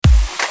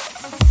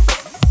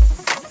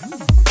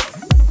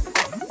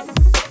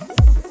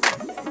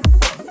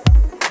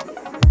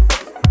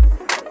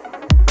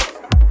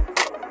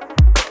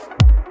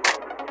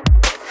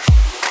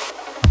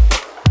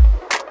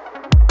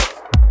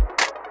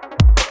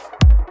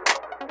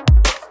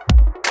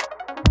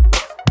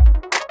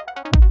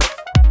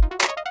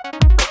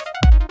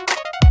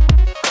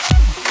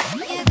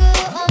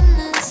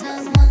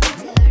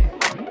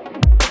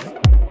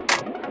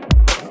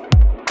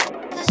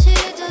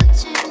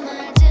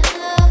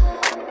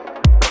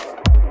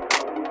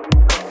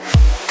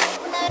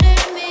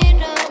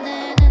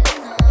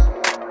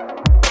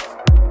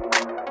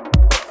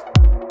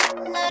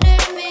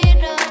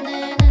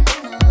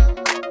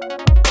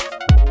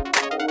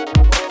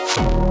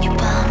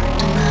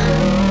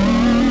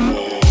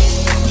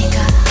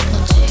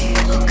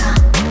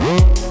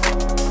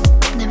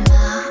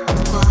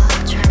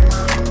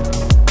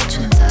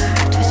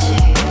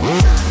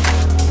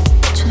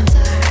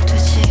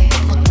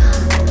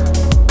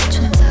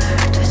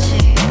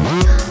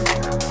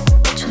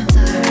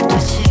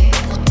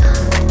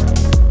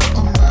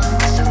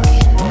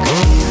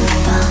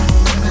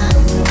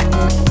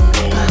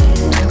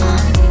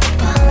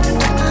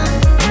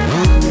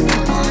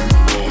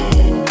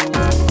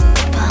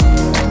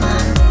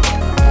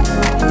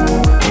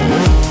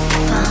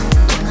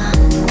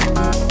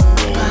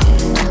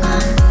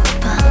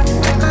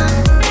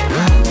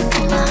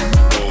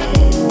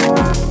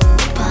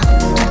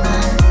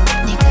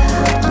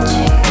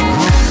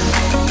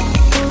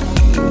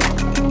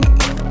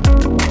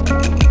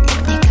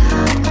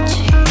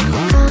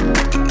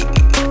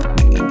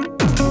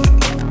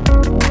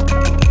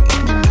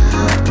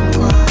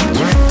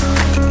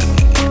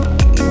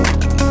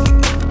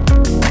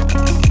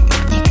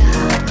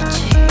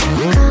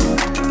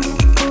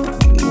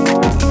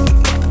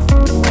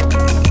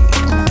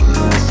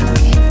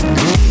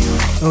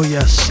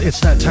Yes, it's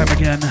that time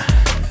again.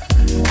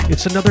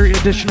 It's another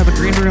edition of the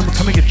Green Room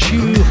coming at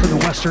you from the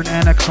Western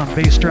Annex on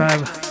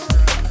BASSDRIVE.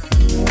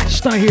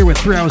 STUNNA here with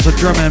 3 hours of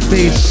drum and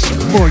bass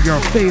for your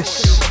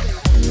face,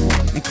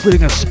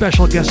 including a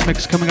special guest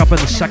mix coming up in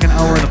the second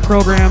hour of the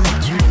program.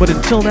 But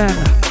until then,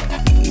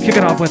 kick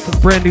it off with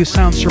brand new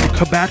sounds from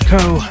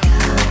KUBATKO,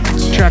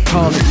 a track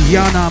called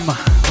YEONNAM.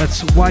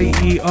 That's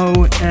YEONNAM.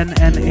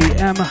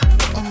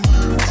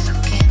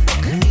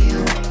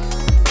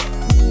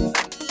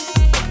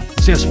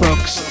 So yes,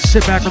 folks,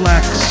 sit back,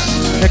 relax.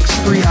 Next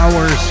 3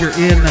 hours, you're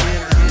in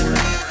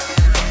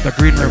the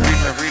Green Room.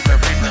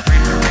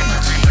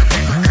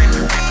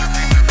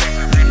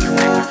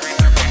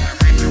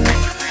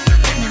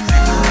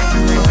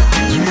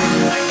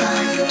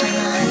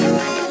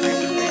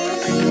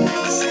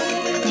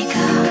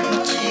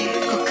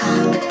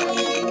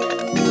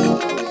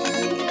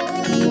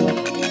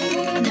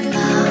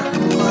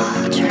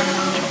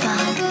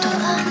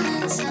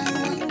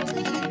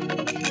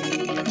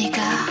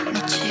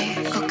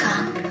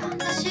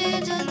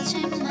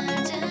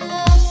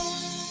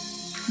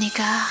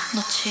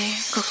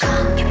 놓치고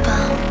간 이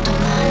밤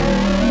동안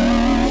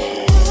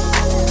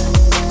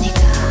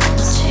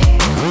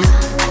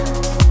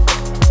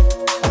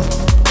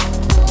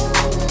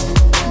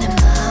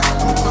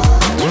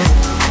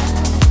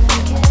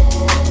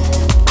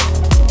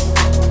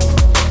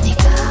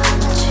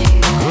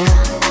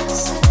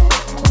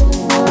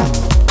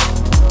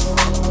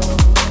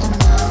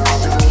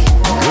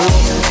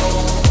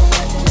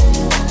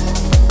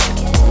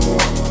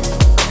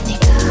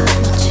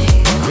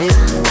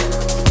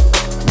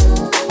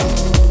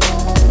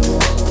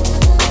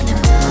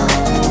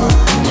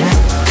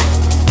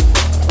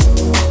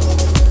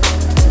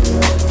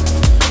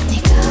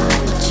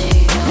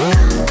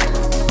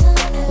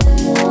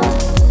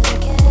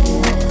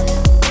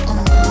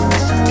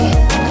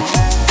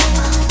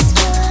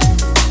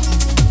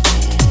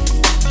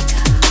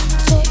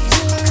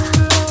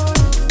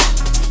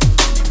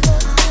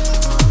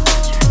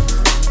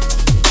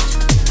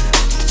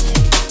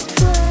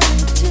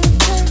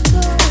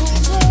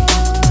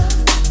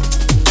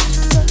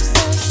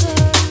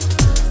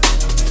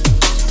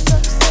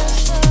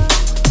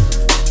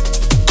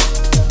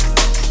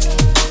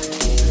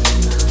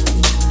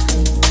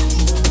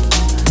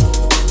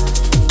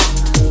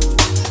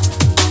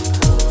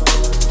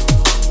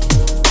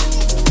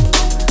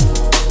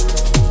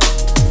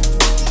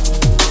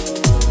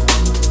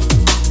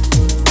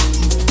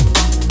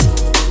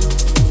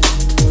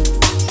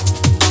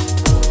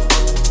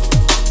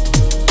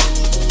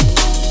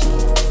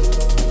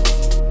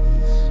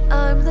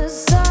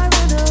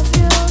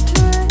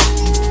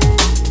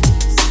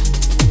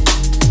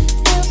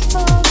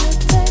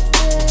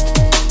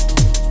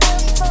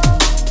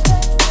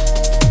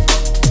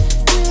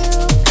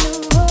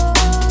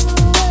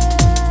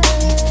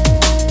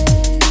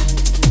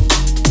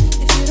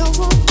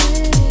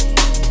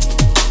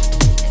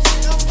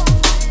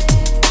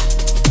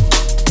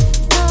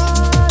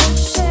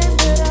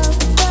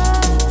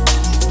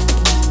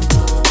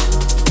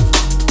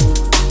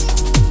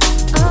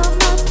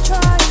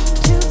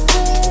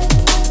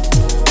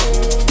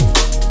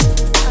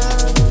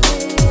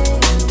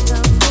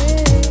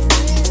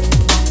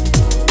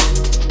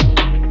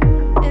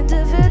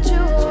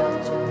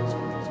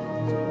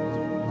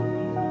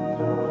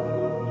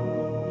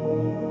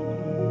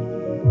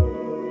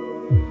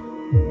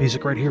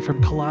Music right here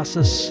from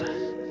Colossus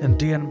and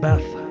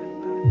DnBethh.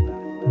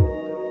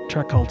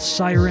 Track called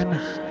Siren.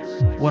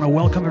 Want to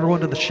welcome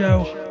everyone to the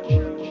show.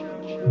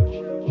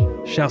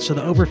 Shouts to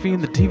the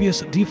Overfiend, the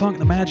Devious, Defunk,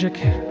 the Magic,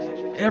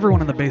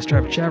 everyone in the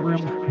BASSDRIVE chat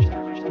room,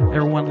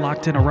 everyone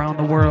locked in around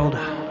the world.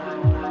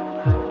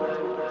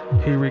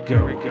 Here we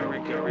go.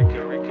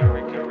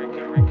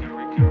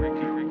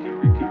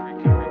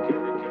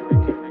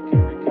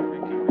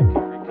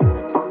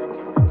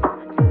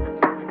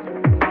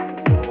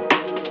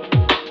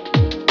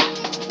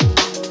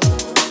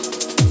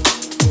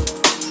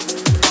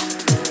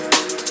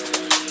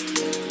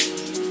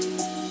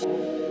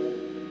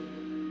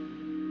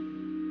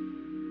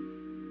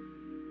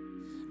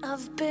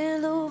 I've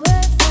been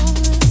away from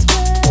this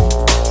place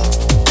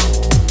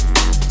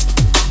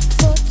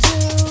for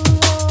too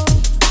long.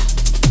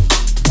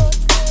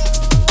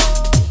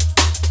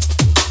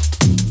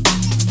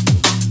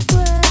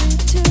 Ready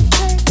to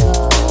take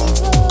over.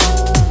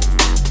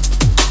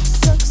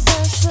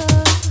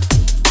 Succession.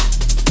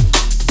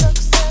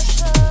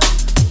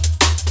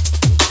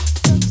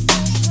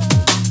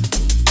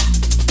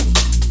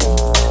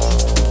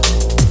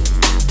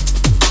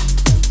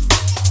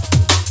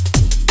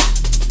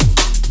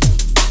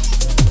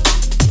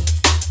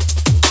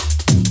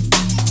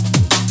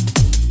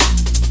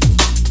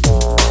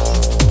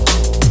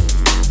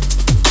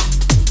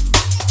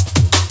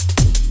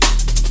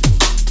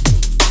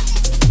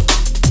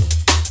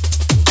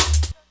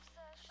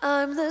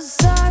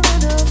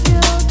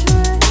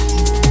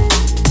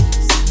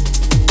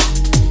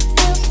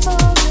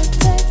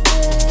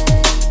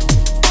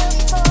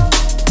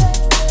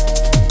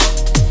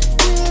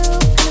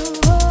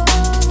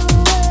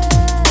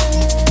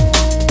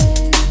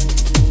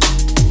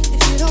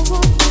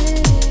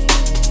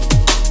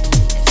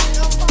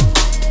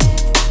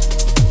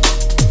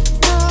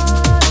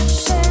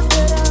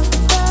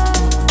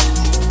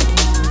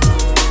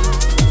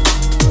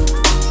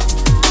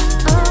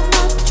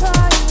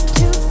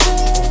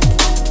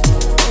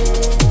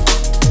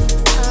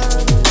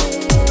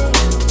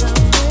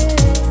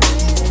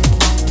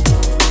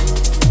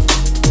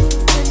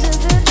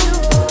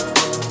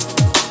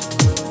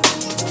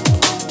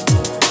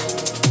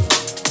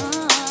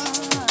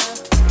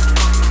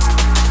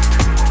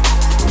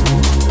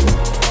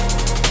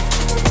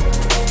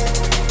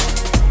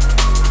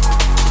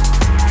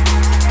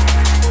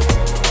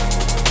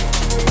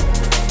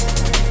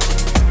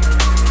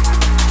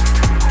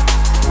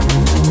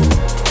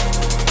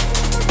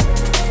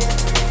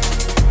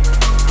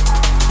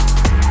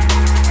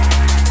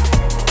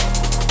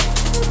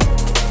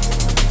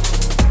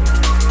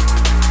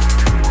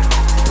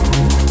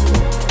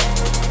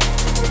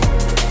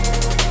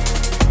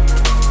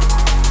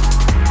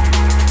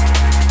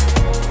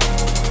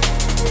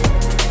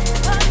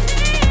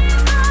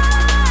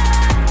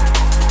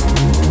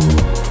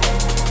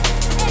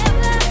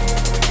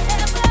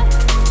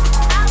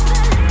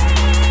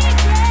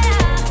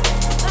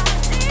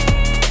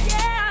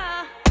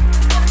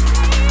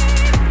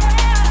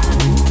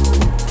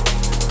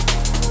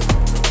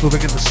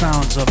 Moving into the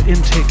sounds of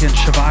Intake and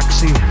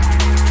SHIVAXI.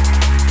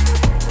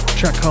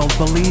 Track called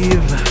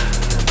Believe.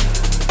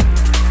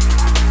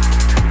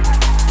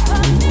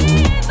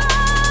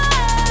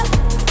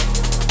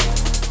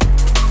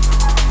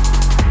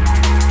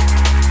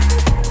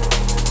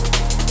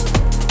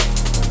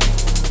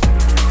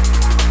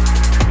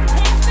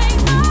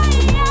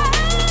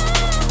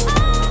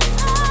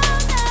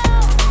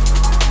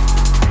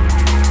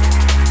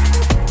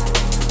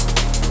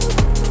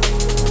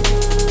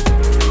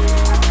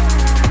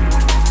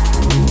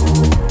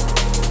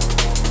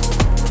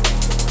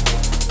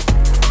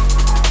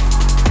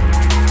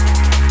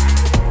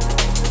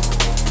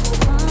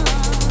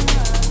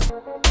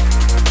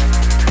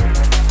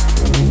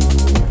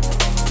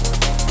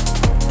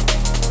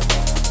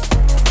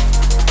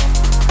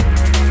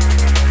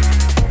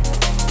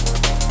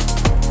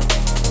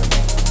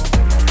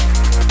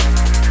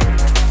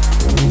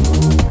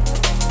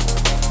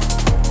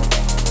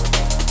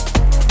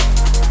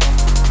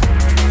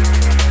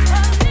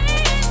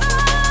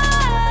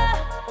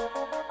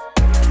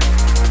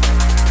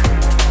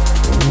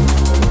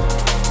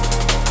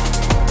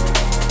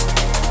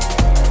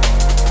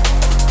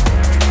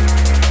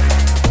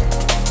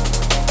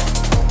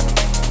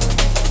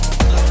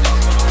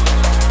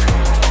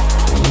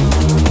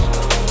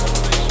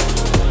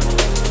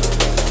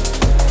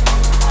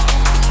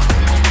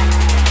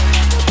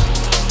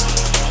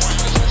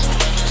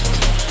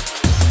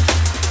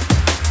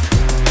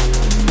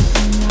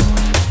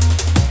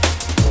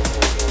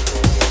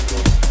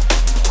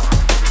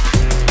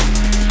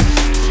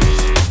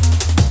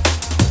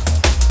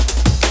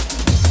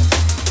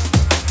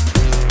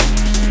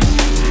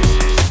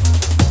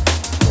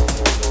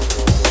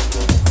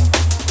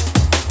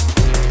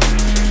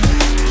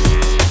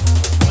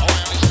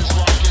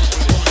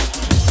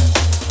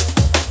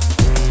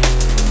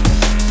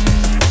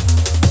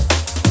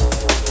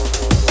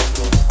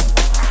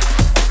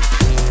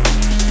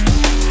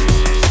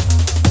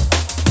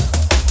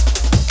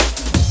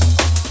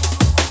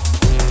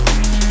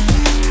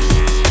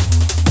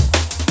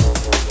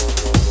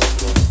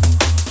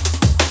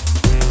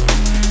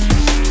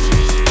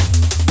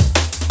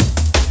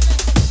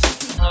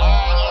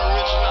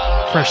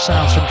 Fresh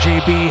sounds from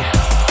JAYBEE,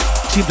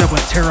 teamed up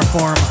with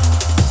TerraForm.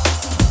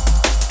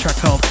 Track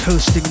called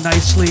Coasting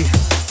Nicely.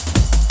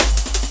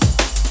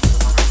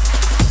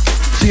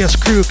 CS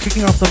Crew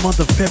kicking off the month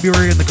of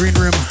February in the Green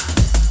Room.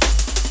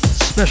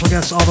 Special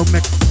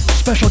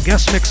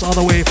guest mix all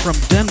the way from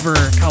Denver,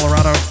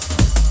 Colorado.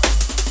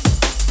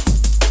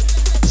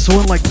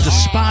 Someone like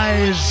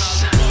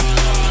DESPISE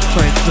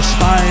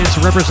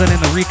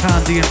representing the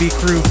Recon DnB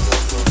crew.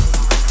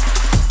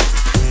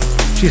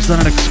 She's done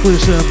an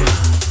exclusive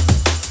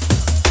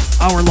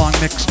hour-long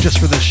mix just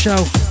for this show.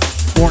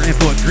 More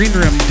info at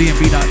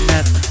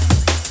greenroomdnb.net.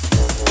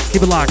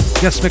 Keep it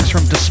locked. Guest mix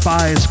from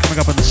DESPISE coming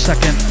up in the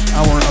second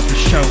hour of the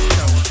show.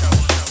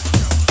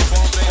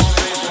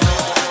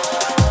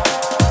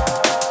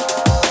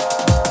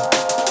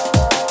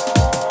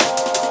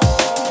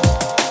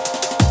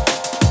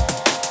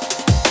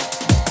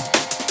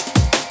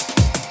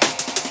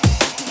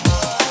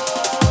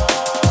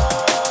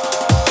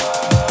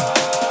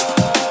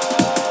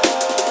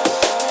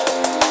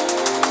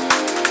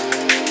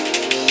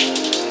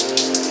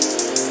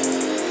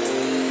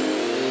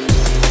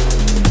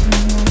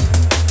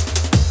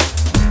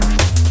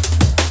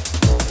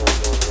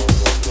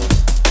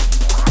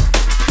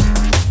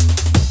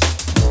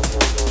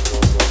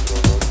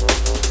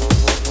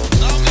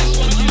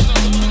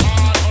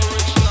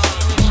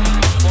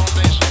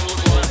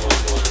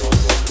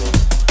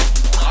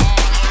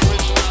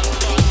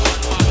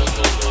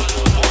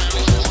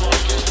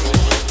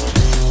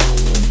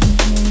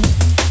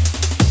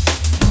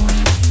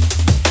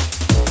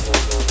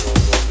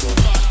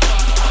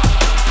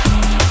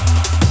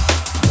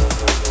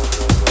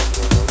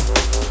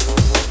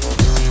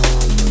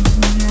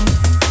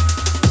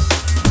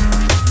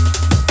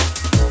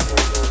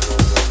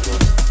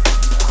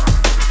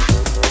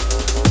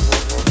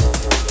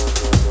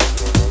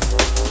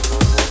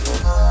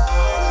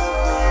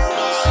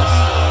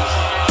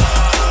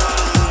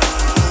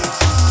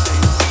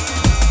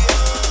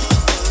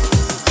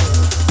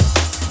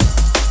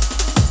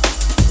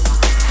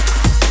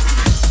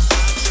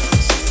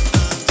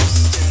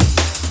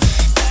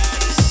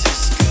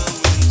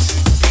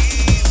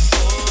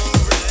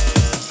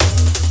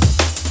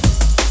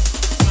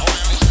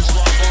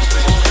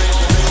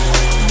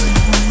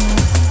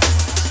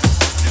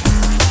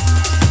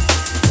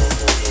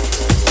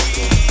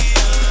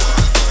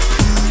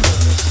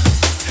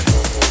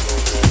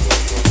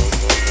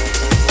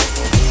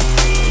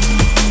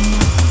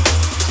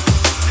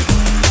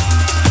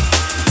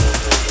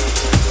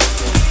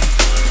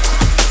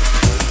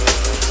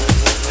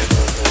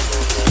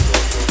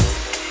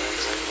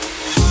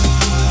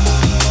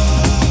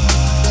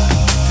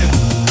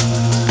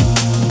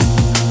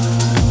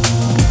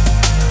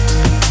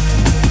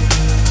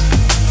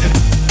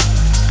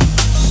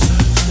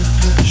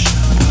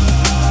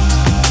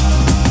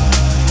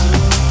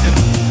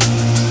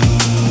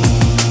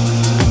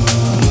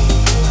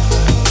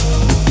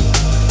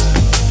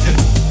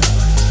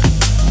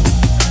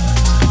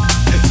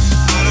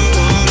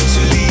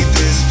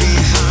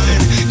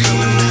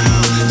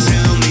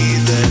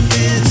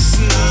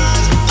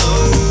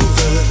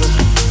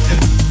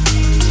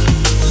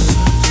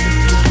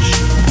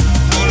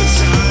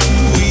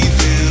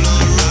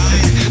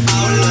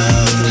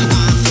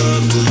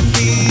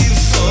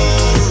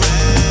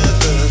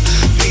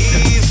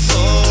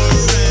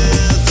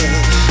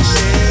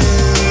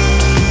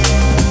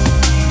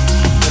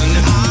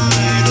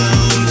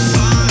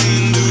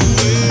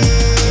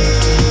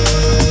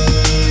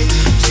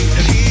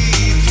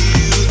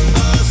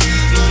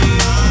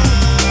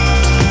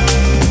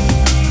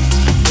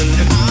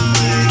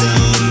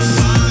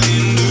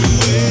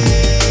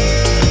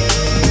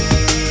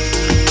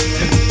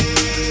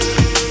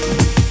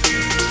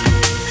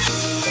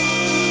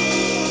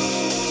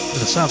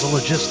 the sounds of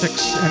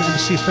Logistics and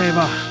MC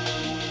FAVA.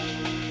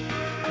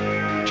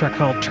 A track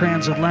called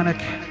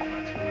Transatlantic.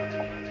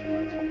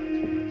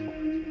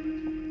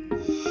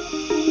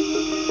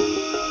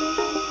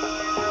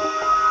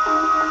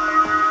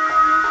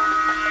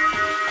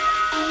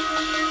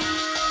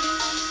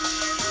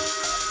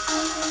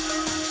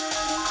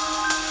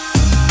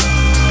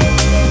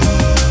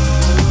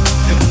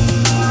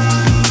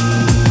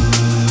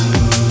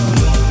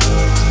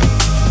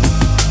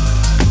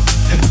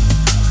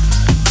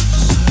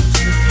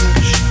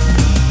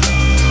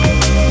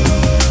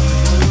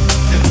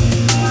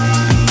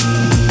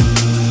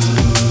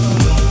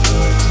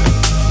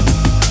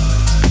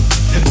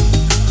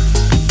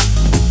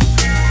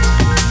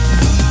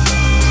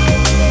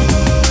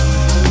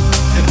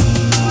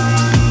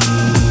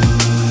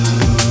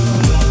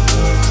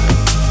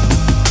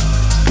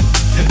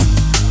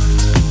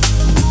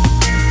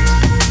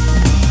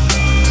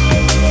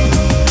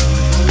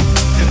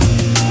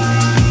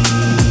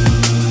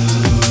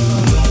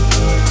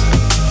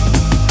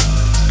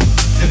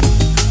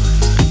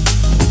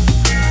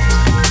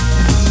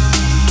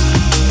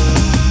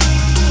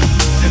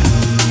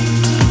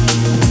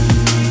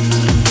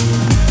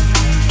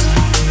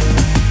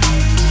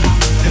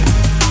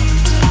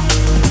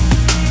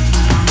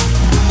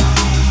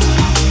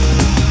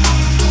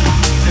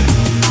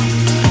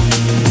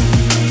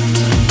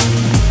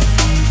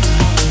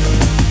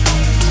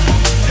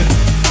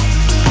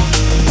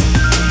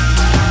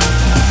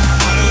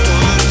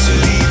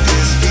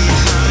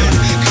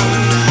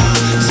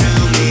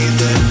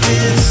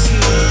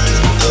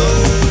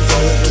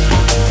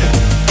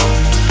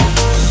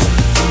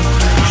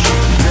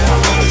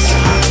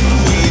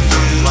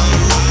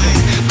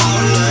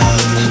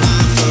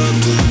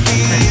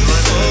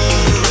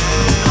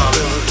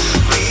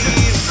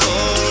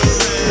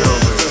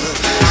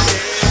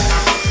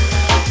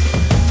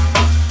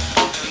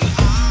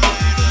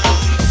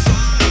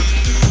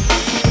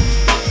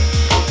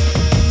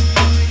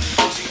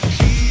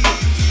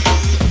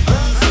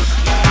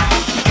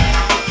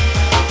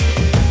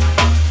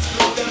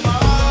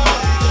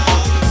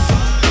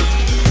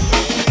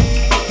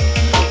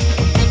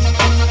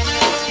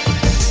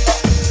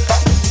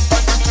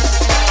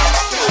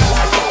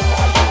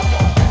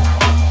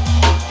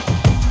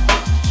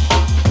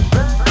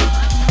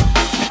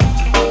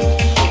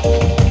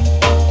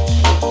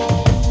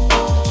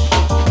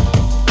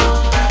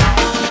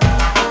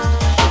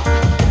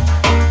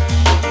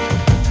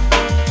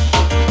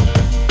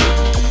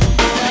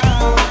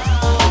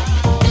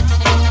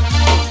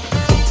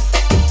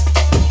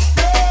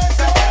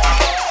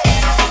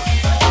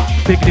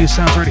 Big new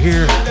sounds right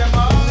here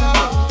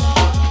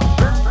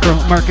from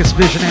Marcus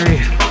Visionary.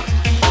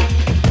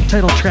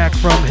 Title track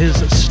from his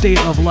State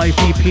of Life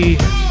EP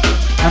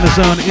on his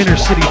own Inner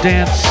City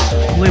Dance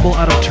label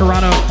out of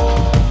Toronto.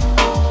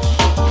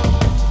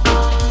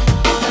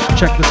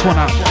 Check this one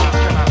out.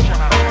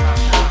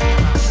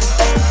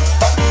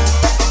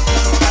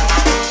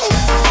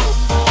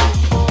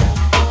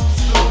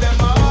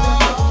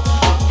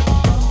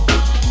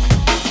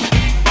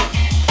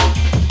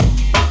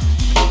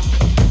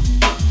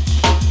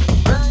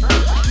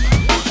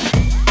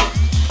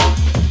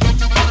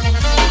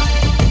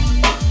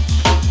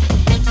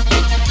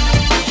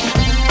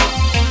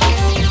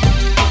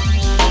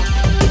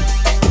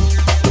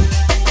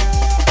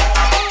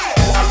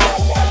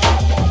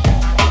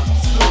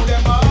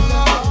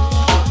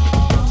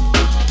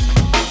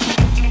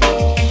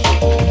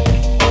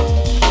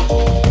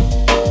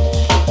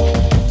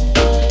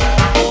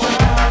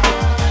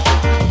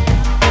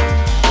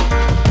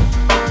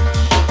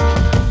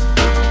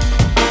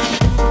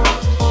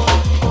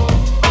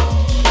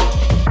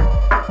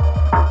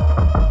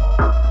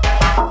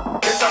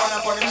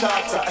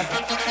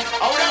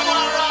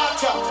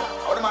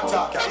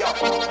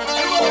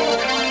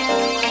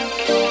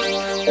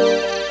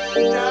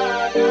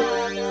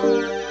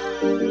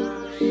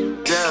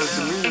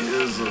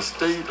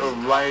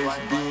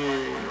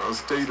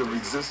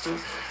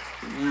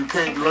 You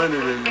can't learn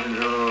it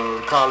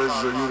in college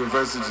or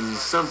universities. It's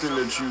something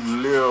that you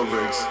live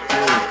or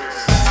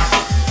experience.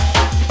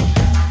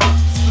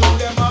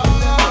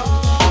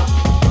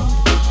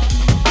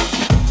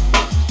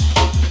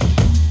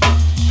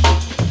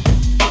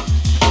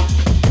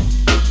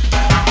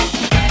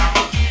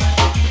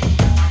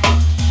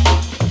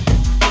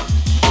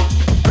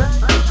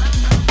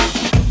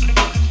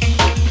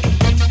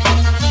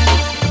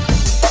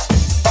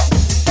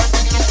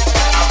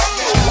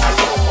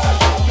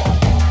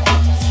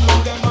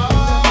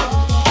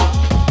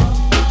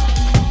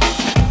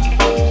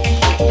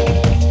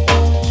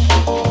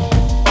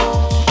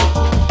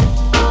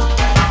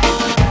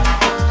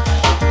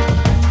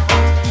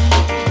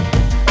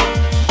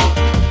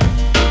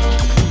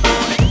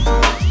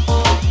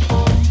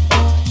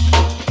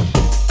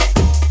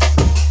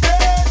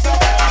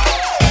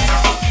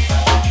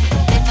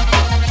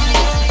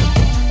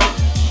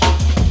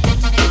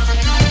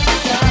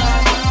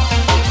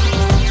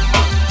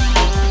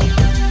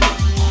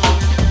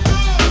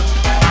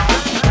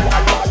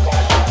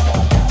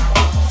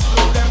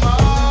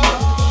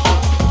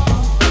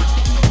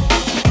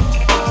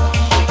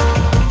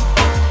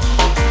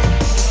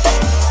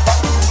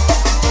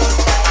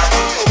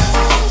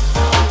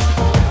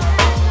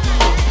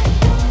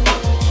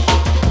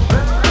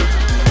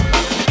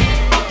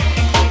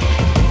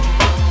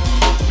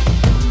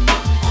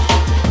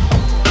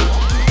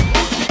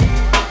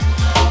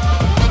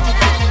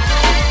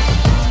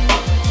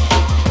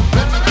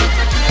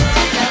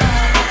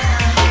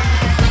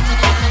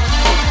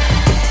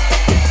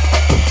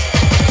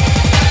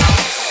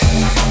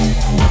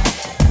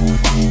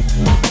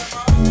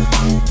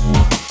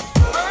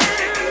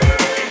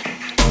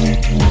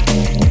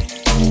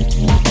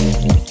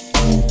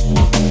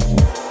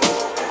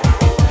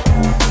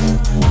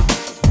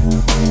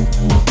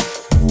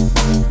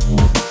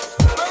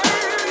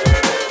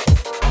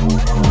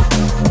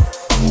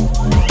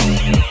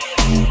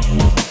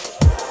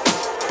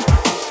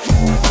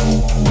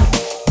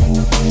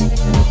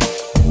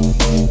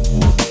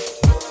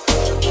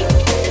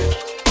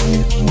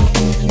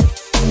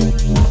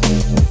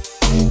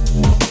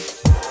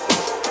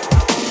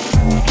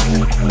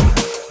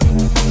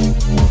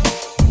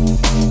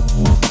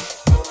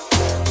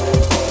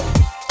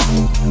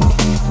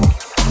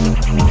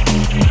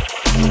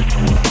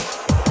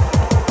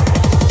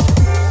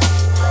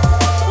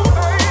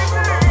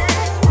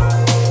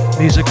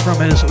 Music from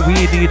his We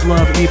Need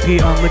Love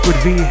EP on Liquid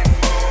V.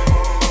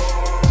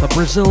 It's a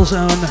Brazil's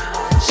own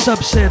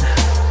SUBSID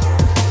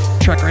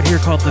track right here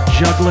called The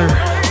Juggler.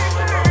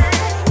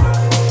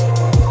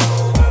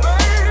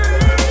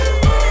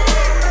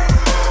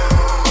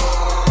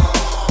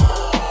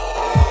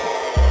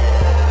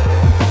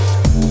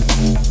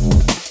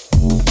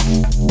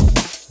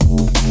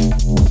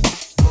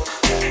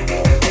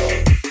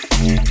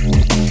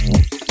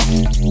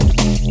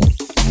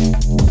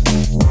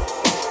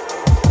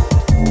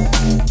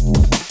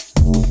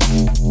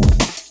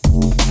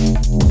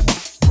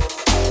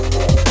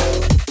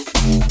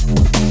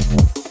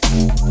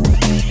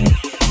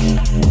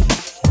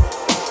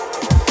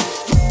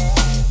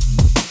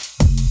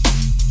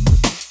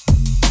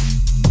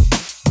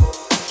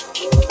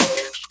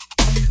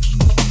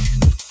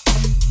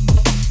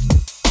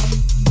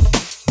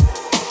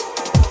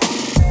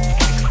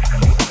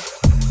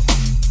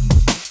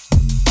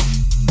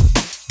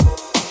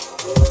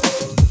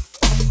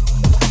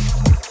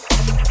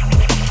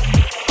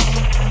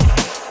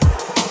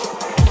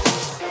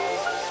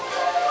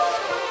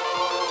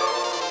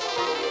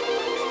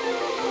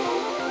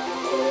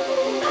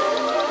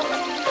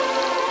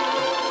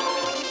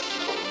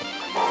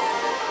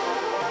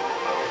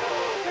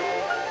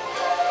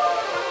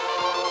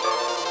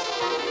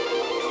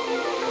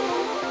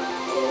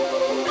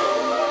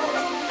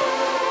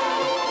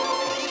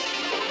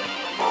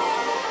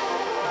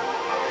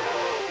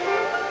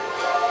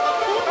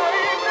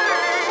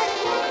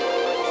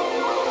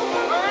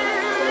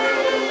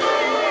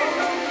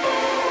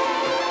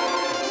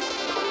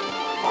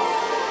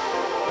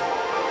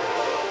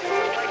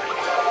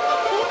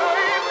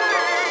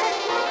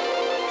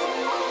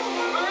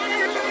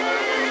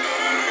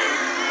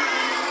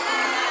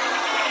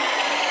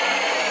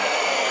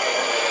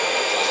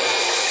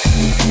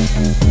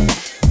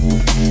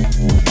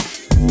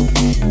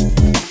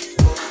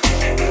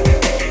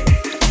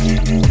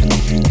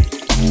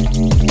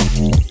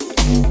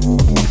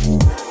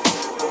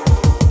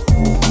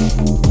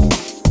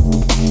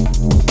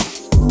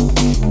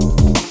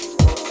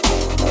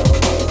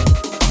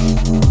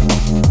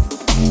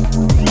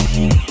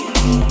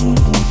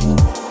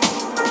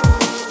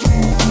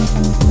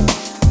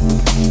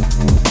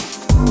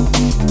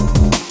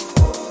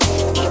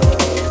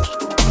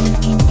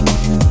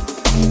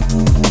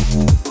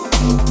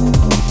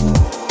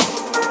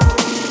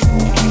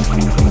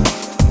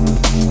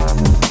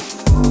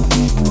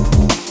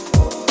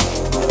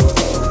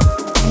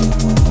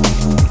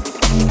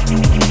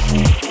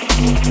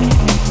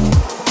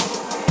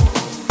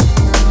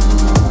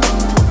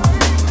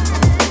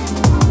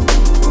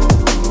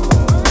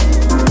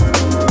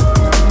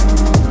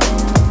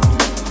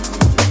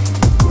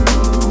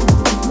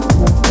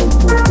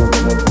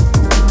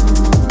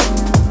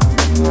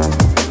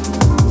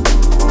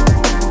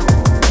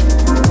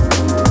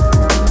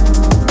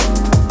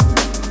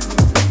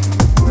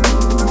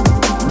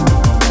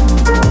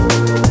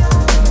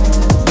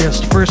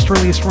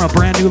 Released from a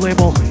brand new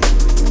label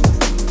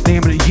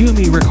named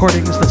Yumi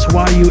Recordings. That's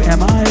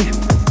Y-U-M-I.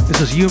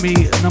 This is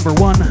Yumi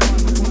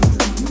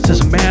 #1. This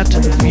is Matt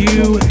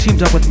View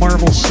teamed up with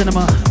Marvel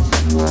Cinema.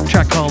 A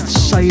track called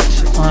Sight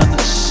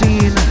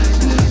Unseen.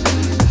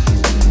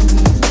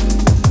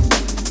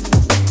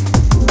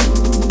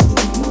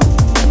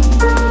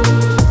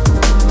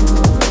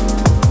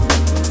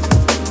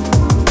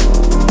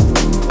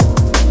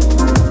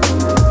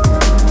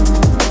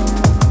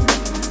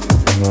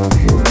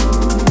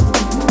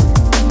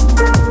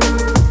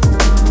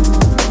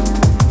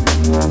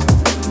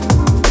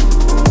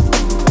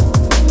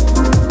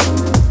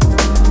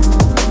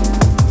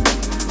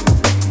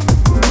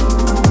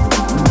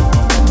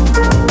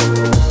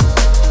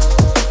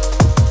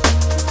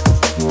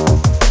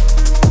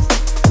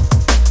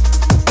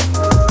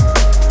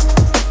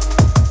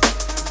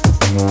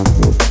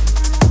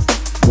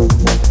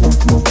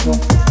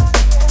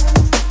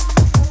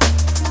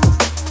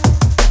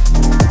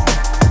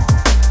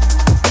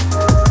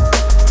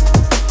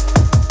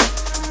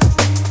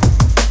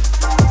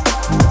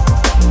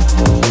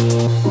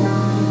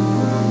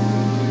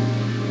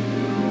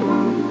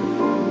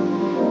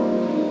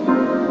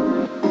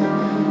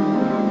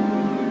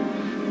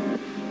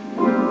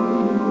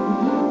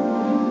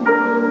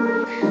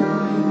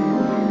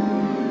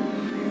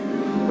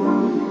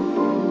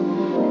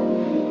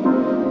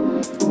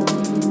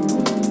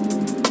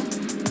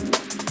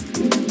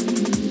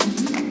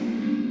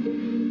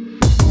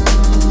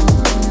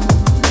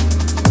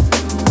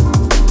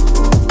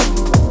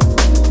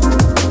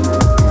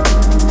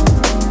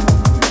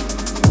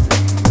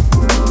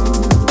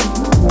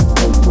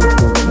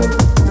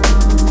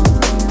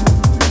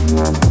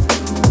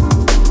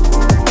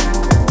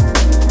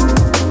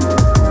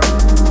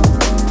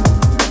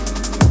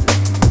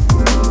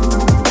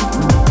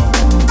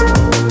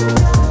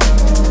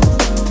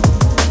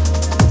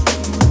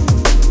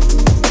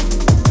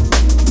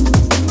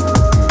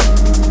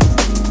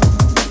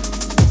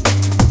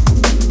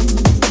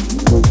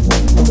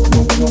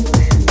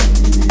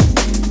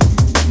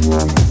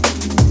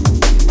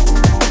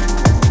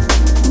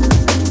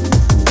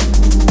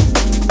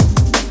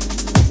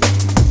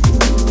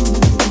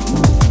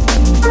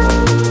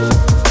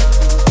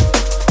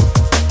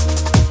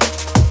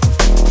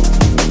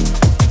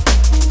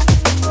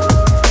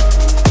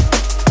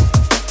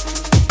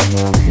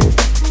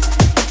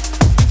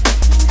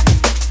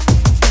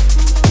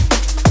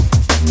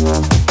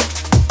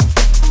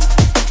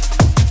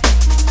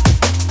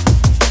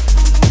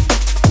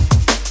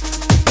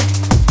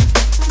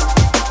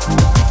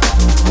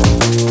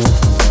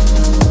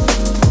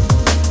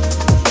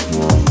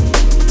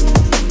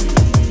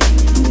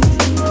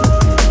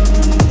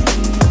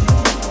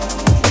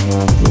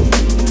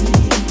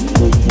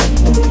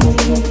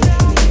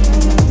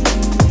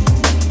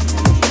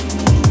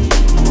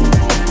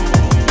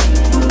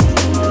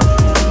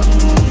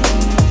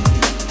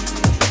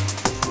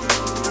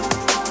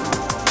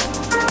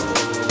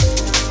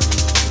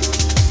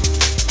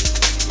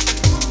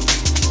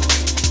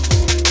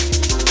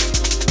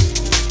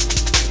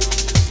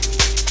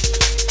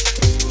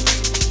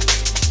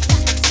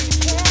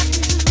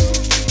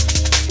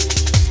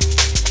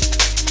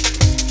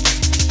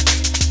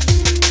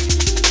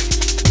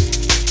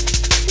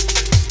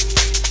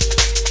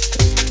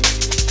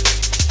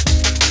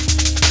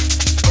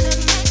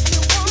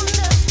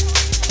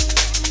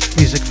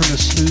 Music from the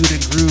Smooth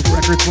and Groove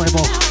Records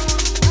label.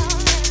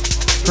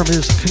 From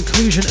his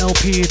Conclusion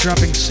LP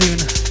dropping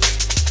soon.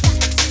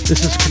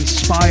 This is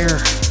CONSPIRE.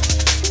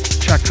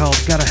 Track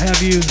called Gotta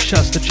Have You.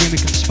 Shouts to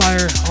Jamie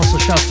CONSPIRE. Also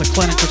shouts to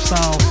Clan and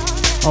Cristal.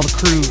 All the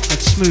crew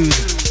at Smooth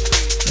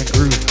and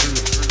Groove.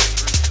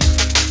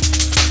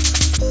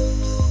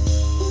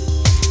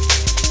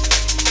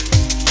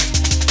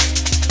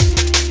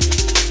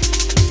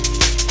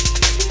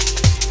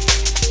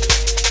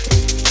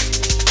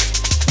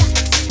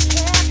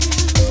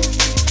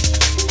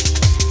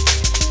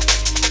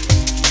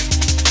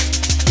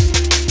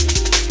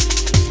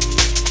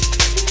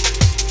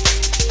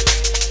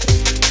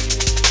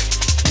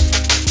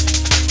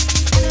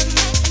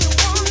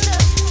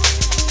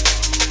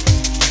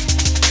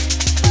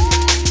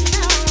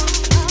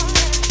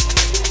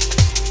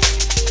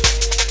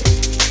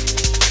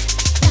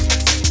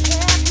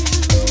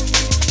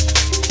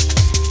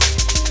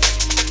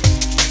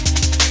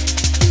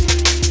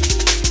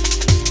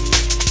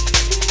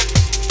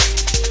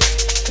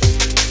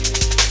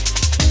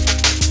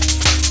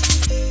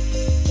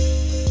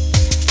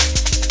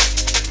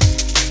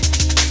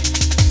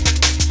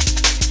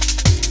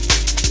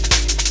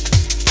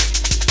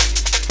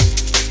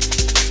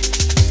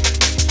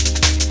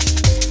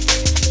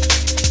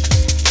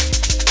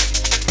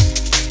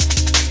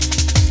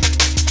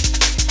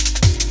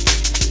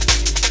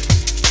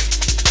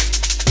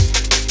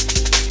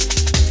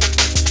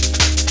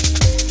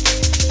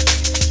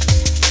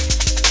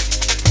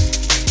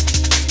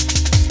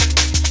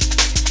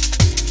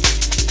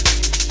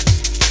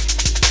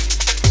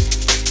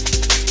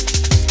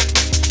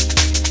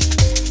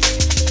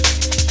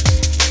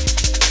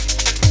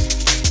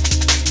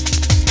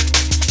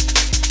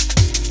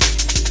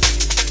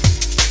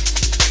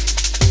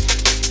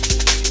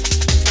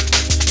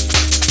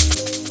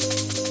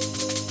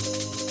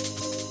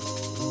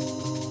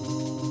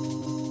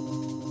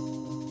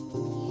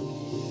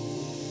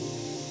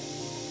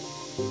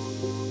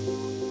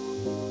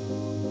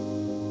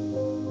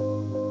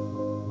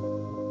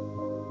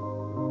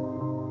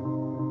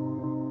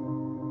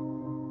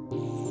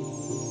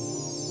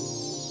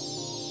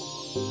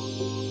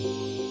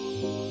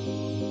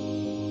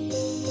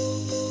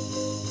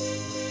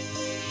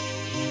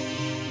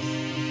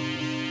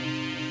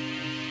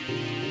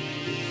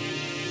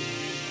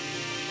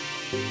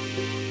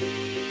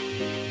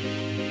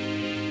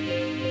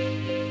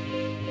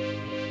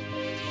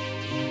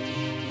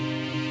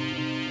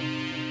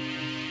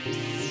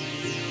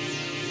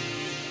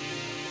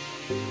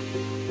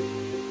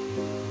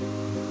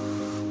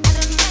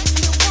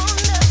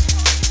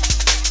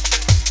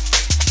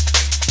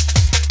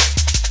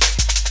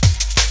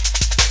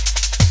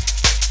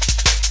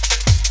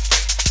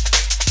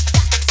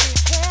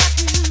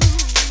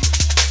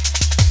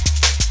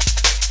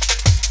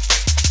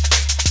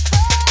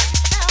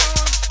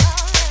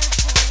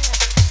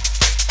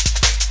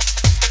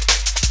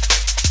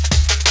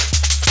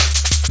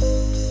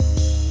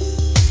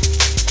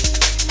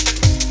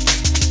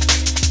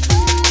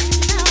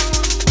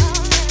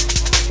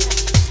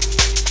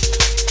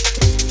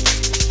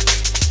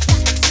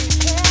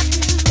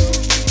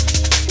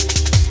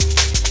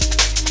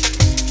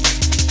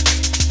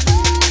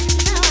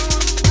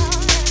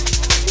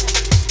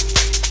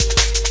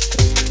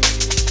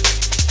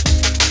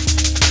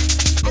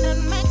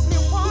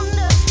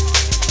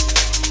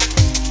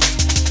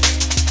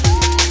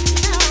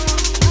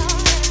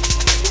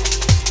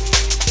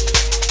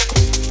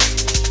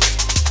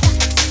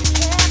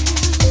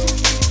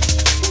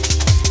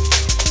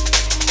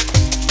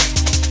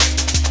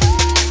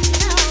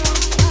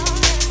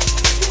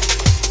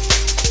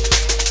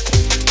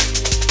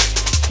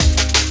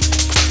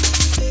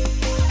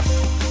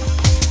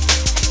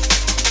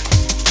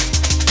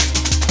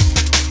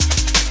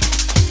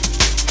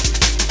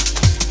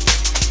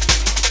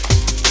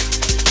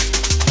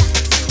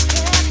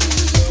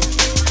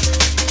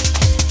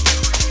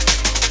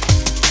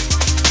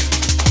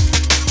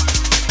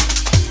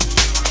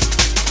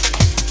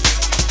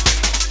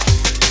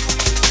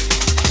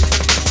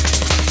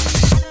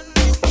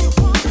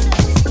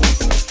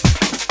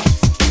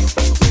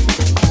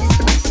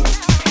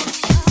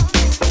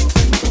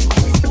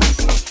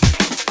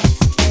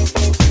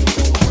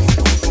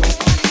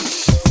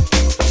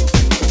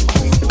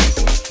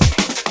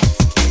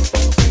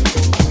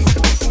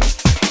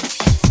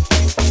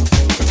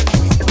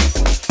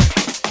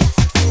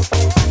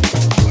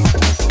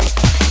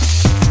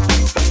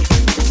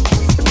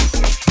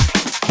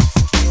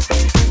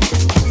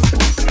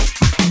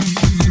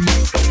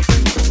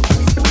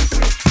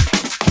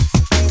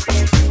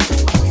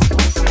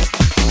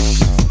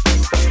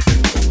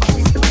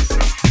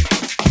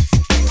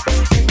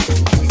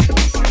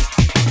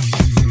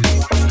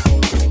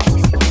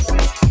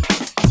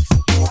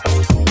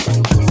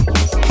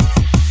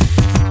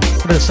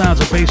 Sounds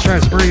of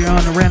BASSDRIVE's very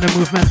own Random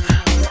Movement.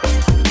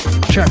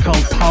 Track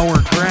called Power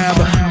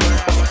Grab.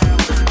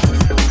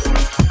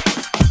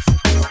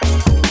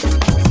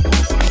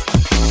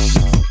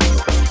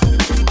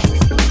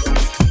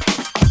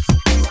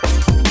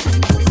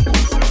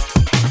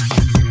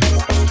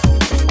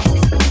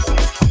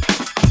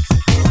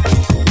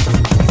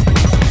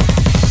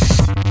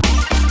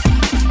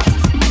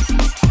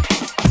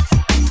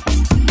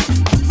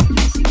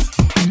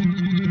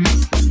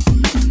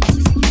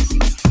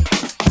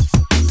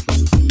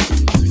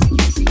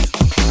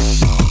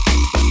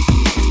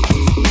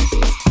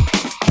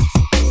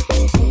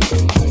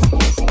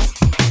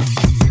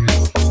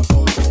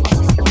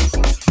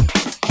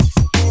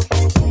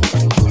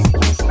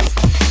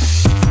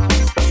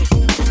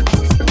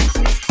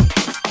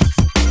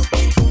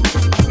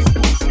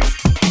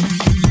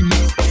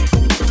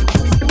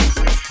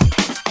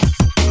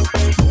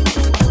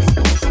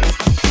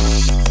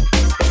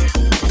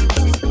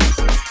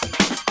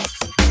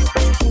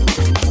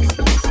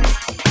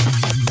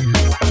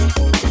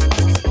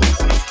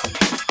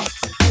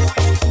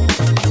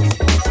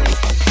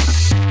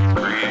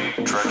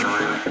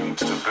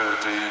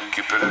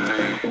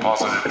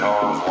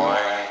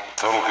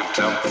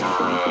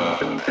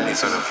 any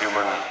sort of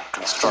human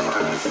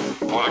constructed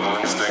political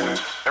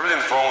instinct.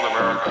 Everything's wrong with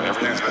America.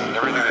 Everything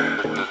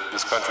that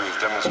this country has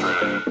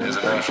demonstrated is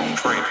a national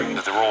trait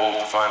that the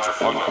world defines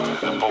repugnant.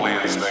 The bully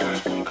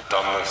instinct, the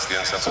dumbness, the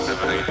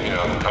insensitivity,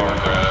 the power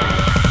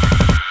grab.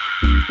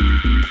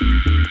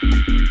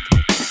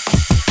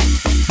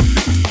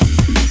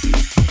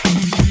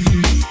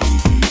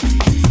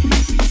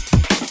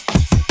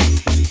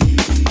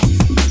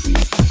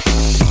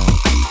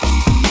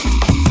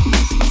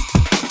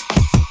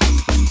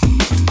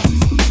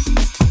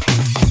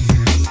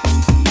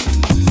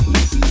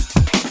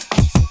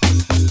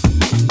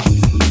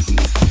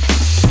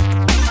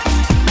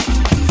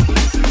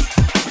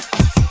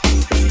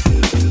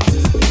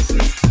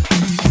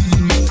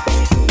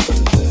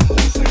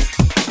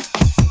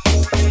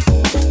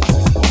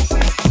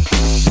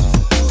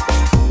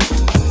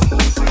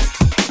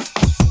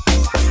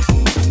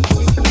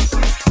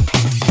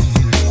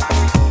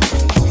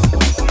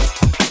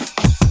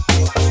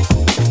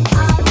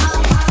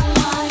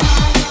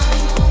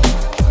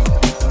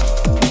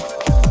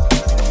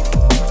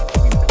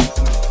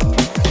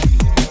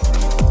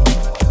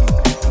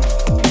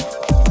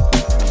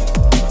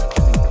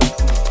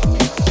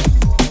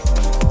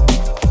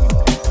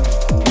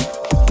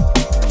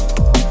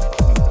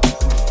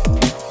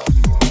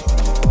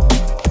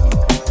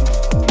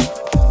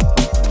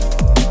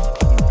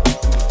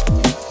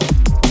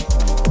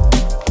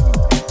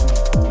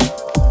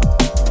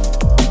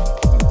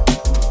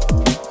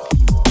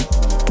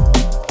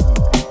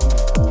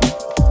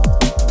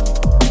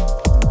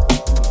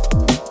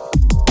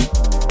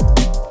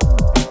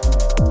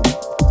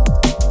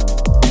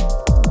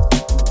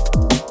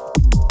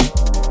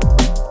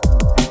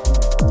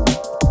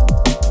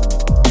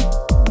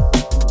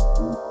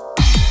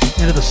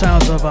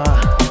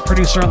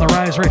 On the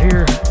rise right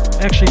here,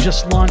 actually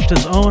just launched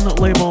his own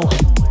label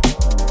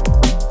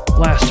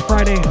last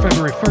Friday,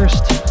 February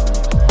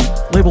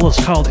 1st. Label is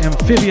called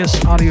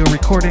Amphibious Audio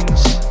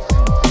Recordings.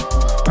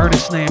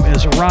 Artist name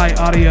is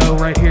RYAUDIO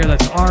right here,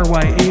 that's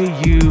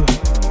RYAUDIO.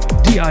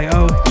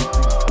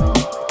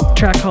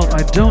 Track called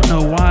I Don't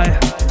Know Why.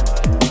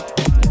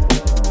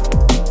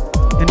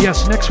 And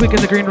yes, next week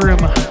in the Green Room,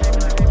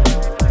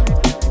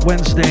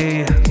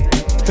 Wednesday,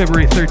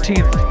 February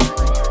 13th,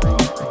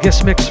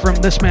 guest mix from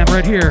this man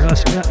right here.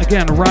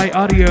 Again,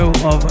 RYAUDIO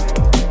of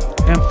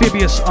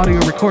Amphibious Audio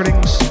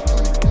Recordings.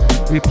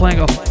 We'll be playing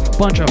a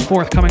bunch of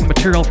forthcoming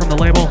material from the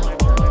label.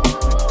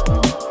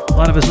 A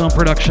lot of his own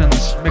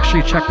productions. Make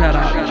sure you check that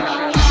out.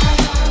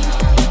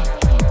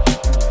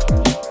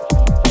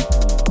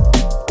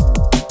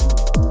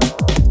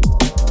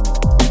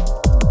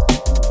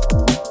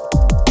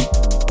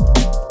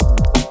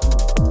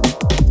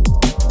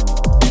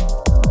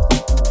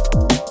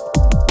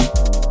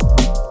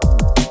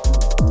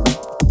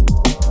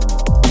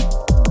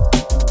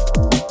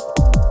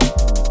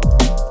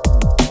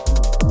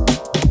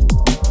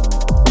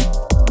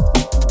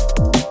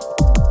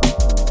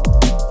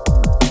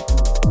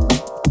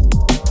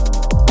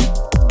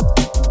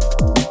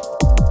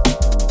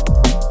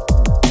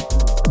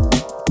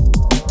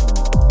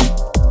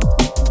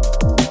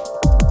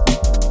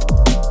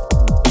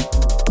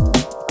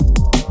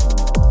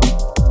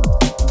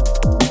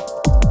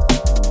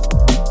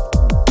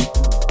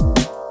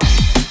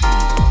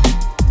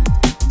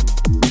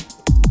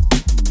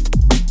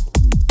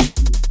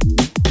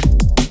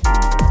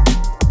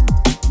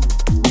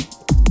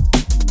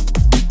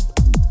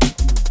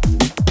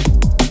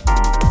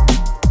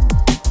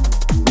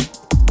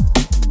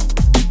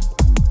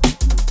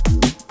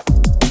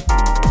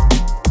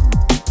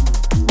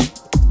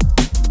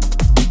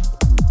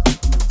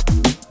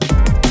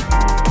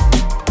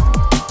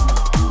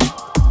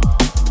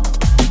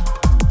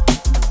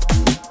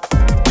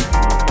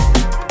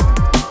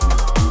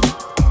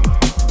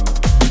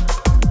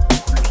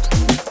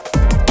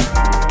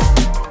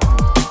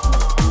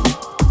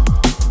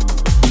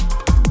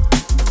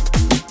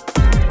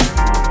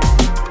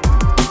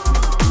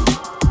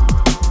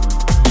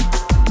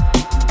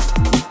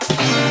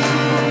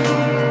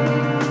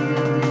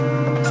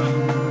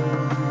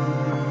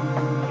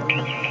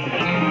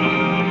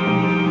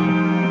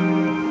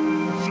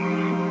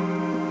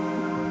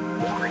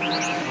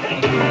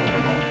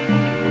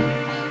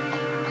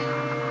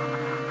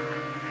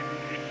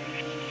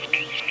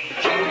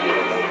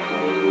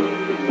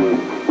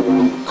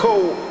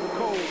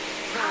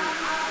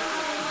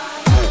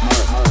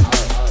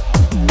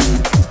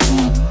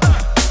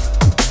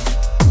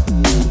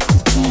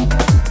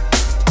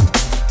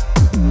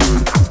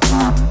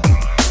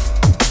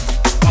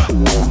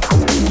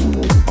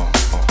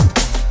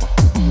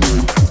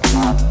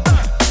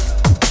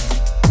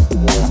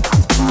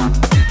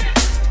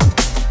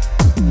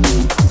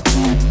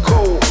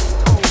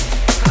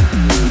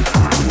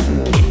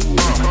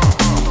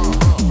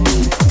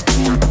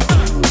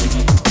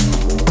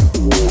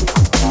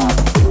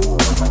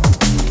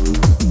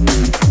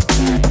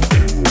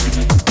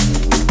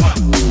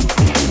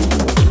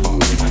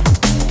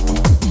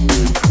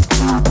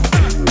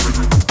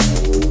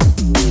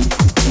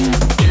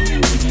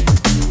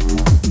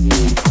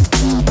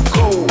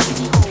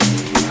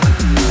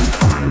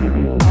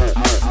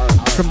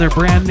 their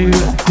brand new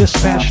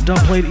Dispatch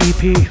Dubplate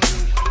EP.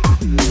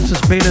 This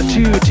is Beta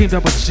 2 teamed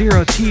up with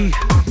Zero T.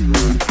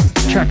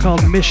 Track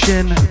called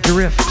Mission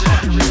Drift.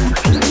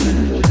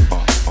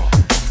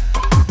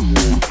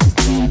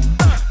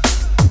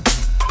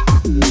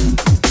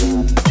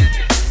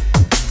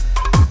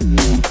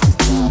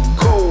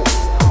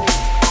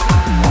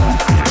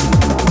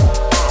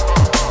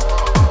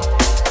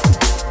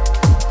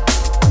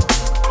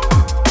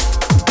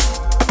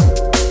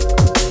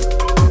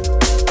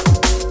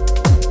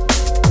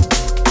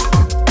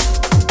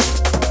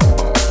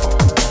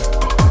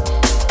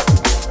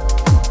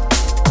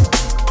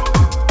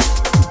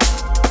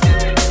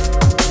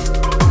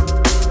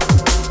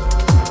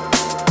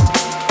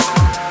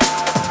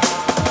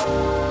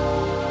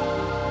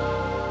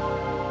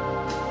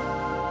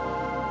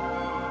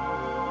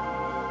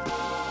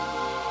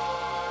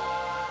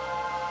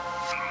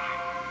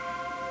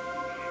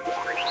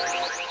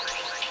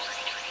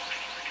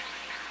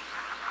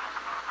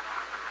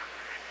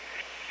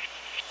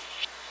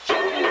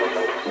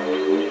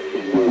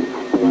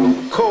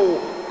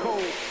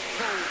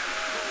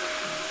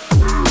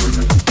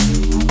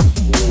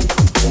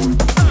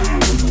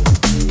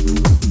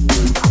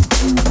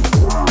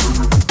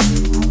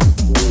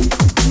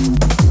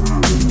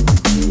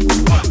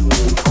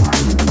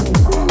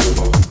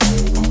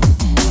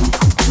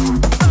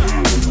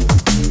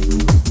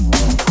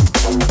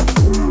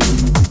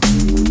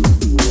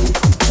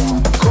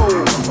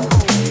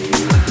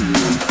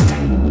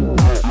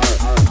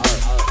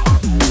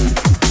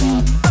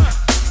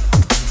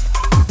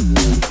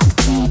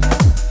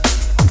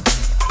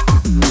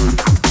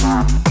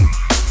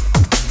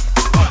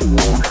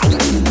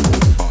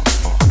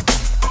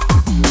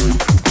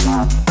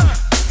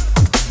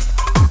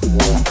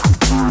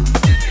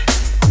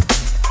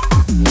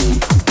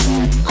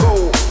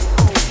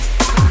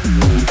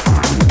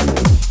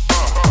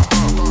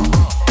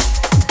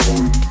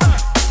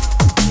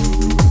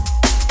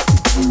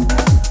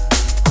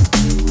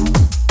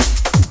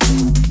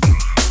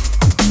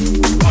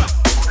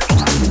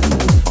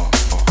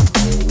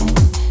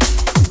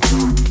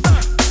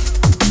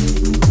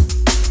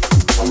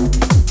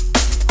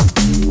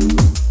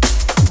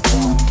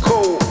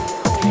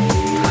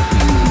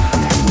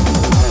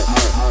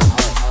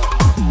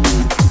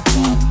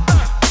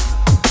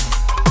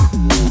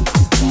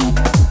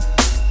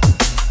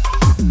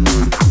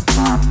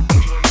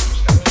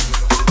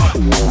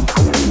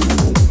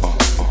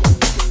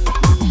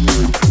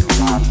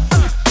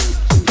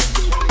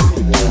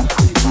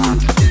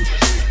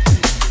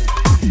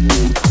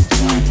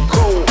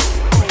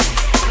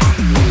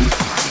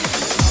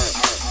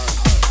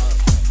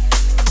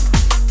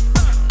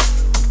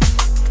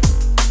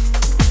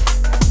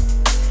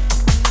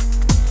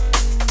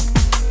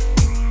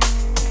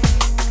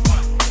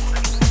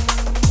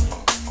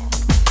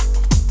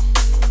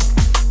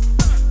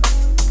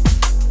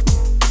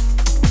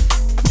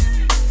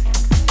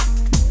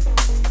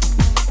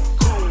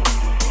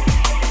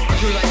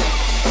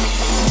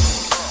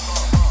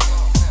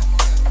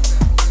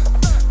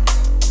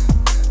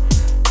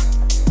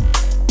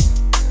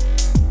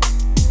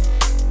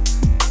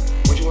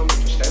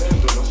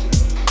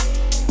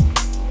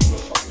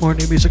 More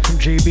new music from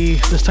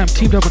JB, this time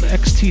teamed up with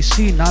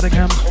XTC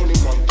Nottingham.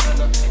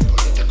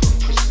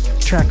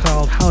 Track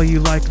called How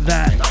You Like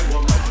That.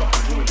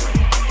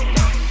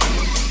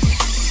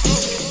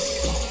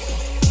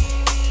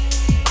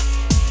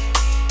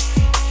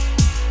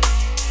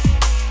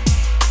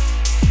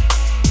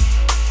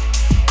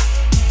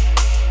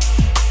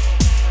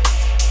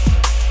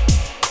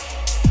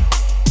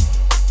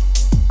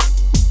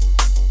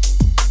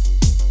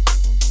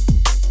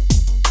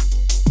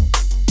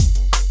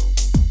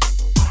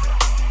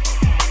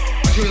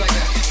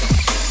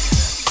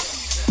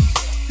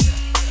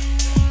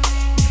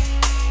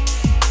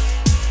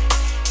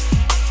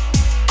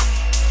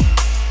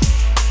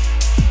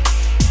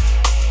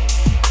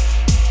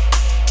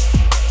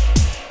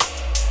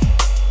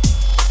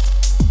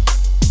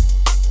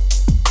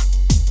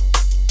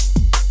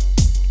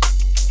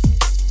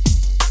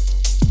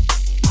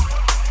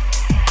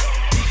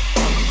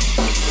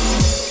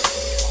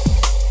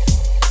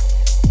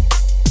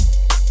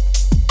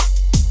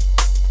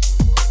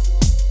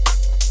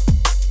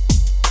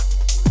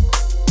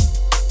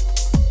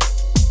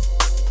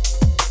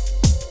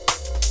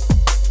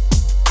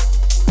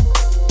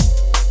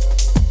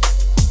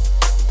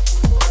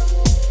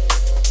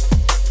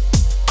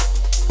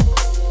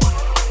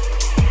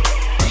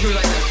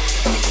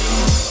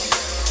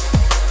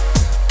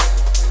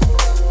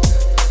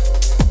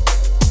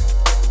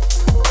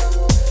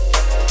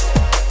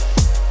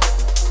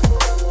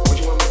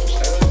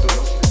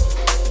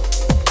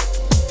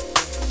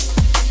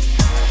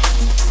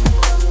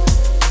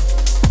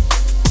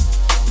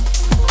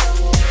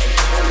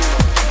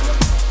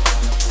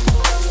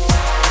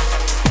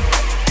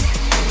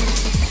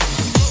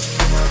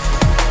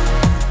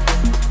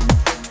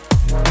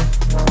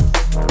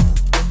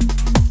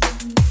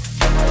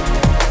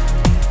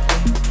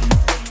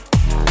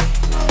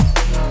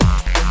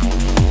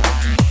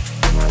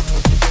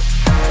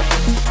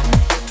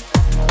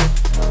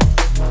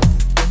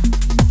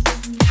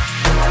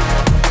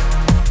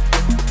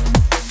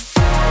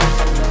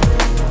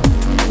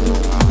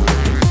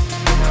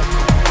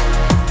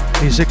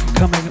 music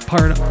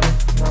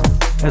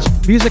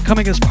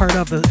coming as part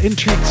of the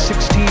Intrigue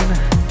 16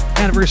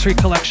 anniversary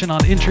collection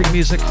on Intrigue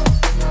Music.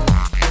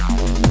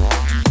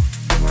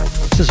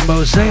 This is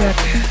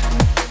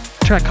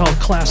MOSAIC, track called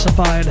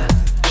Classified.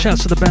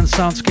 Shouts to the Ben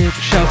Soundscape,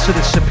 shouts to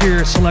the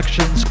Superior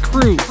Selections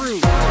crew.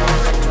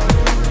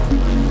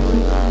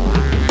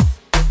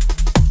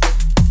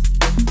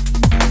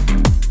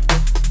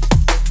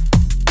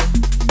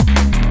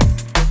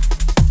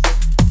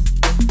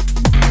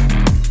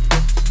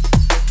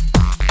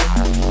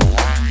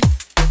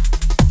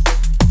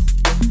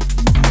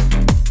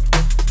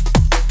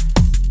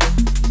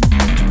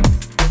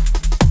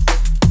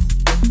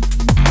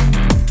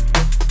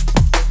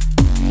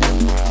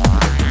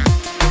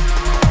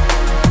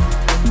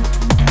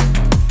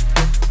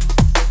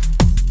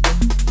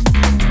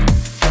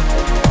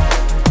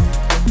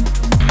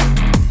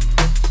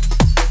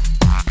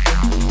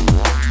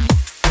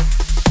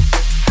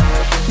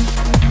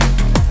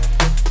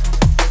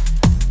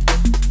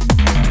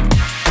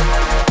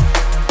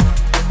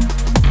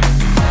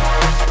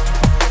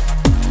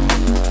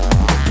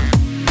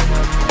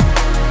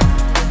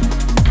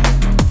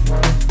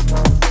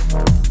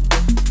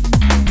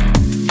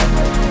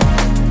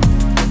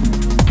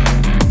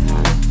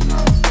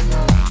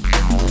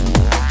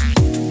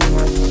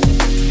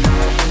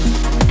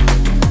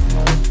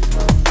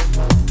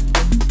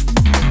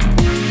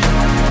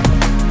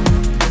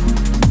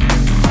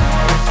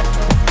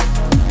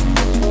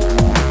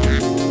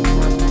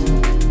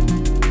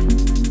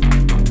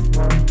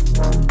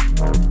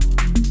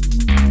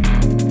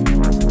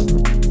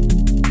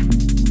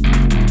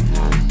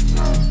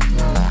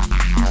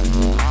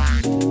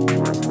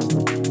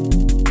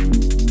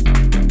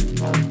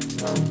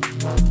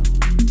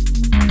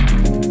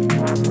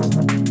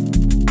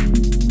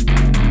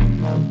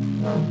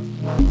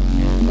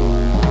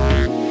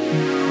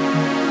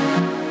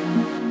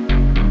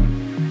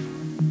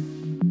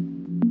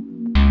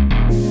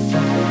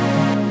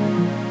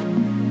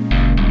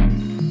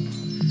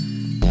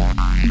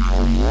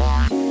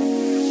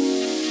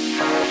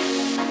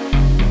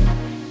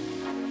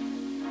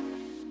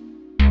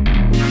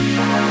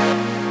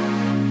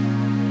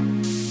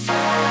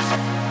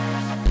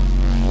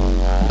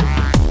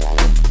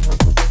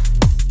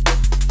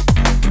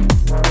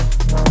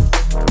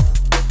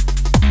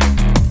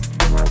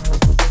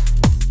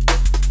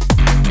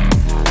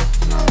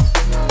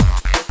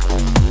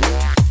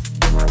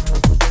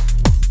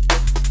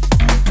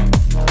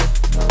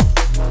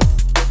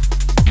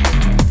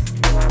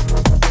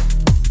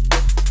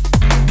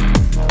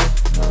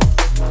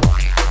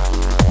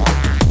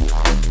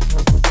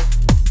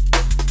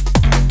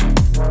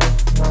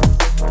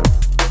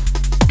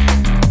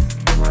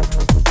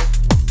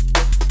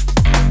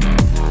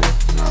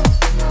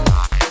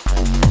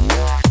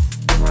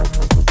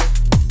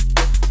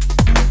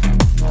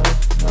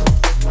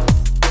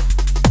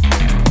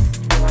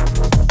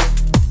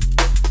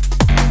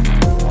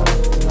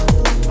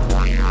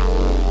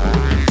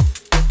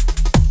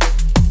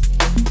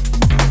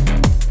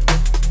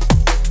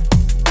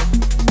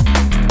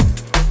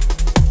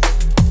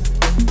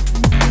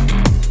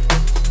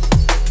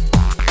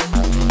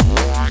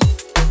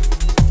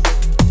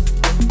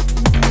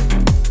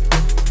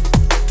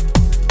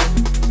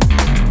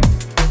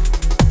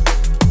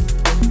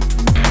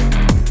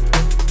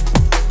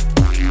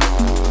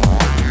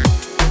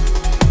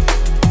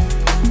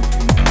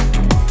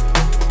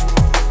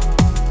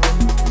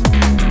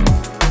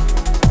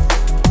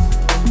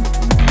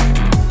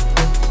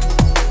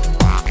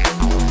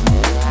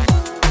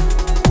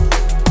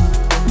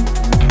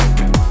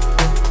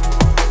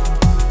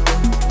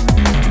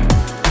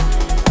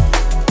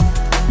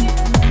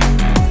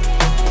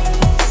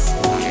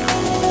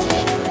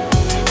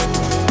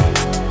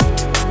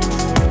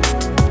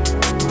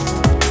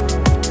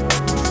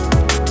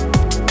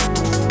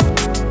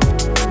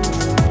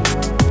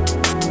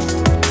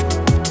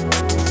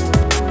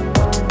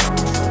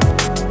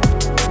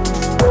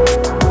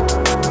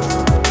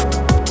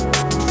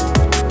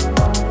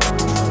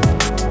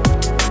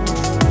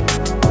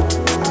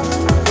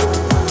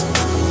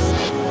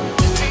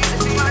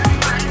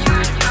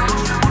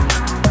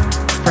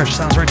 fresh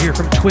sounds right here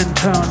from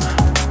TWINTONE.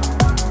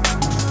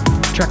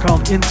 Track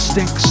called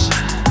Instincts.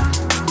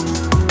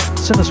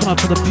 Send this one out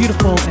to the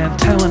beautiful and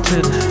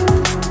talented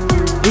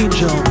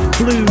Angel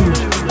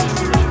Blue.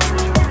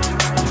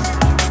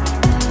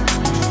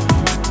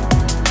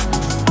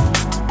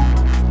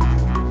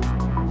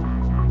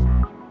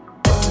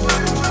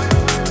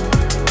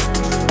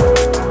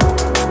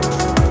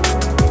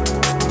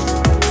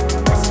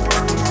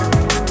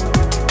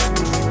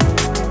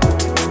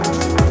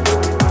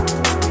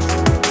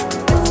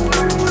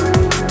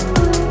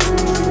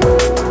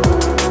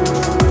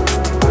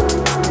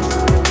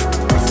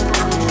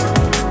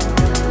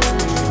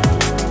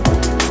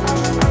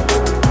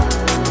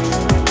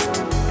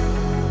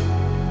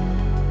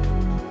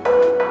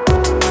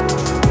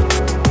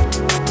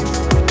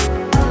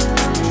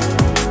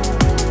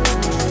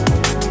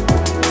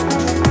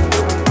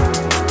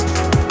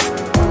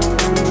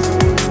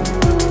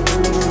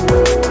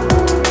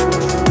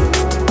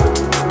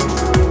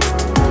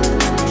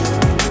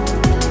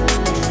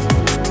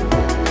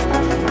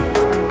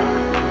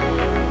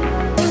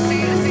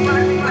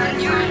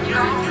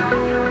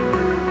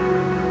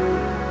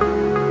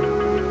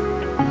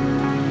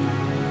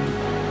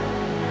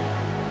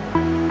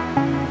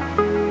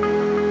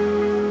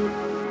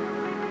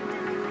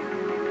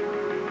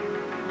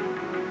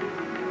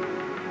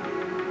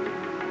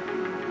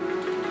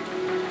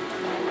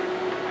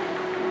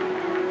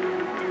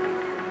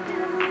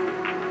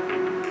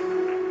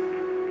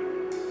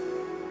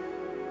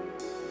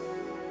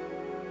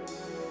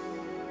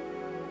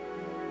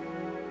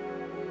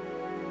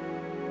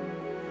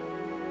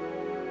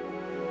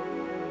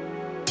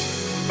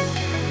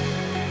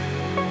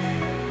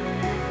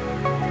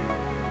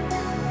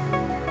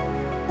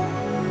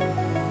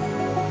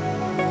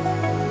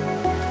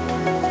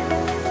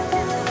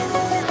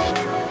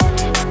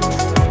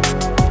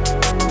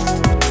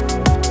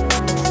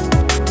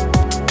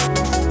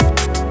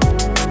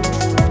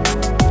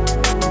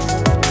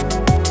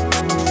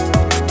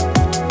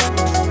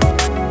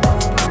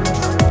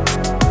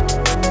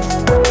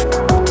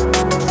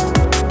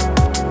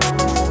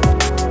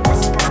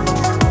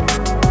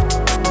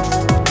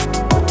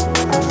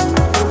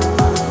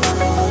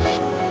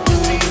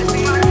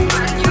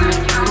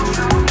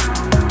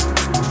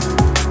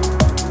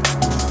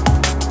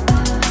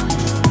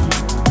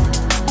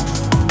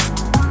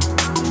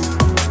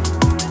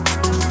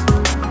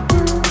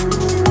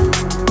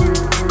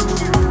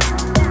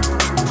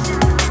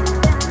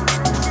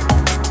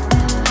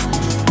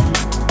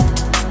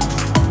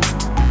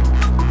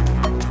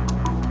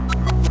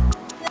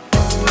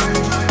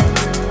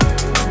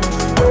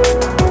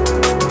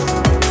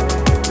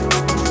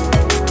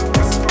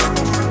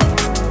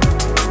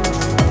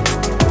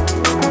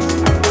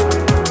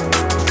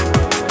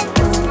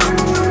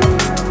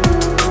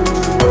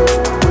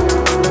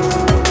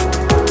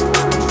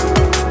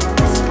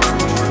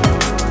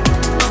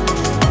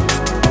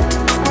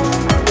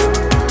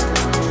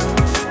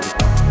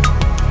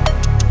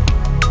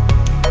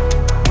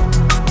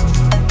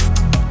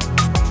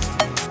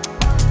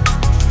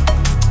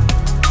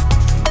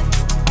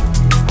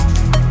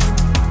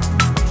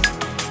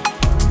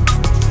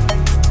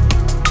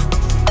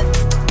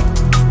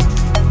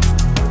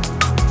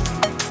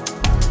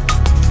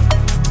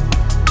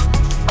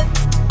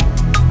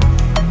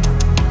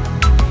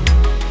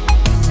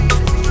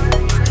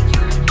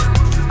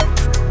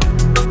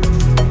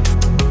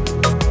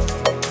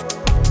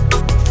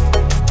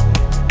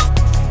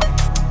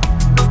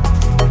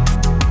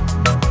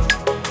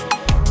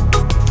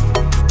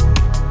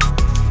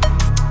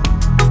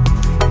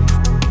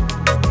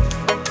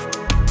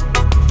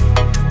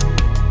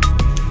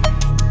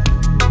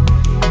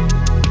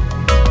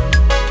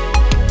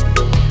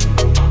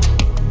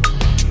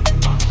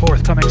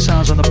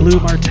 Blue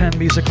Martin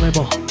music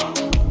label.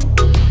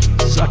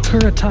 This is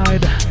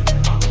AKURATYDE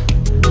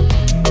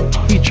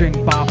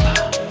featuring Bop.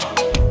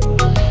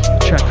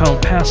 Track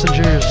called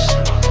Passengers.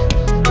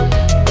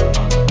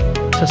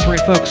 That's right,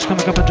 folks.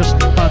 Coming up in just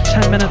about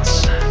 10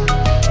 minutes.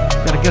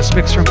 Got a guest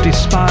mix from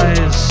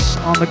DESPISE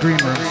on the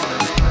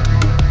Greenroom.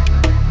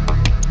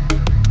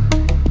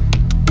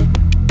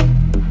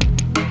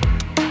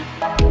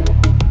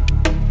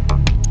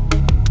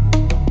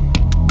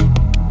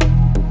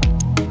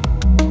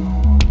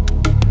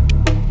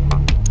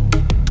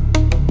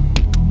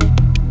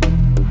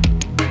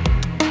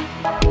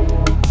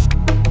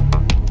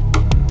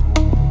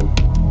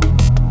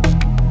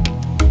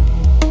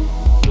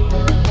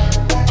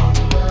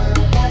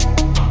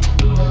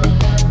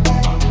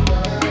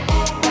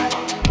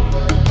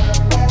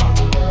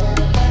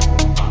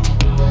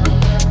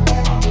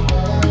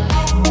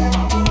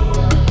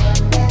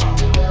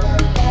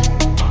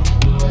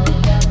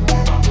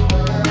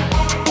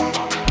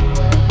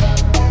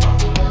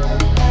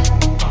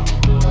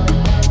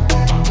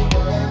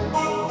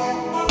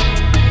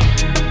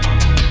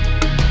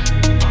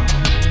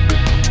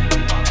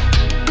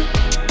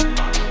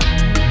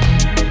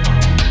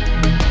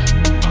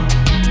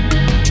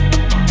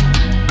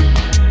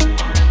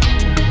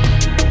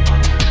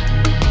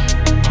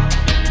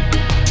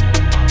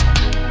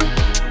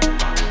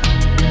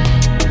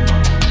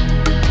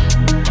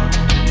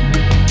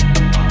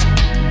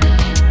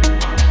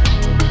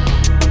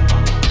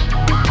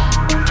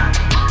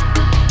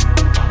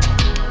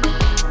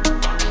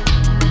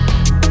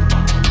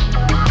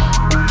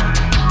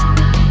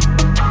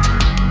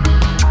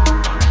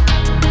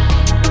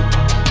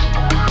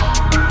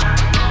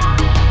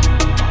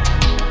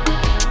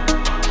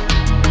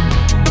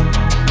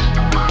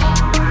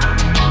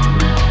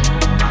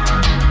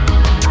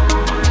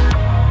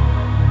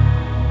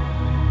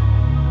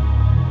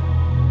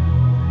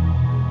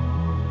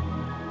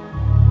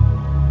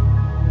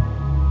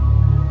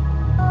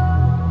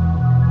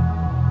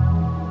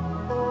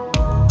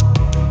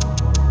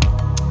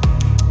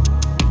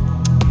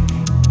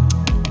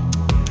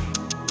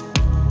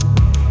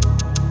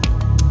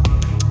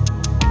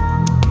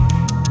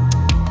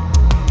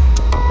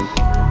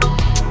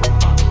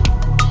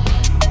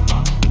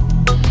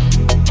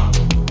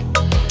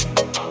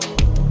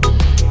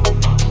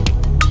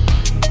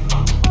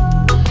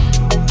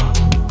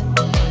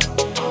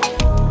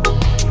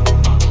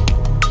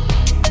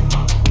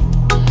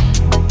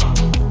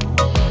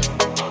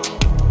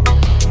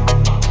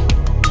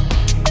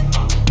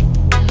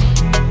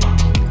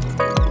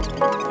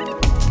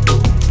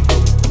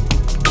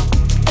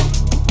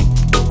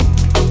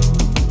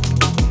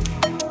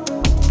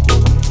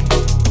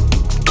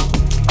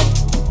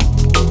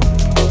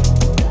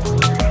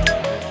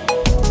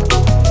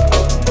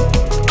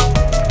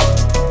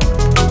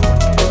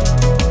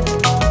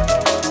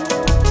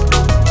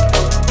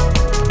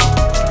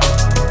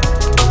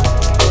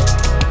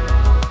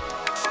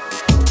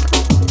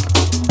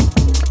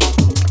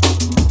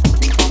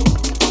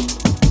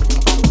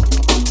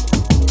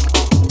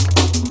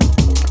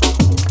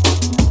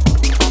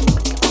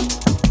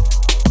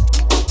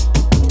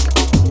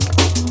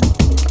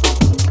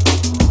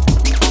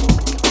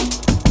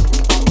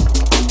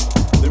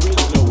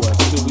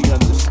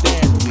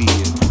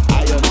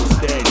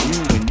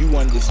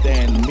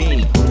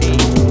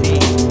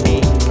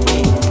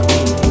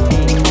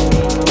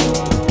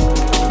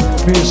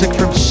 Music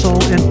from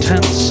Soul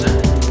Intense.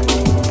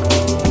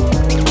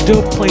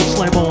 Dope Plates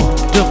label,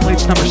 Dope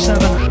Plates number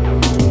 7.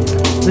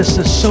 This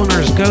is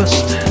SONAR'S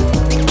Ghost.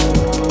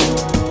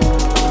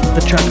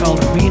 The track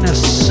called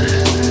Venus.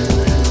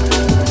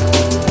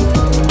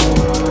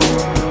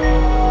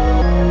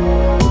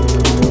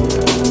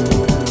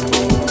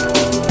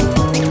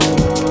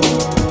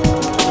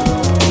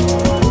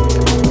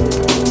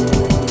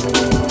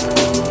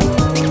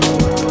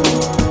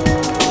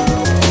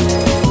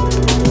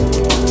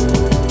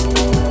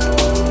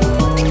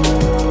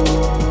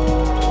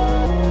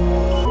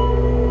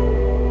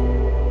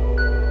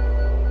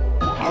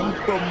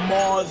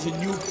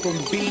 And you from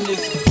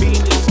Venus,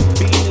 Venus,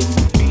 Venus,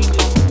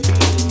 Venus, Venus,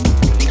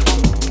 Venus.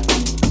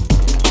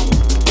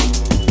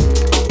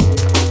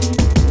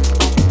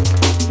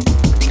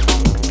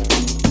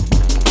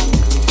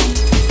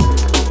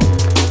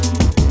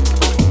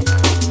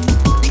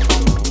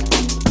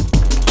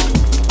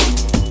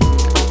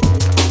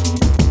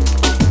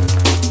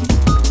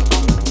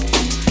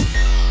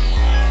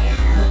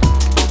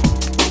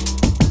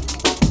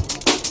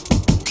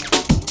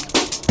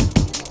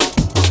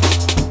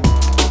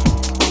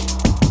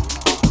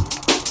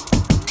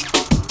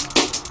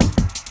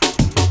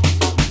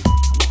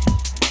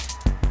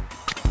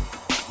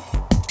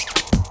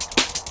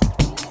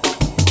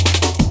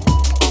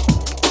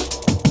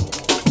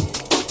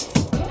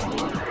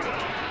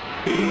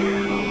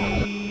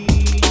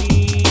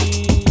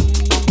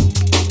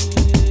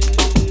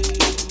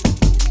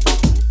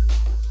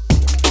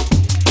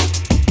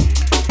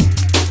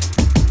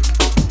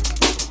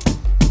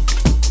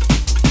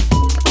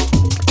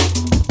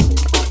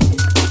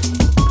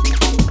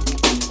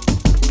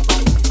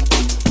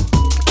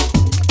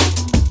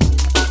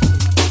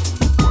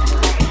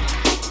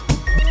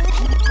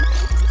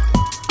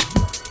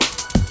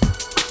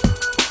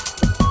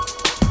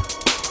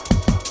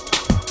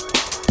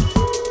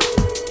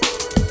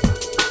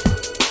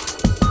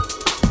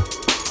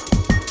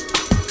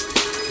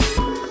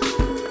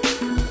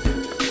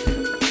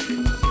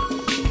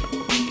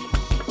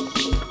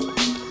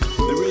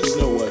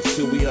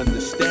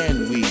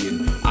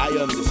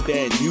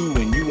 understand you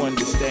and you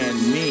understand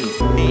me.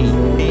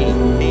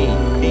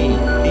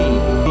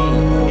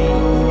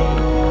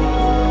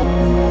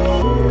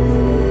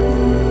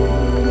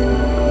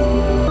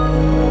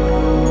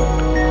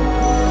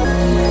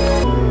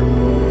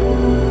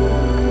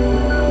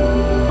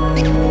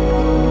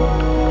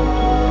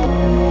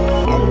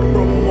 I'm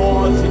from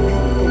Mars and you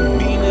from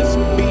Venus,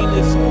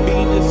 Venus,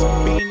 Venus,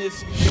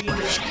 Venus,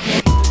 Venus.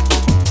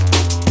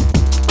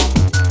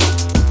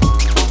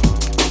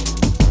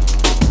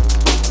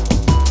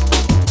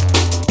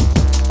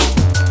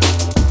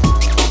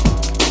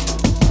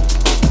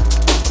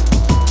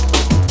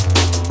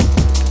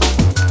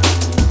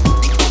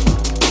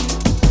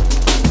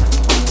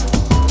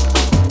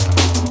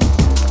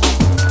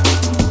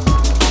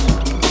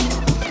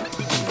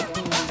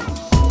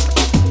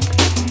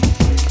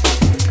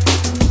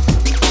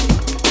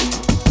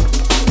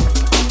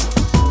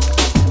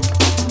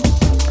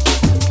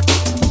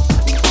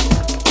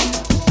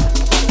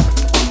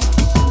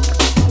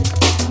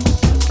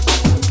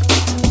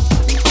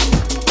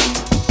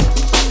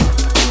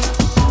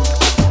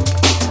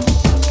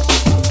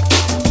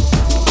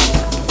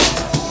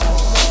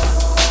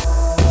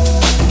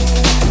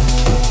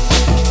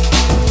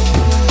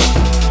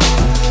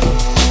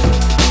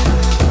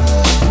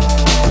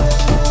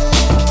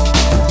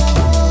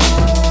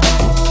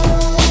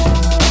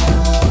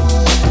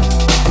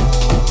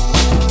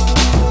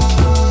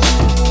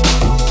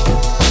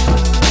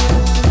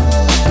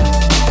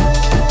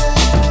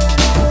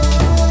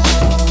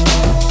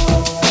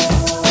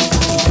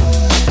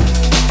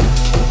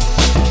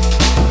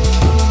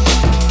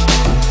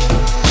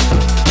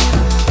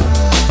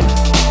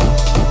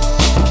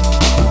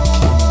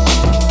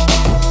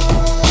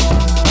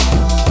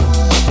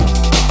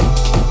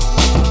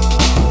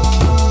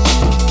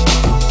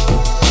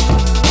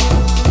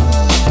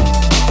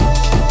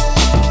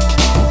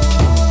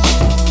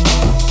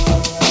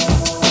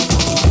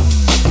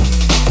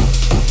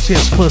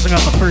 Closing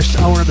out the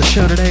first hour of the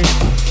show today.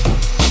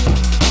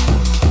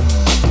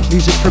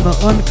 Music from the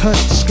Uncut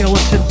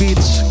Skeleton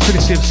Beats,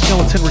 courtesy of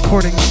Skeleton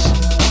Recordings.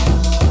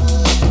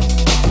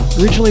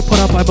 Originally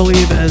put up, I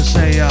believe, as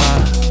a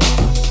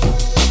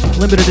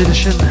limited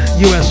edition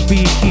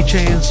USB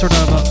keychain sort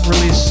of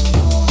release.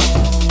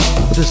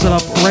 Which is set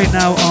up right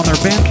now on their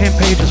Bandcamp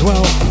page as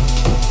well.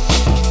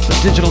 The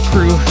digital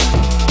crew,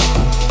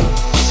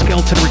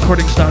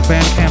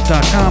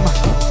 skeletonrecordings.bandcamp.com.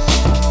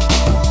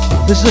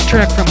 This is a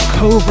track from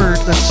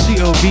Covert, that's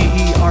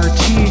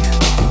C-O-V-E-R-T.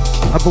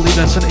 I believe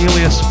that's an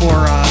alias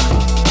for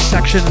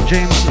Section,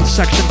 James and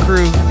Section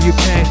crew in the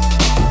UK.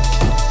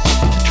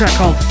 A track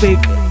called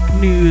Fake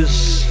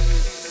News.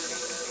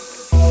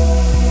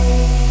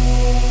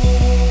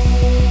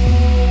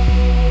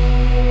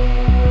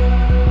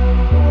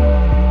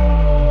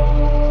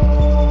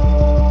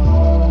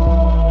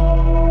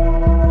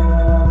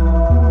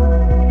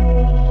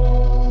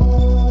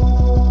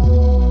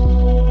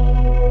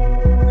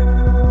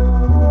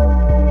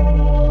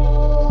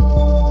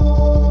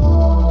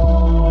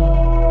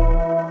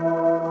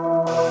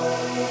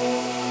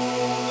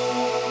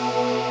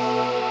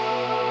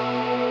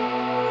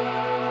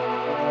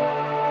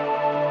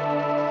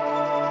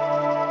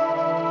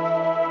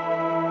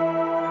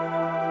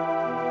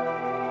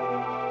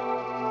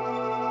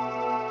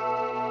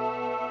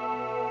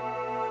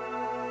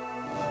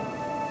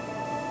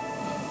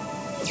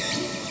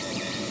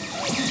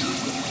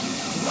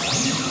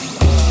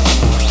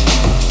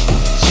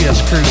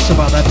 It's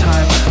about that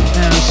time,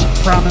 as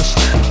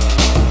promised.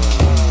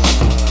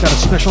 Got a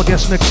special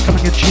guest mix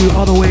coming at you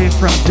all the way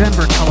from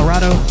Denver,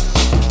 Colorado.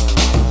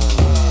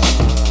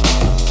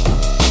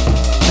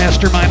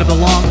 Mastermind of the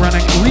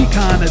long-running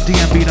Recon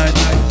DnB night.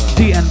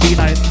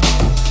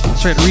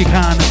 That's right,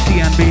 Recon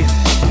DnB.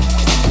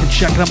 You can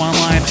check them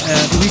online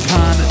at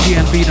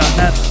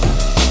recondnb.net.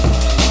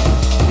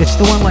 It's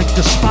the one like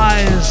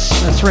Despise.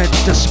 That's right,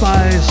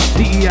 Despise,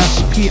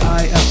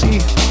 D-E-S-P-I-S-E.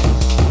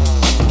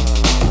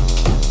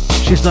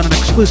 She's done an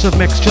exclusive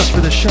mix just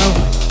for this show. You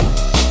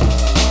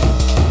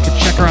can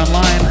check her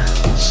online,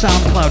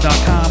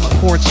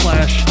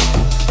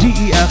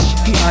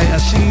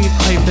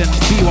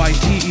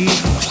 soundcloud.com/DESPISE-BYTE,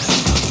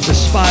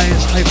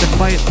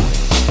 Despise-Bite,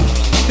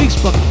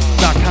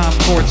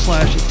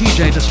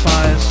 Facebook.com/DJ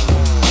Despise.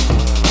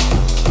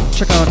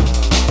 Check out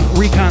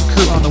Recon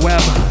Crew on the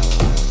web,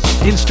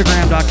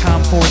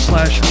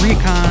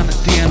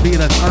 Instagram.com/ReconDnB,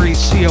 that's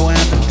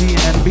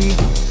RECONDNB.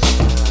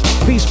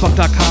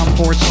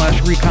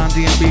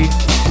 Facebook.com/ReconDnB,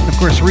 and of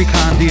course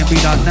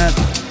ReconDnB.net.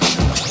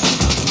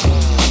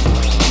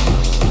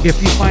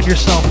 If you find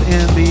yourself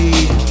in the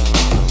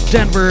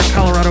Denver,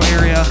 Colorado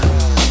area,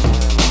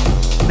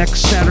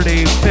 next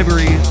Saturday,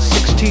 February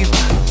 16th,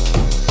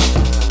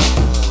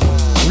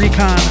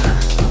 Recon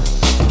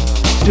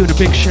is doing a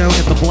big show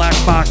at the Black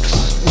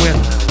Box with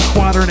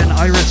Quadrant and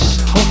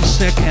Iris,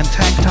 Homesick and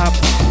Tank Top,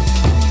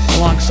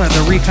 alongside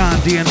the Recon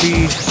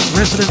DnB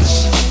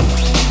residents.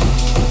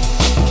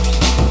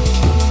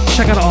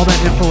 Check out all that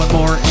info and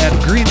more at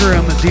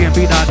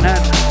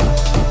greenroomdnb.net.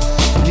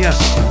 Yes,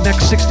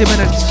 next 60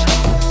 minutes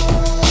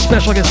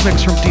special guest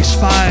mix from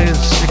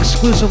DESPISE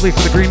exclusively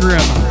for the Green Room.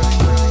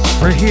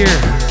 Right here,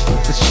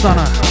 it's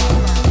STUNNA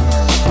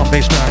on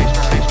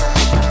BASSDRIVE.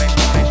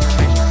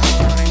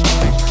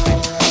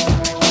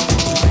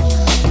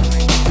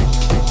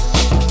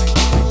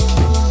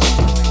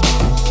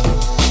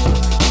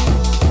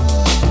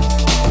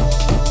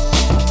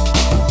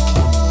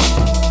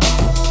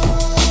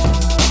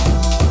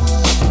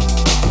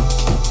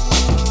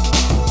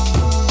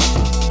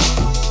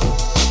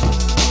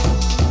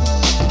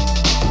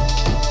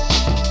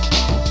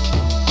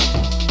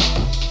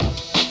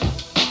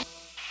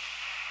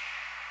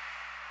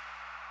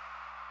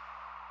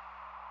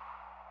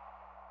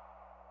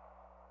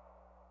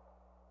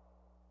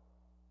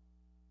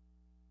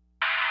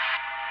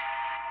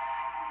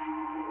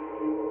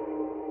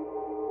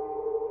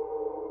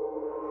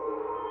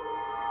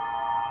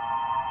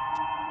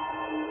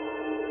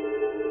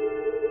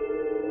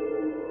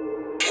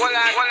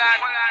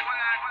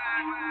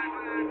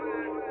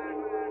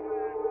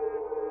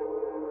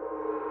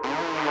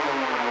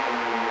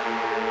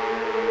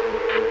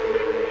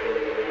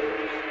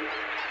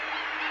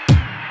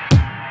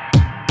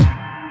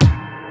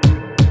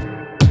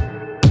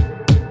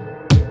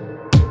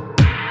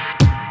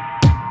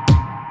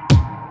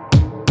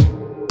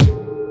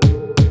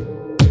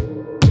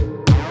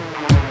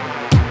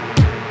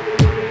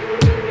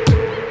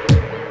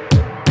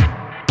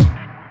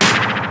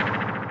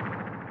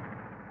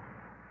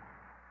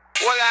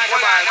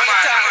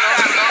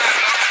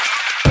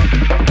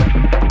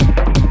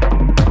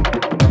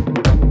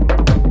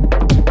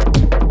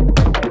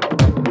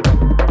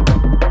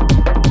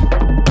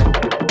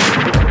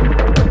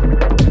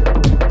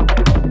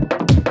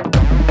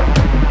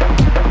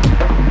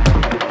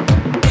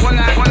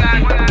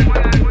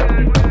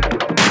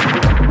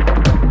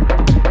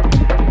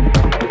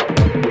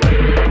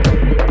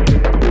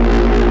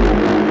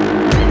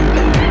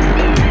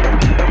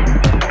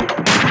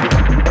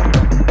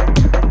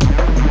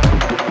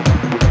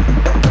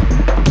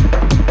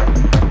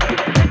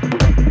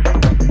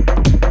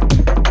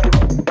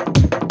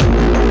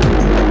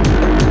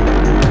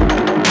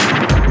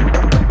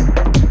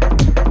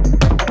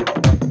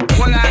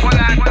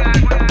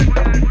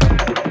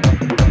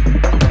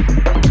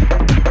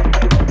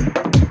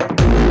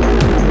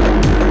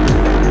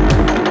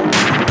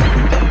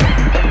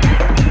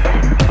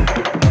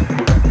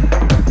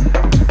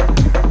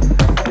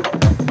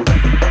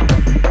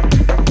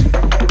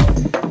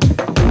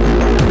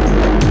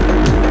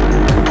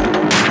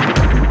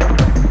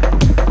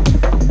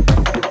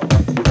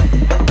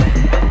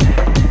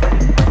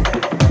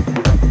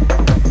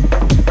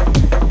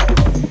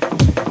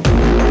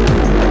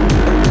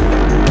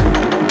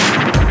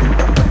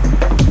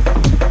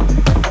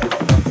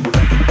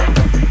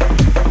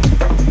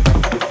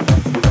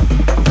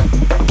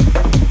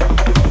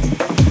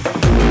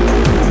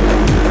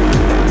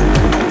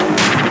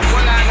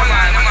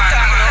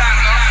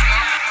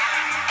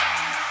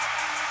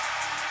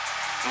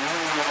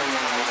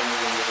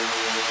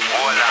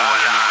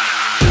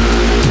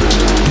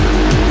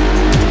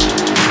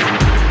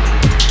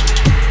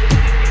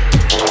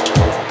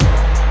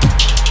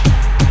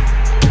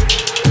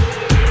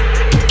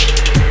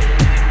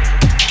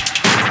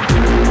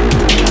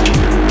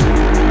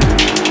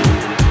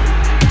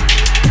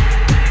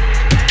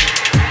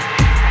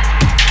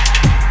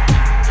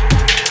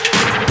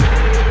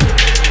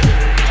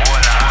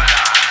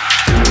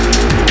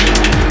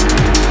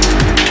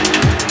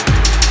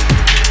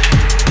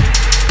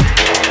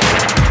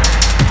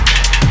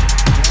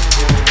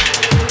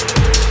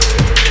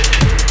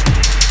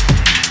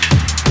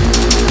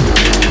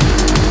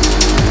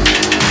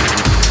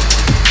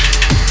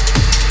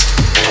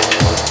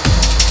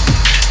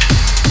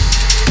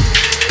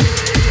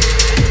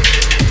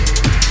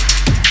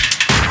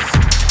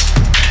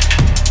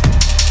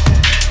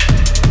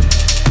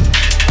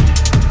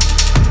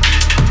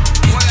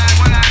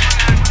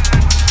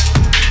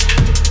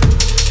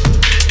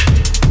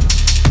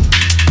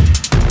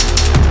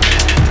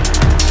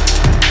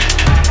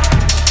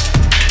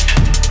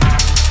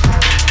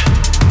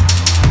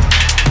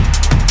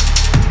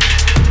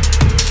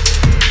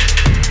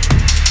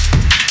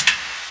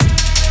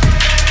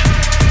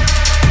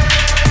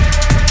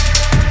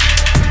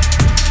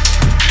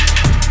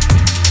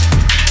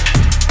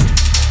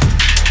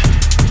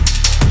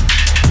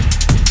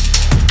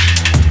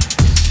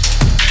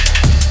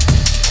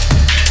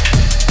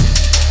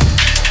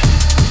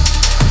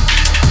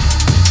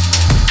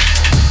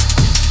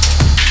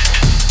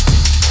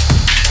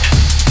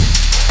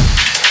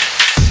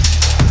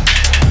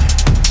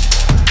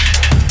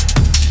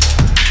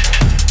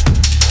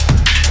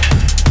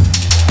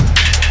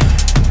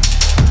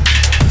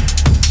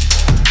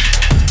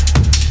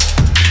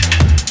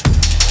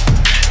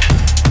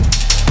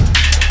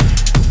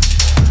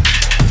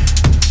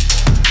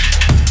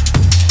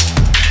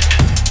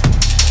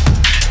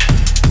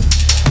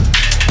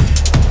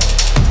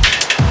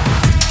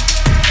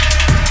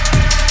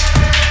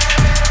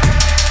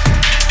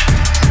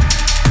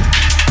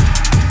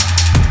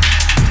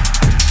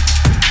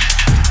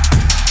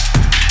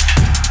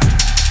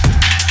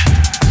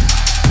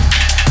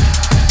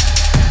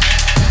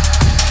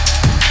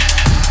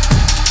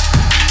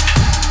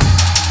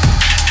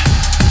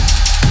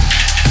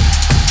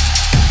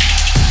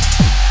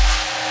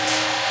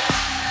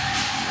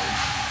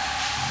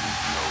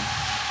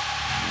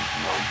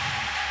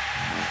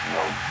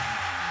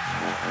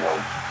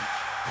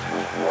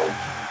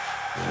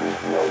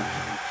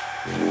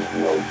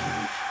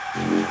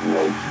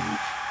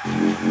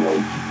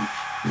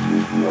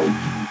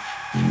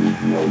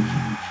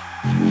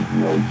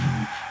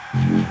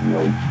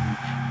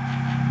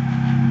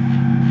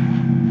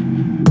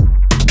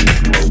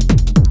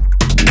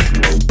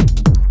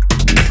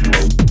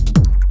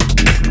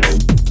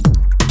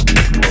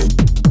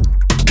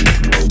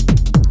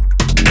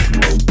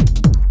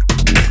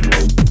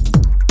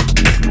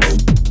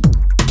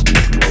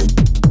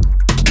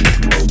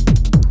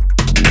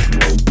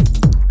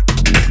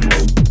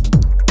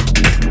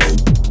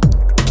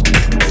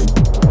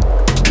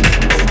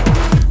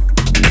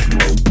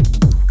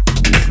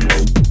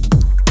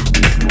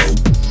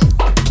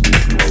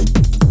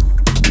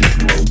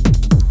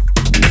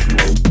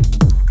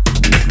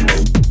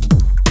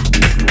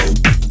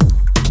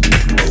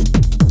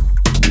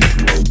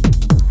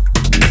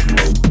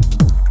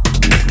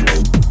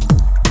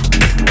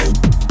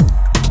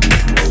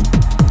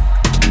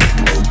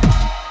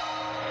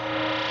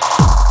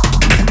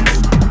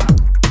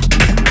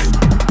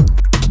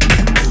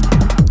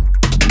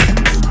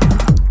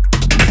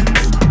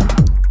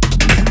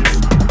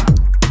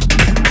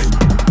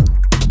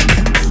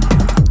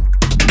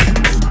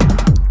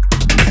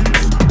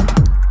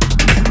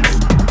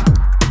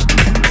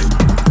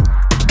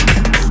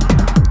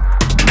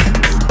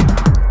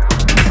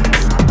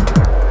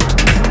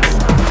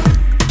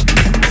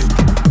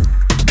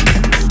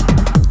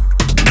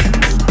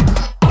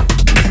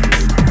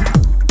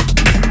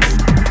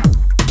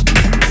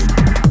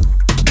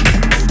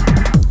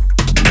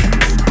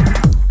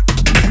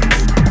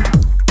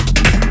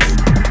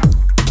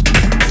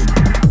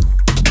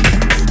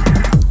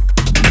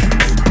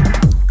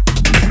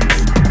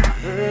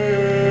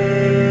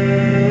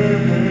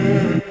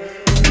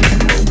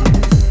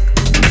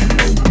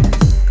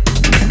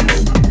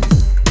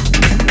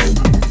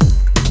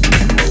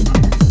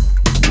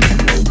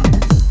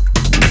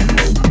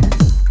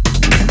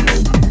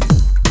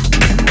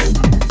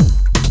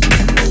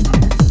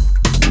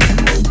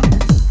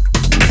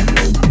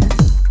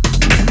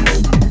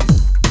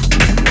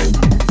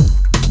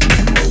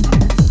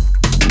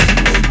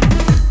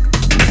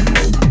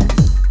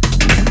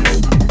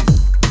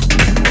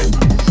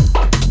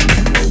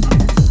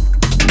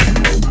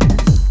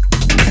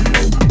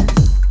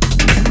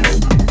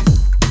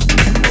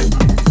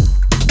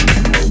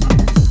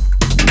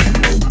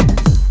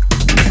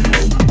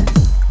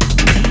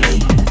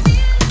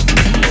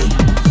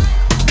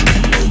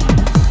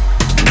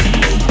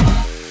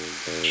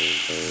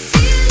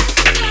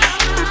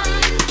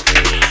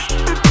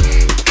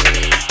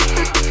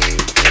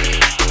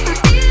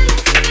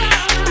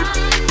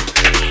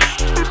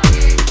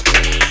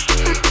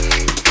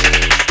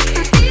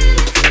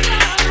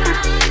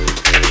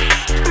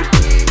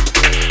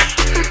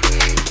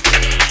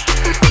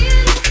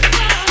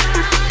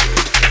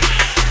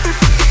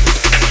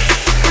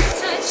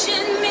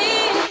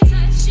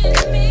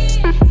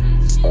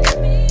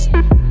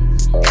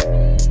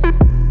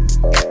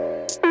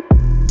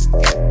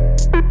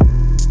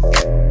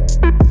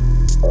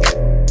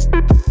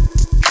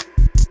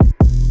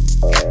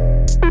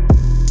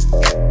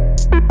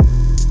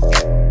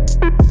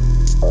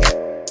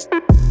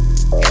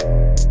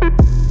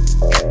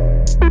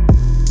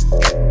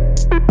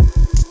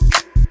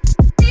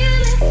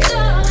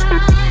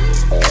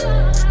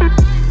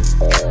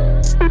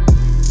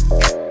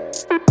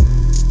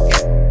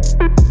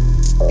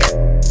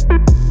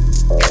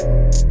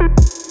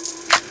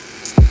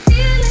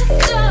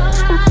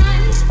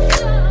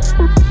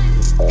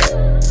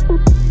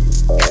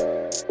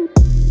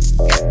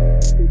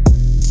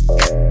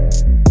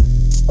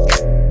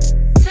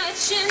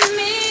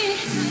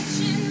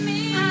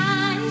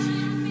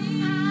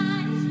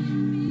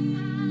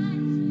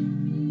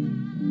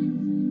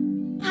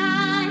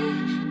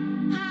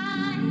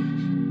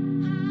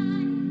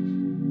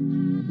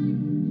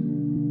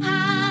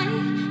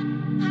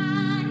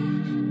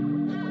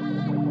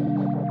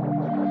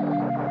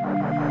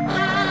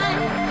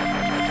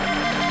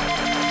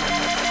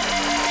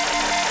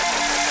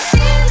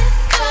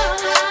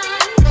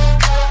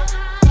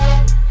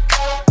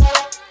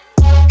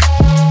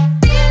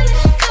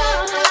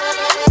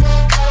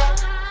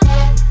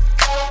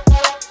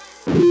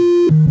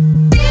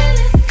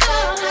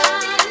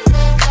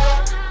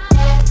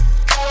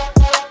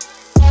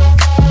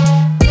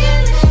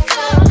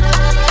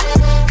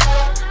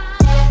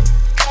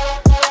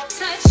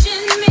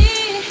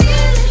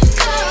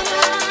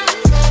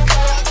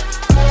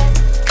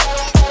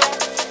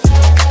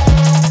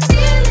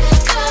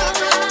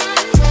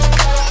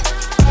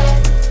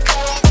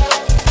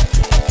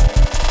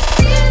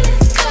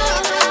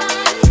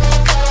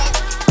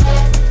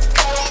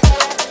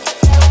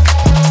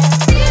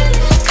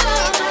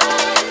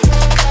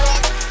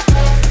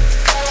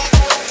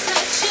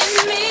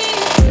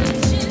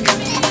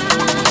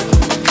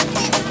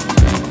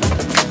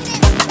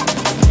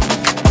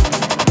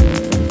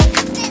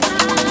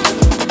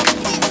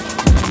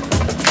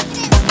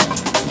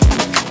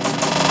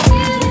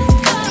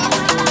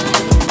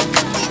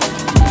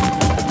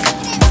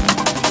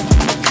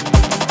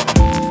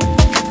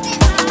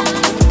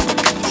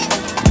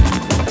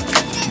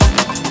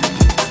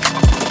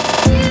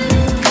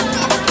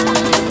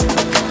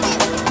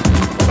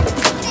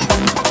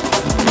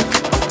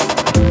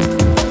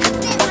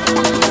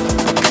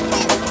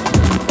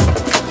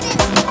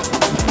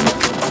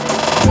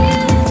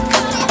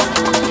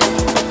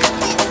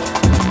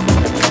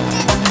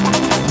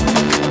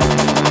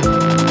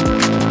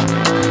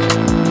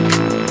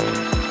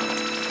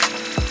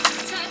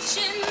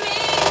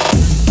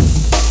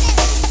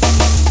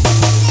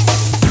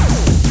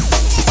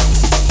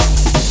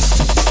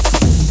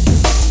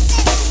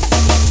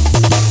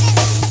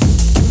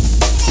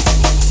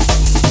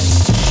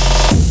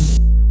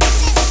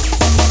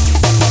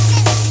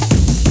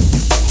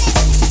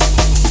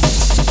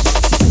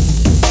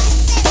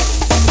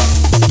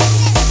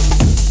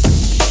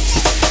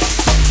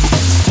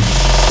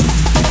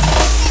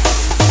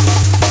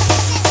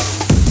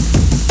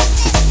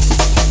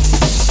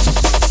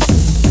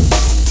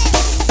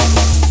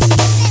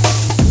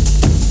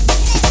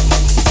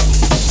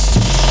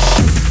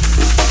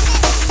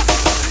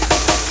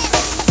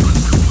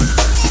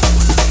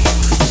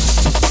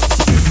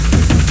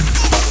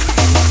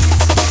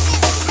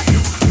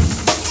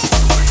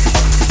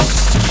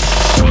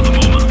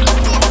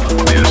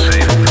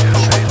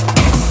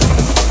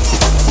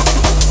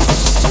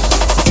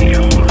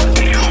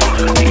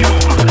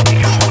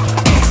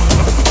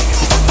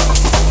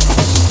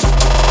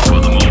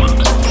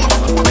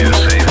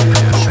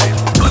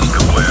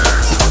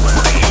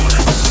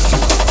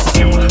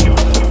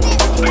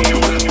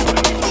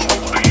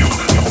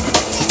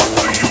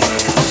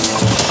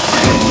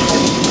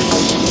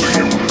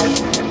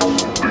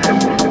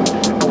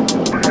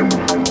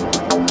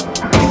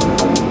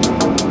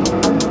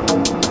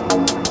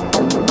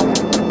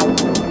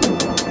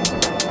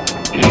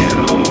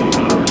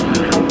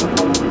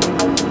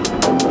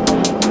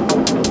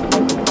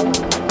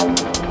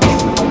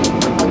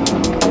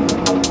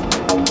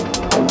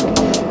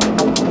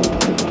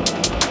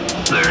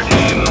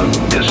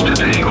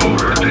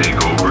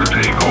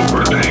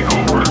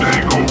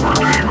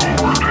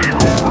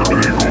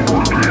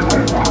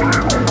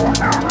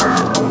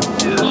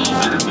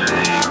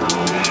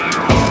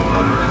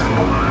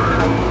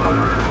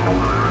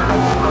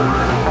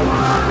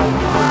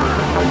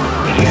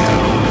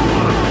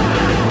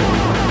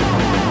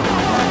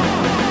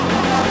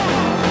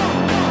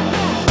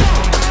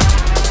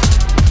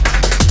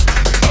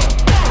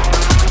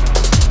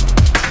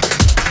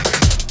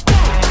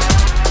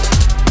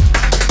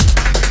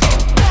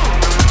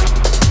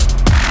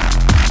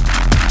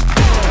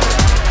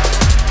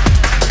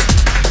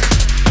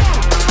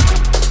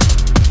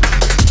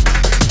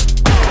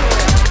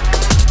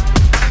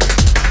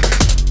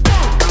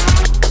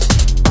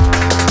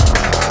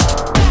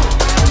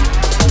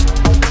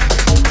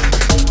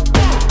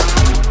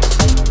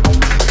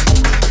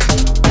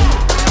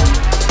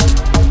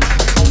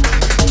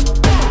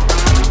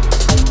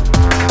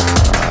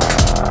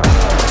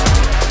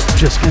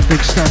 just getting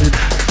things started.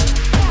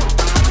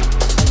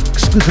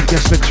 Exclusive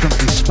guest mix from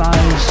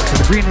DESPISE for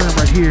the Green Room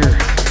right here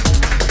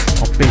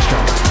on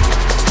BASSDRIVE.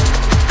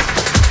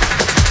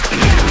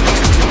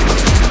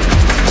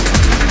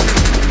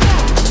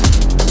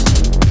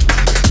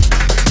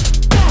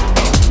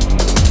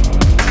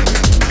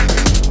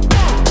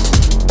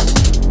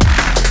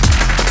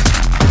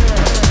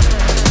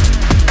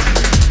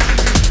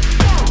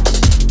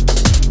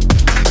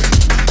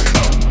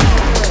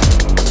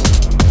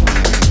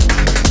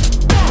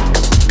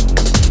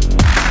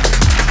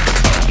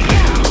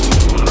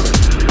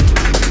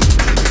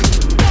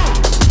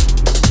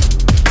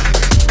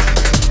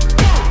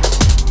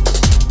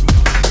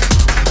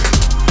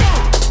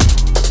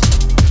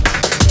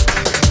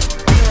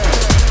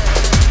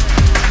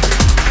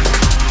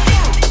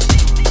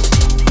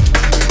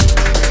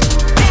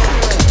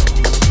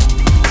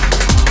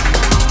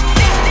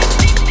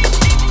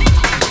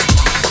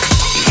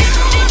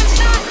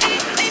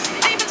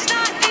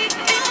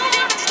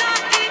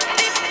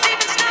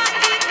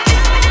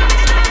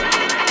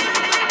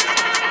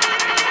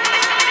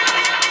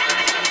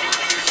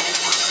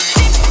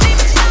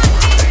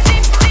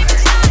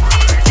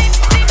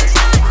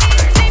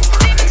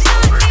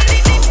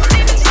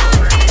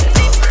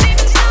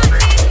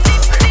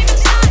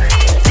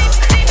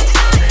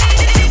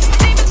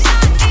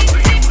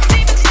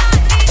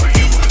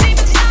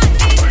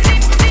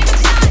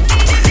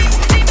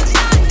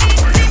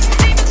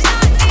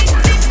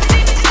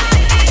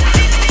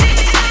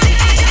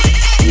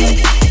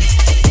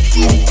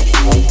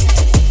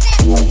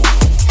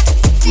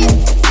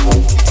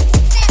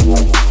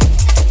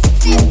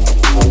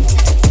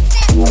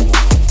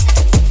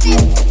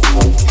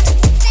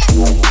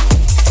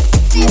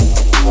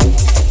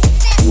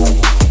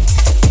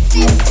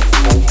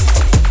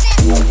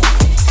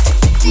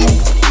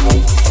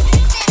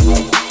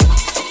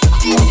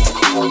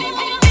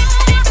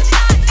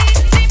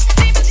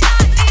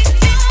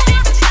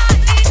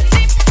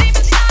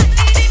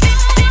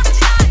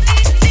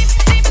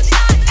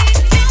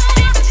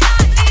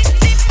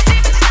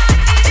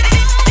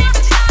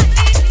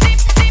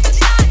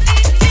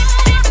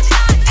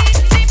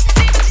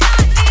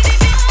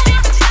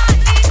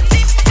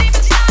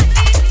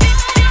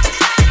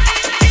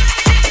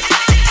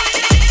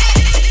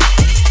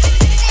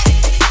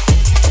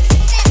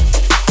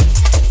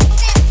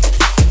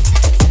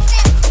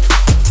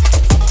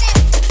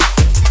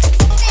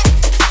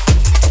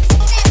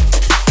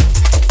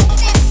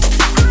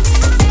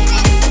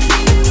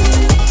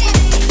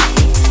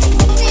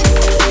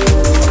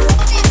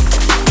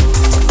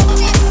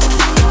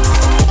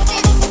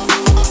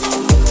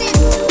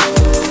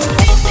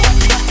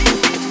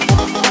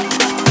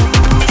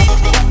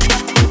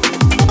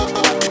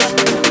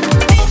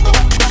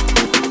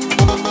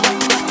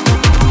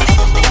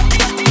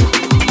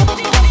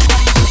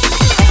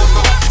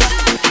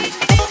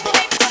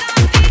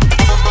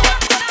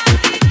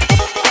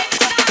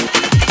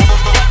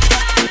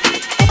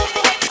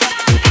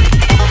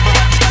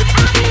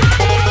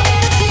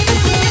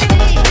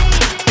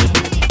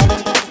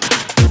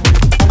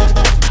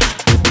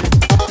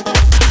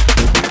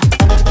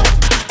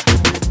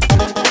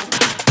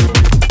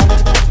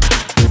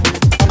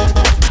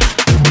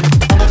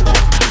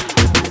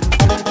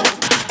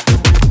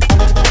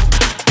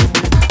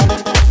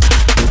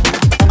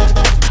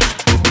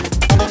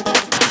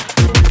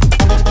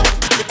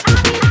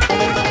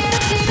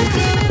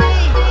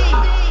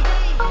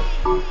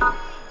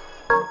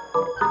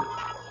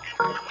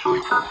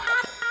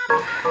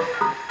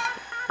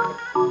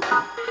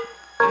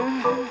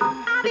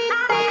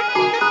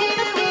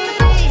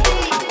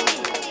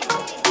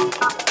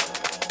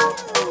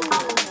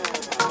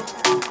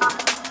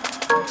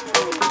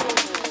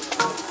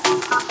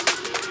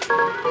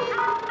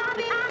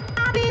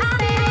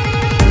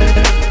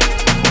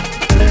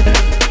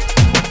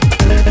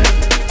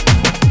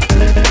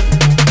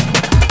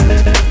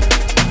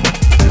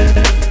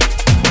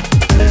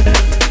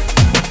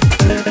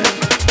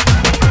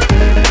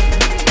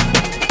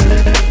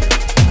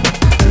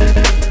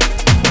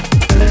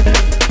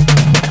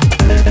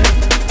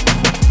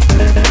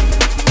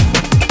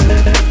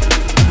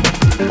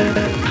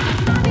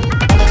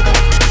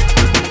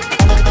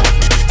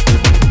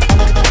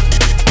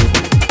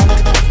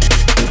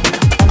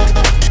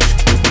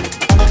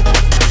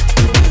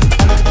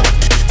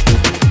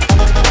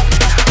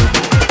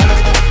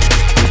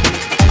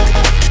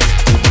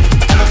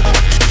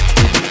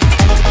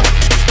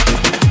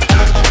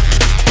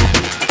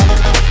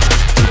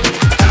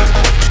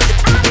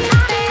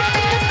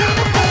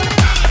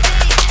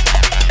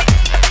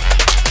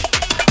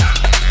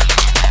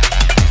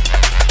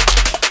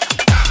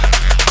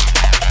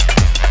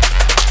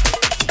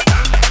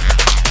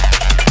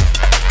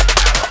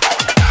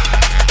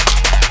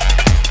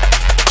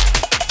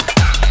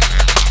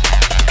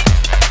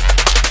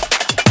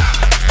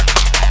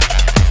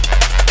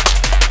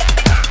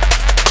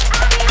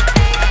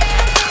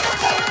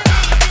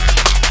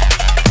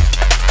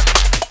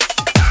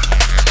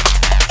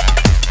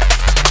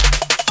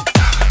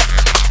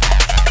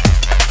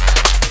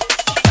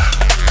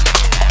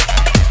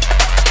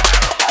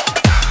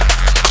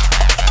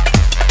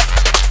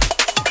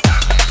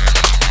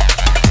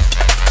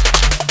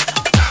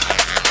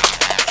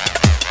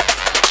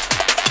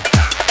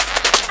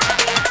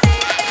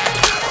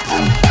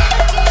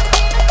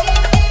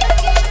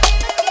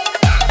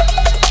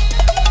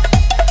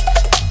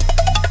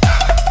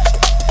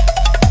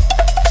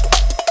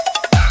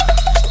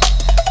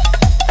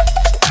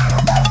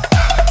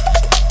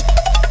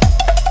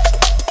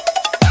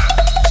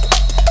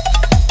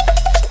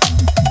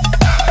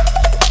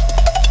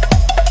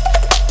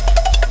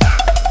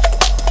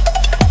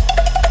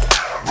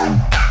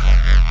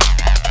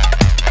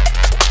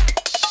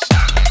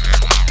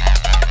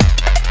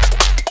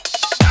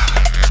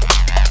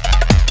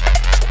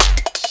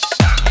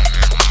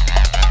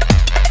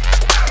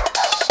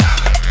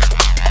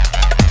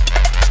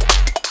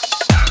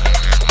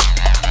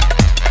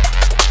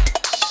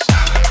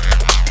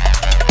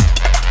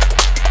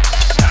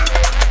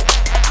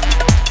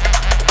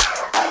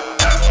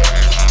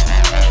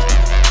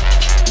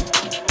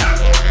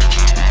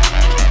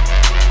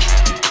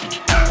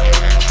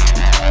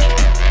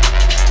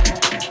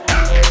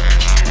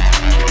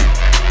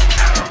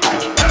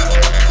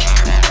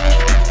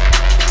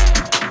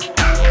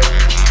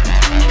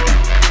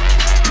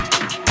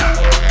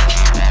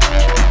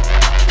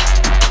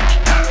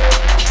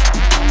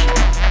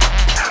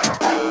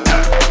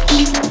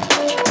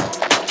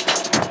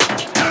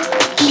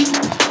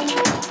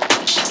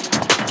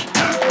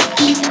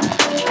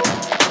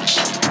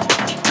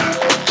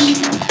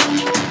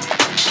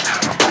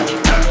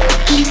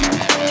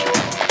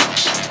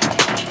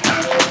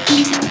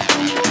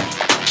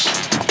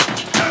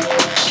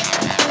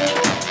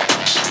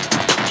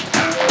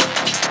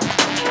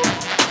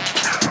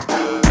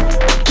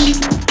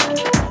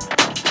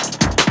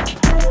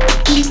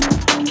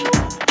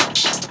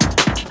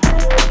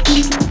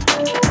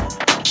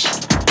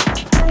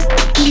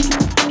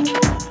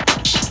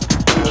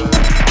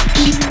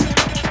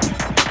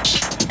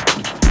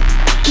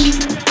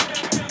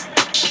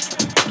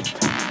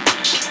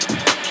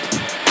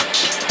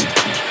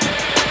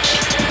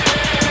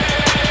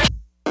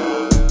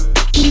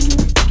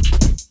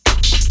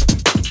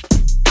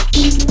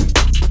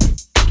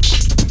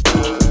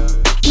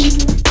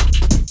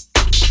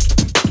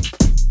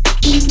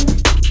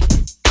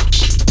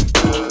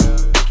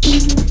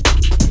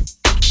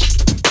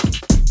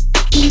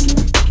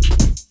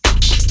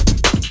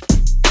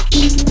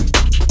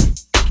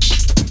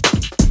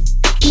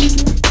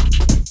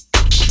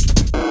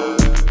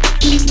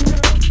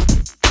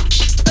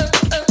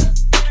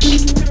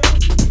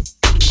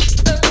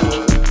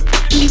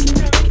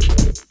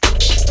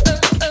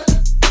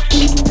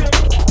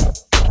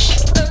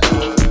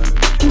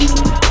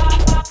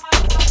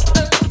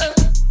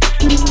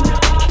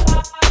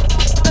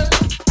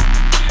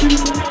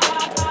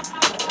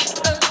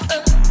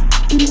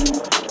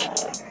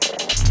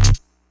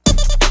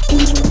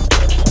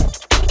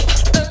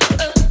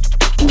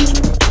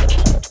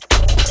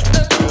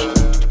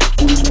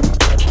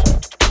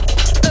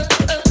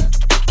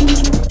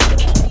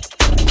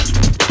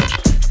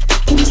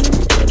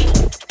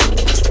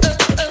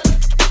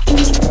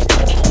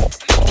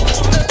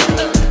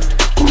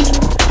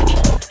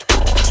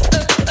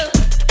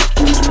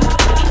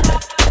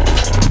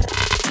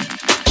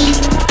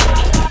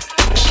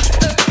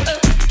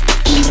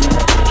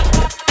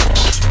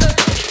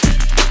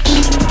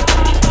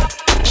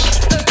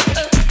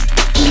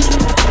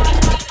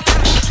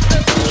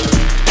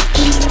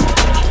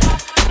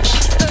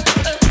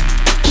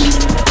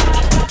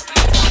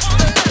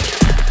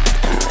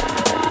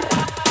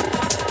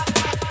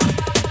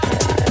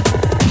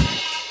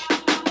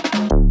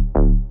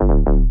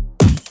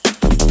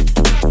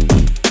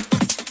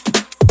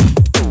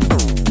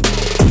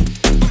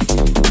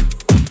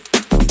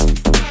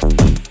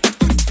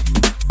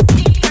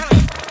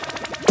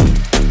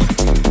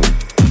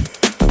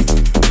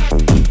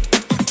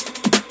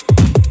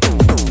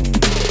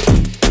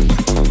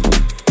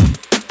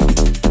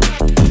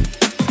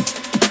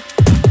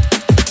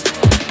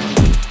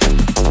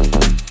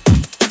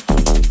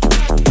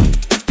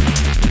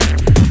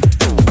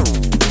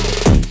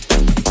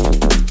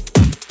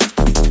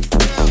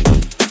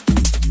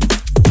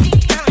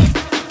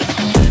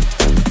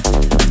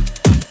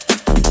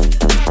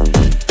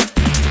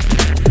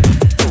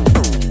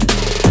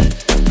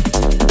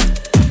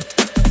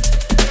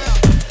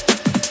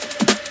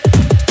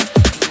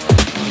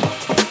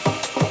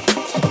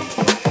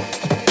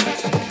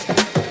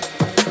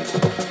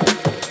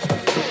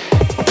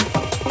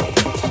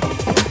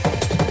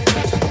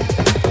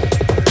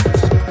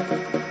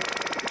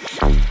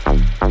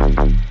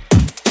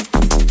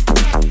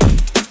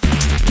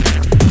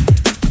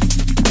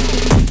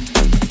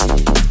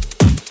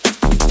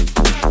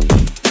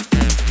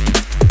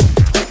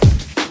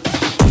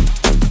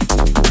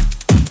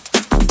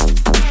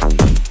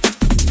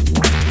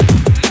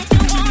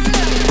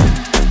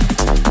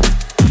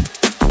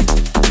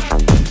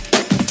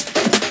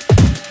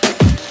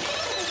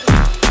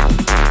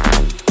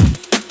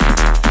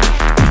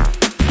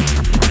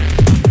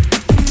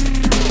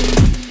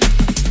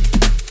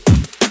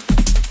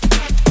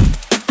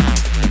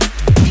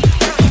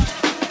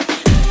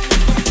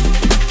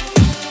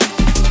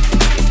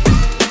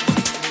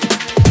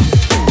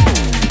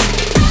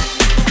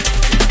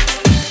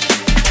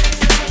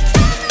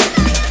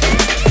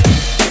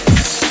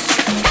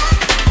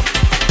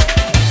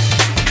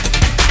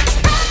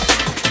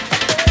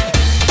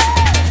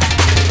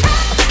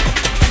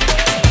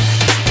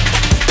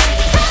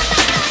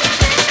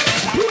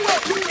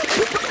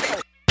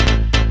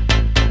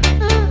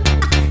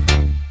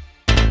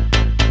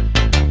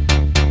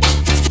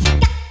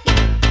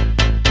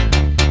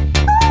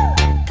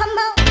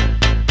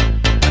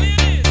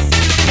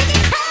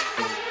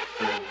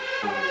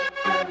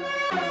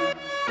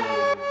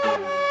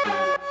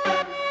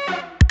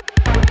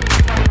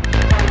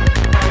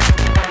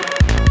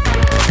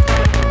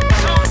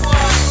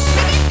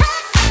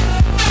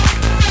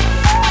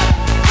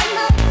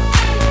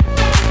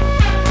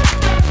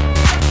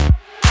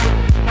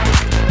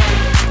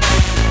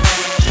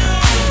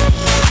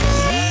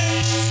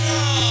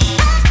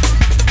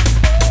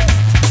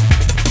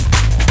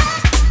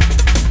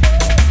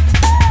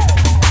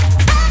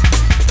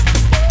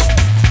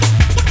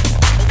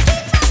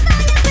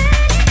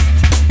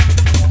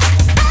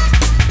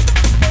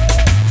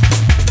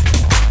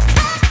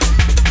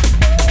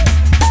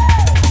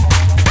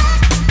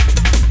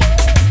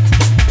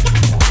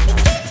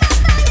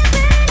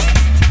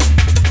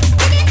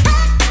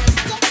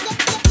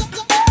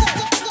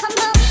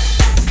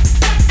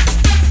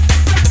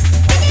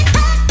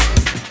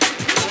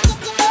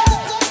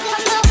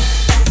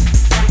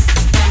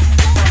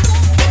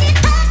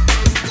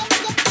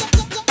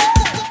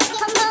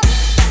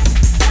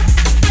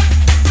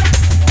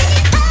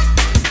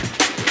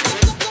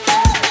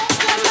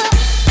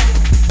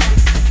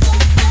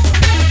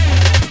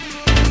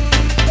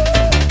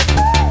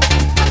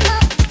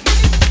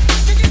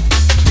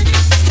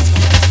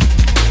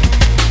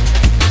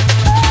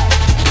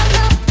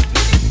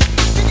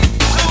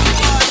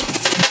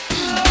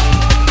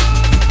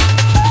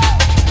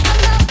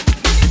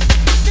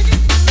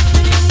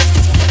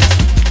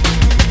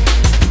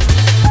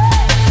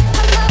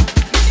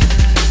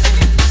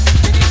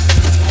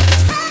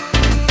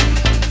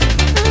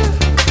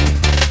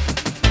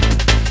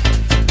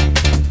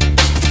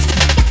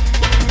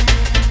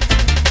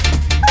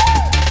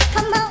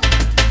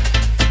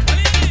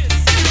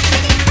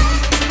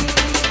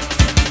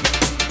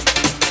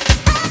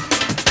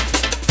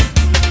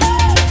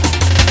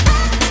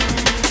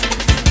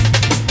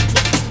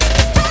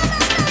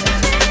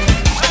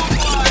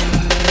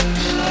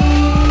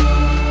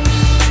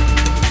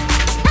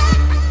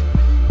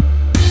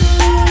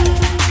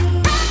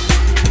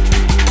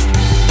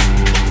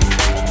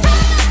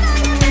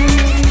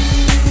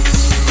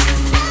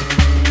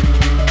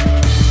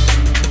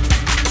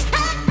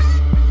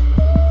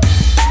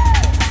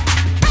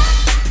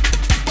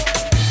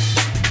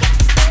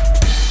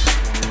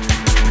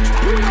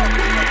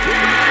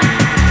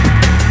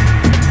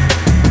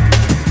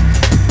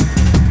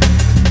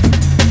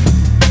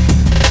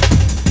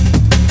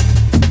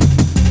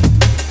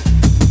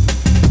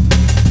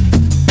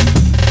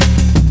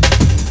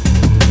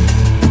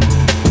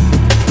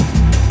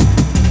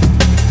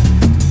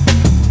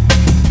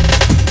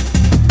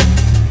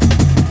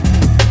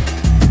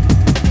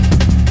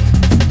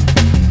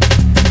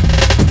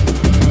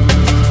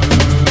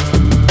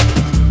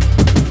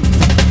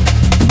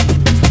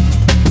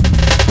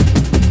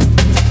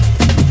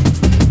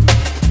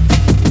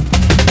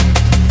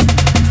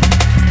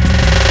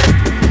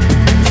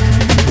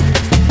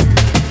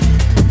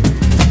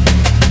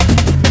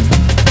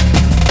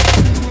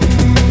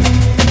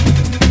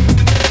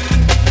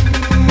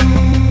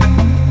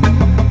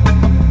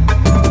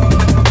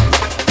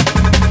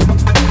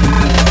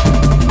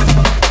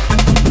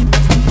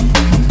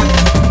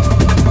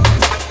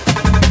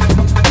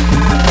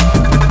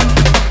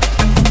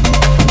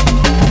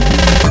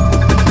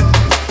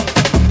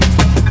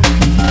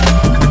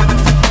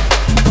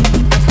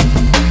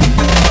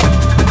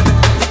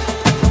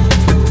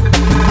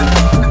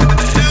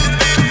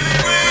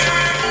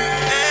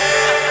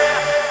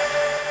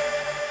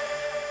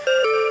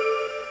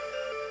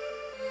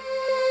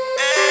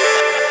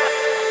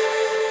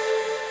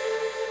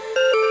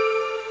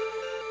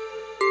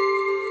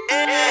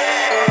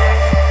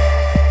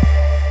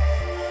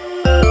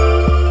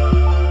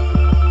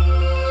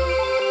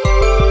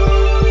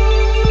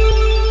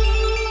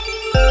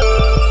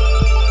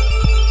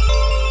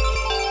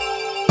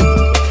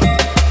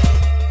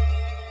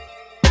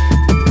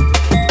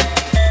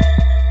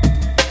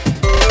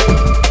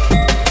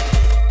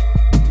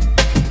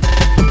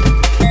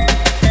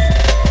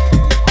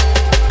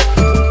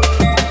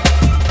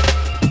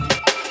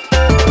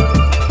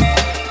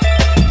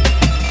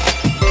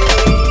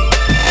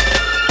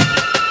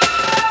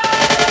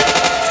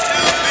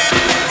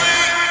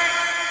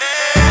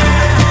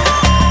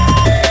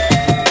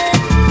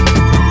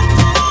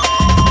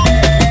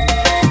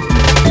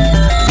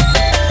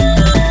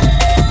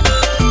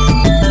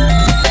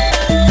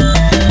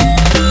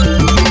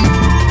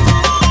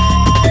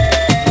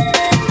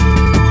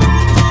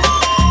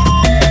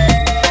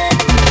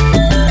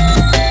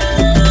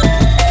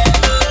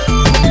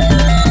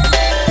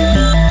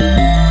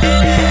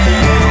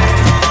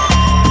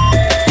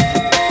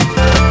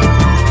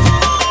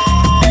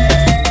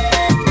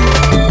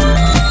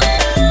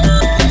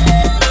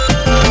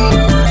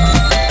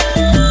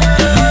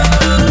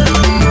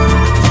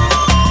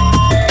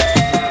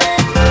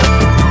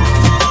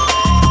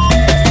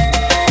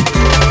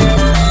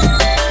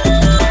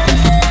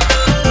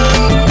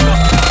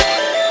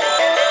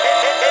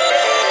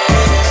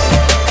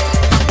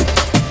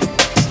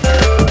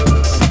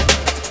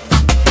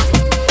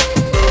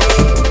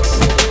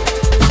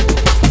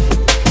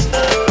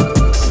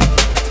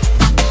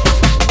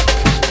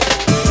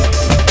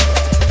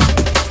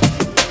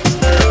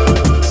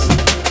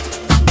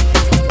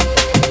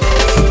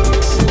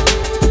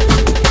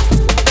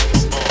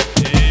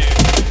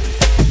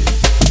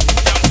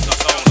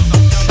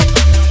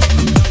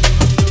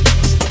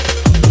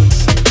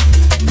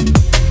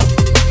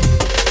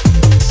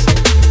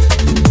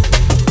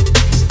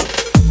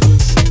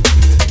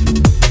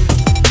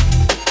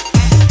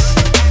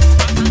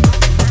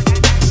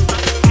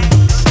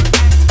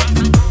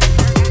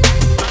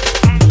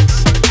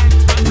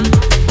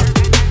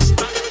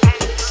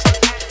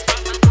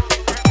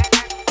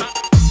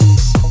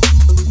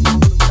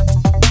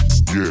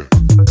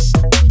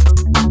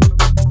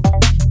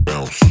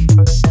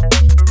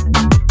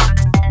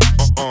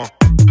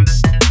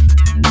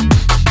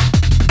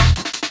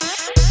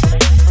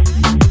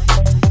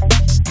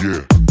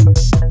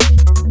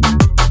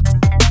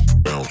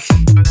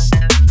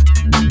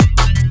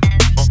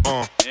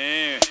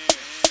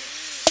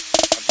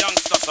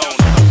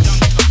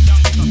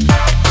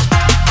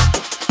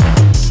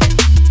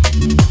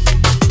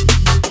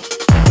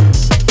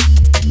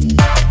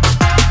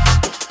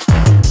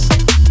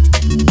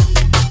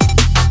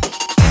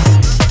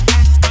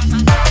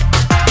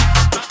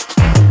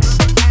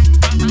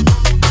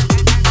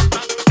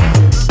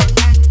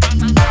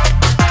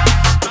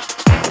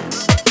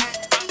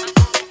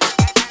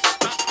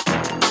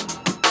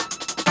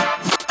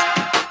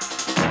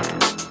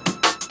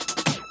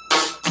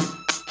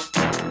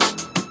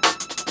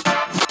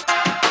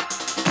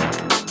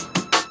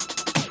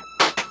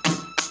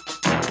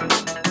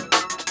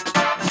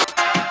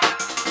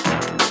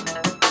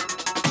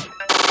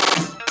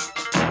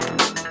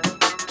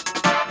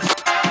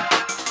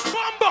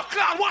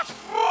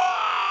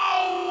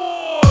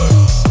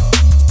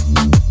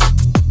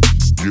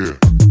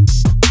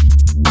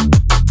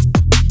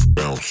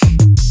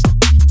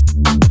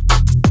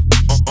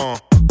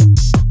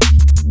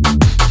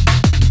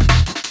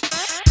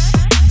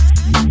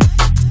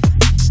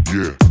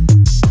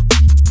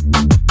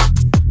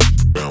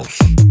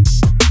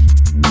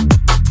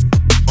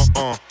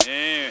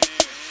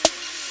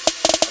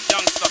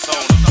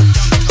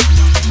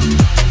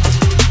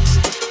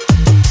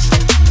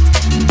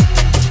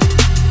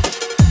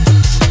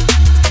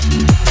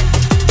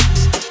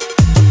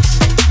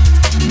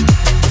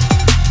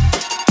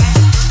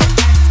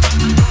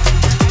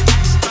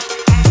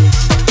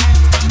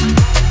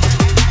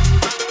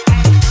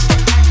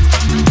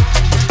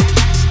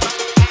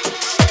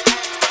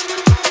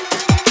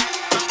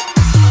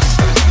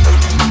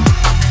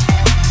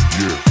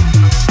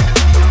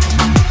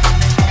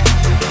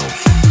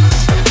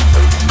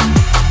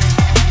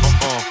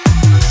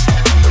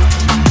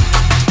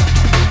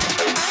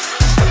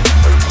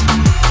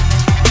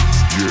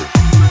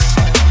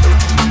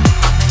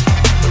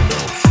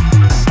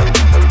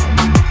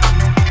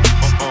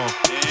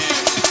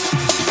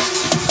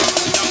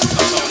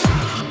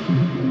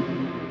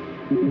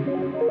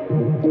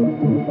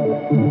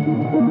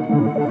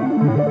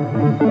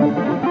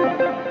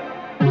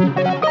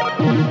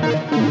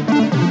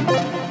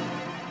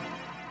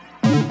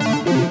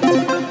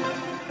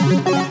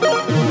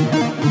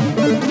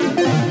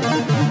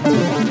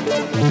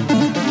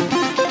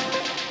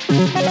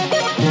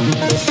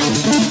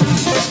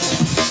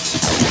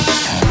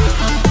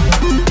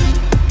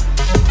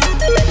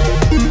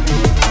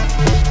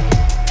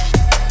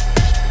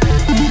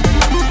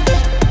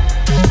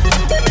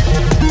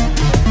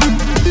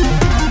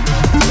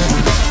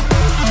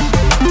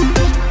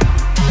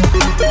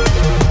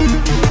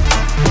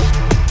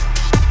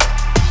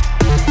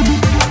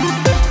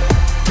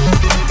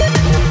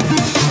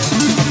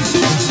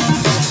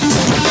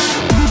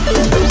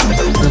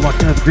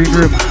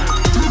 Greenroom.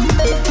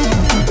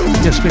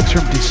 Guest mix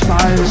from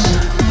DESPISE,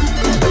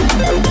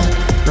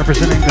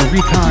 representing the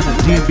Recon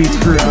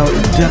DnBethh crew out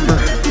in Denver.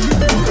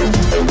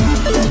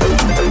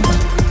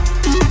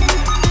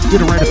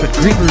 Did a write-up at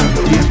Greenroom,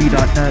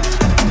 DnBethh.net.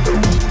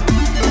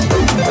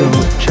 Go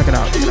check it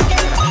out.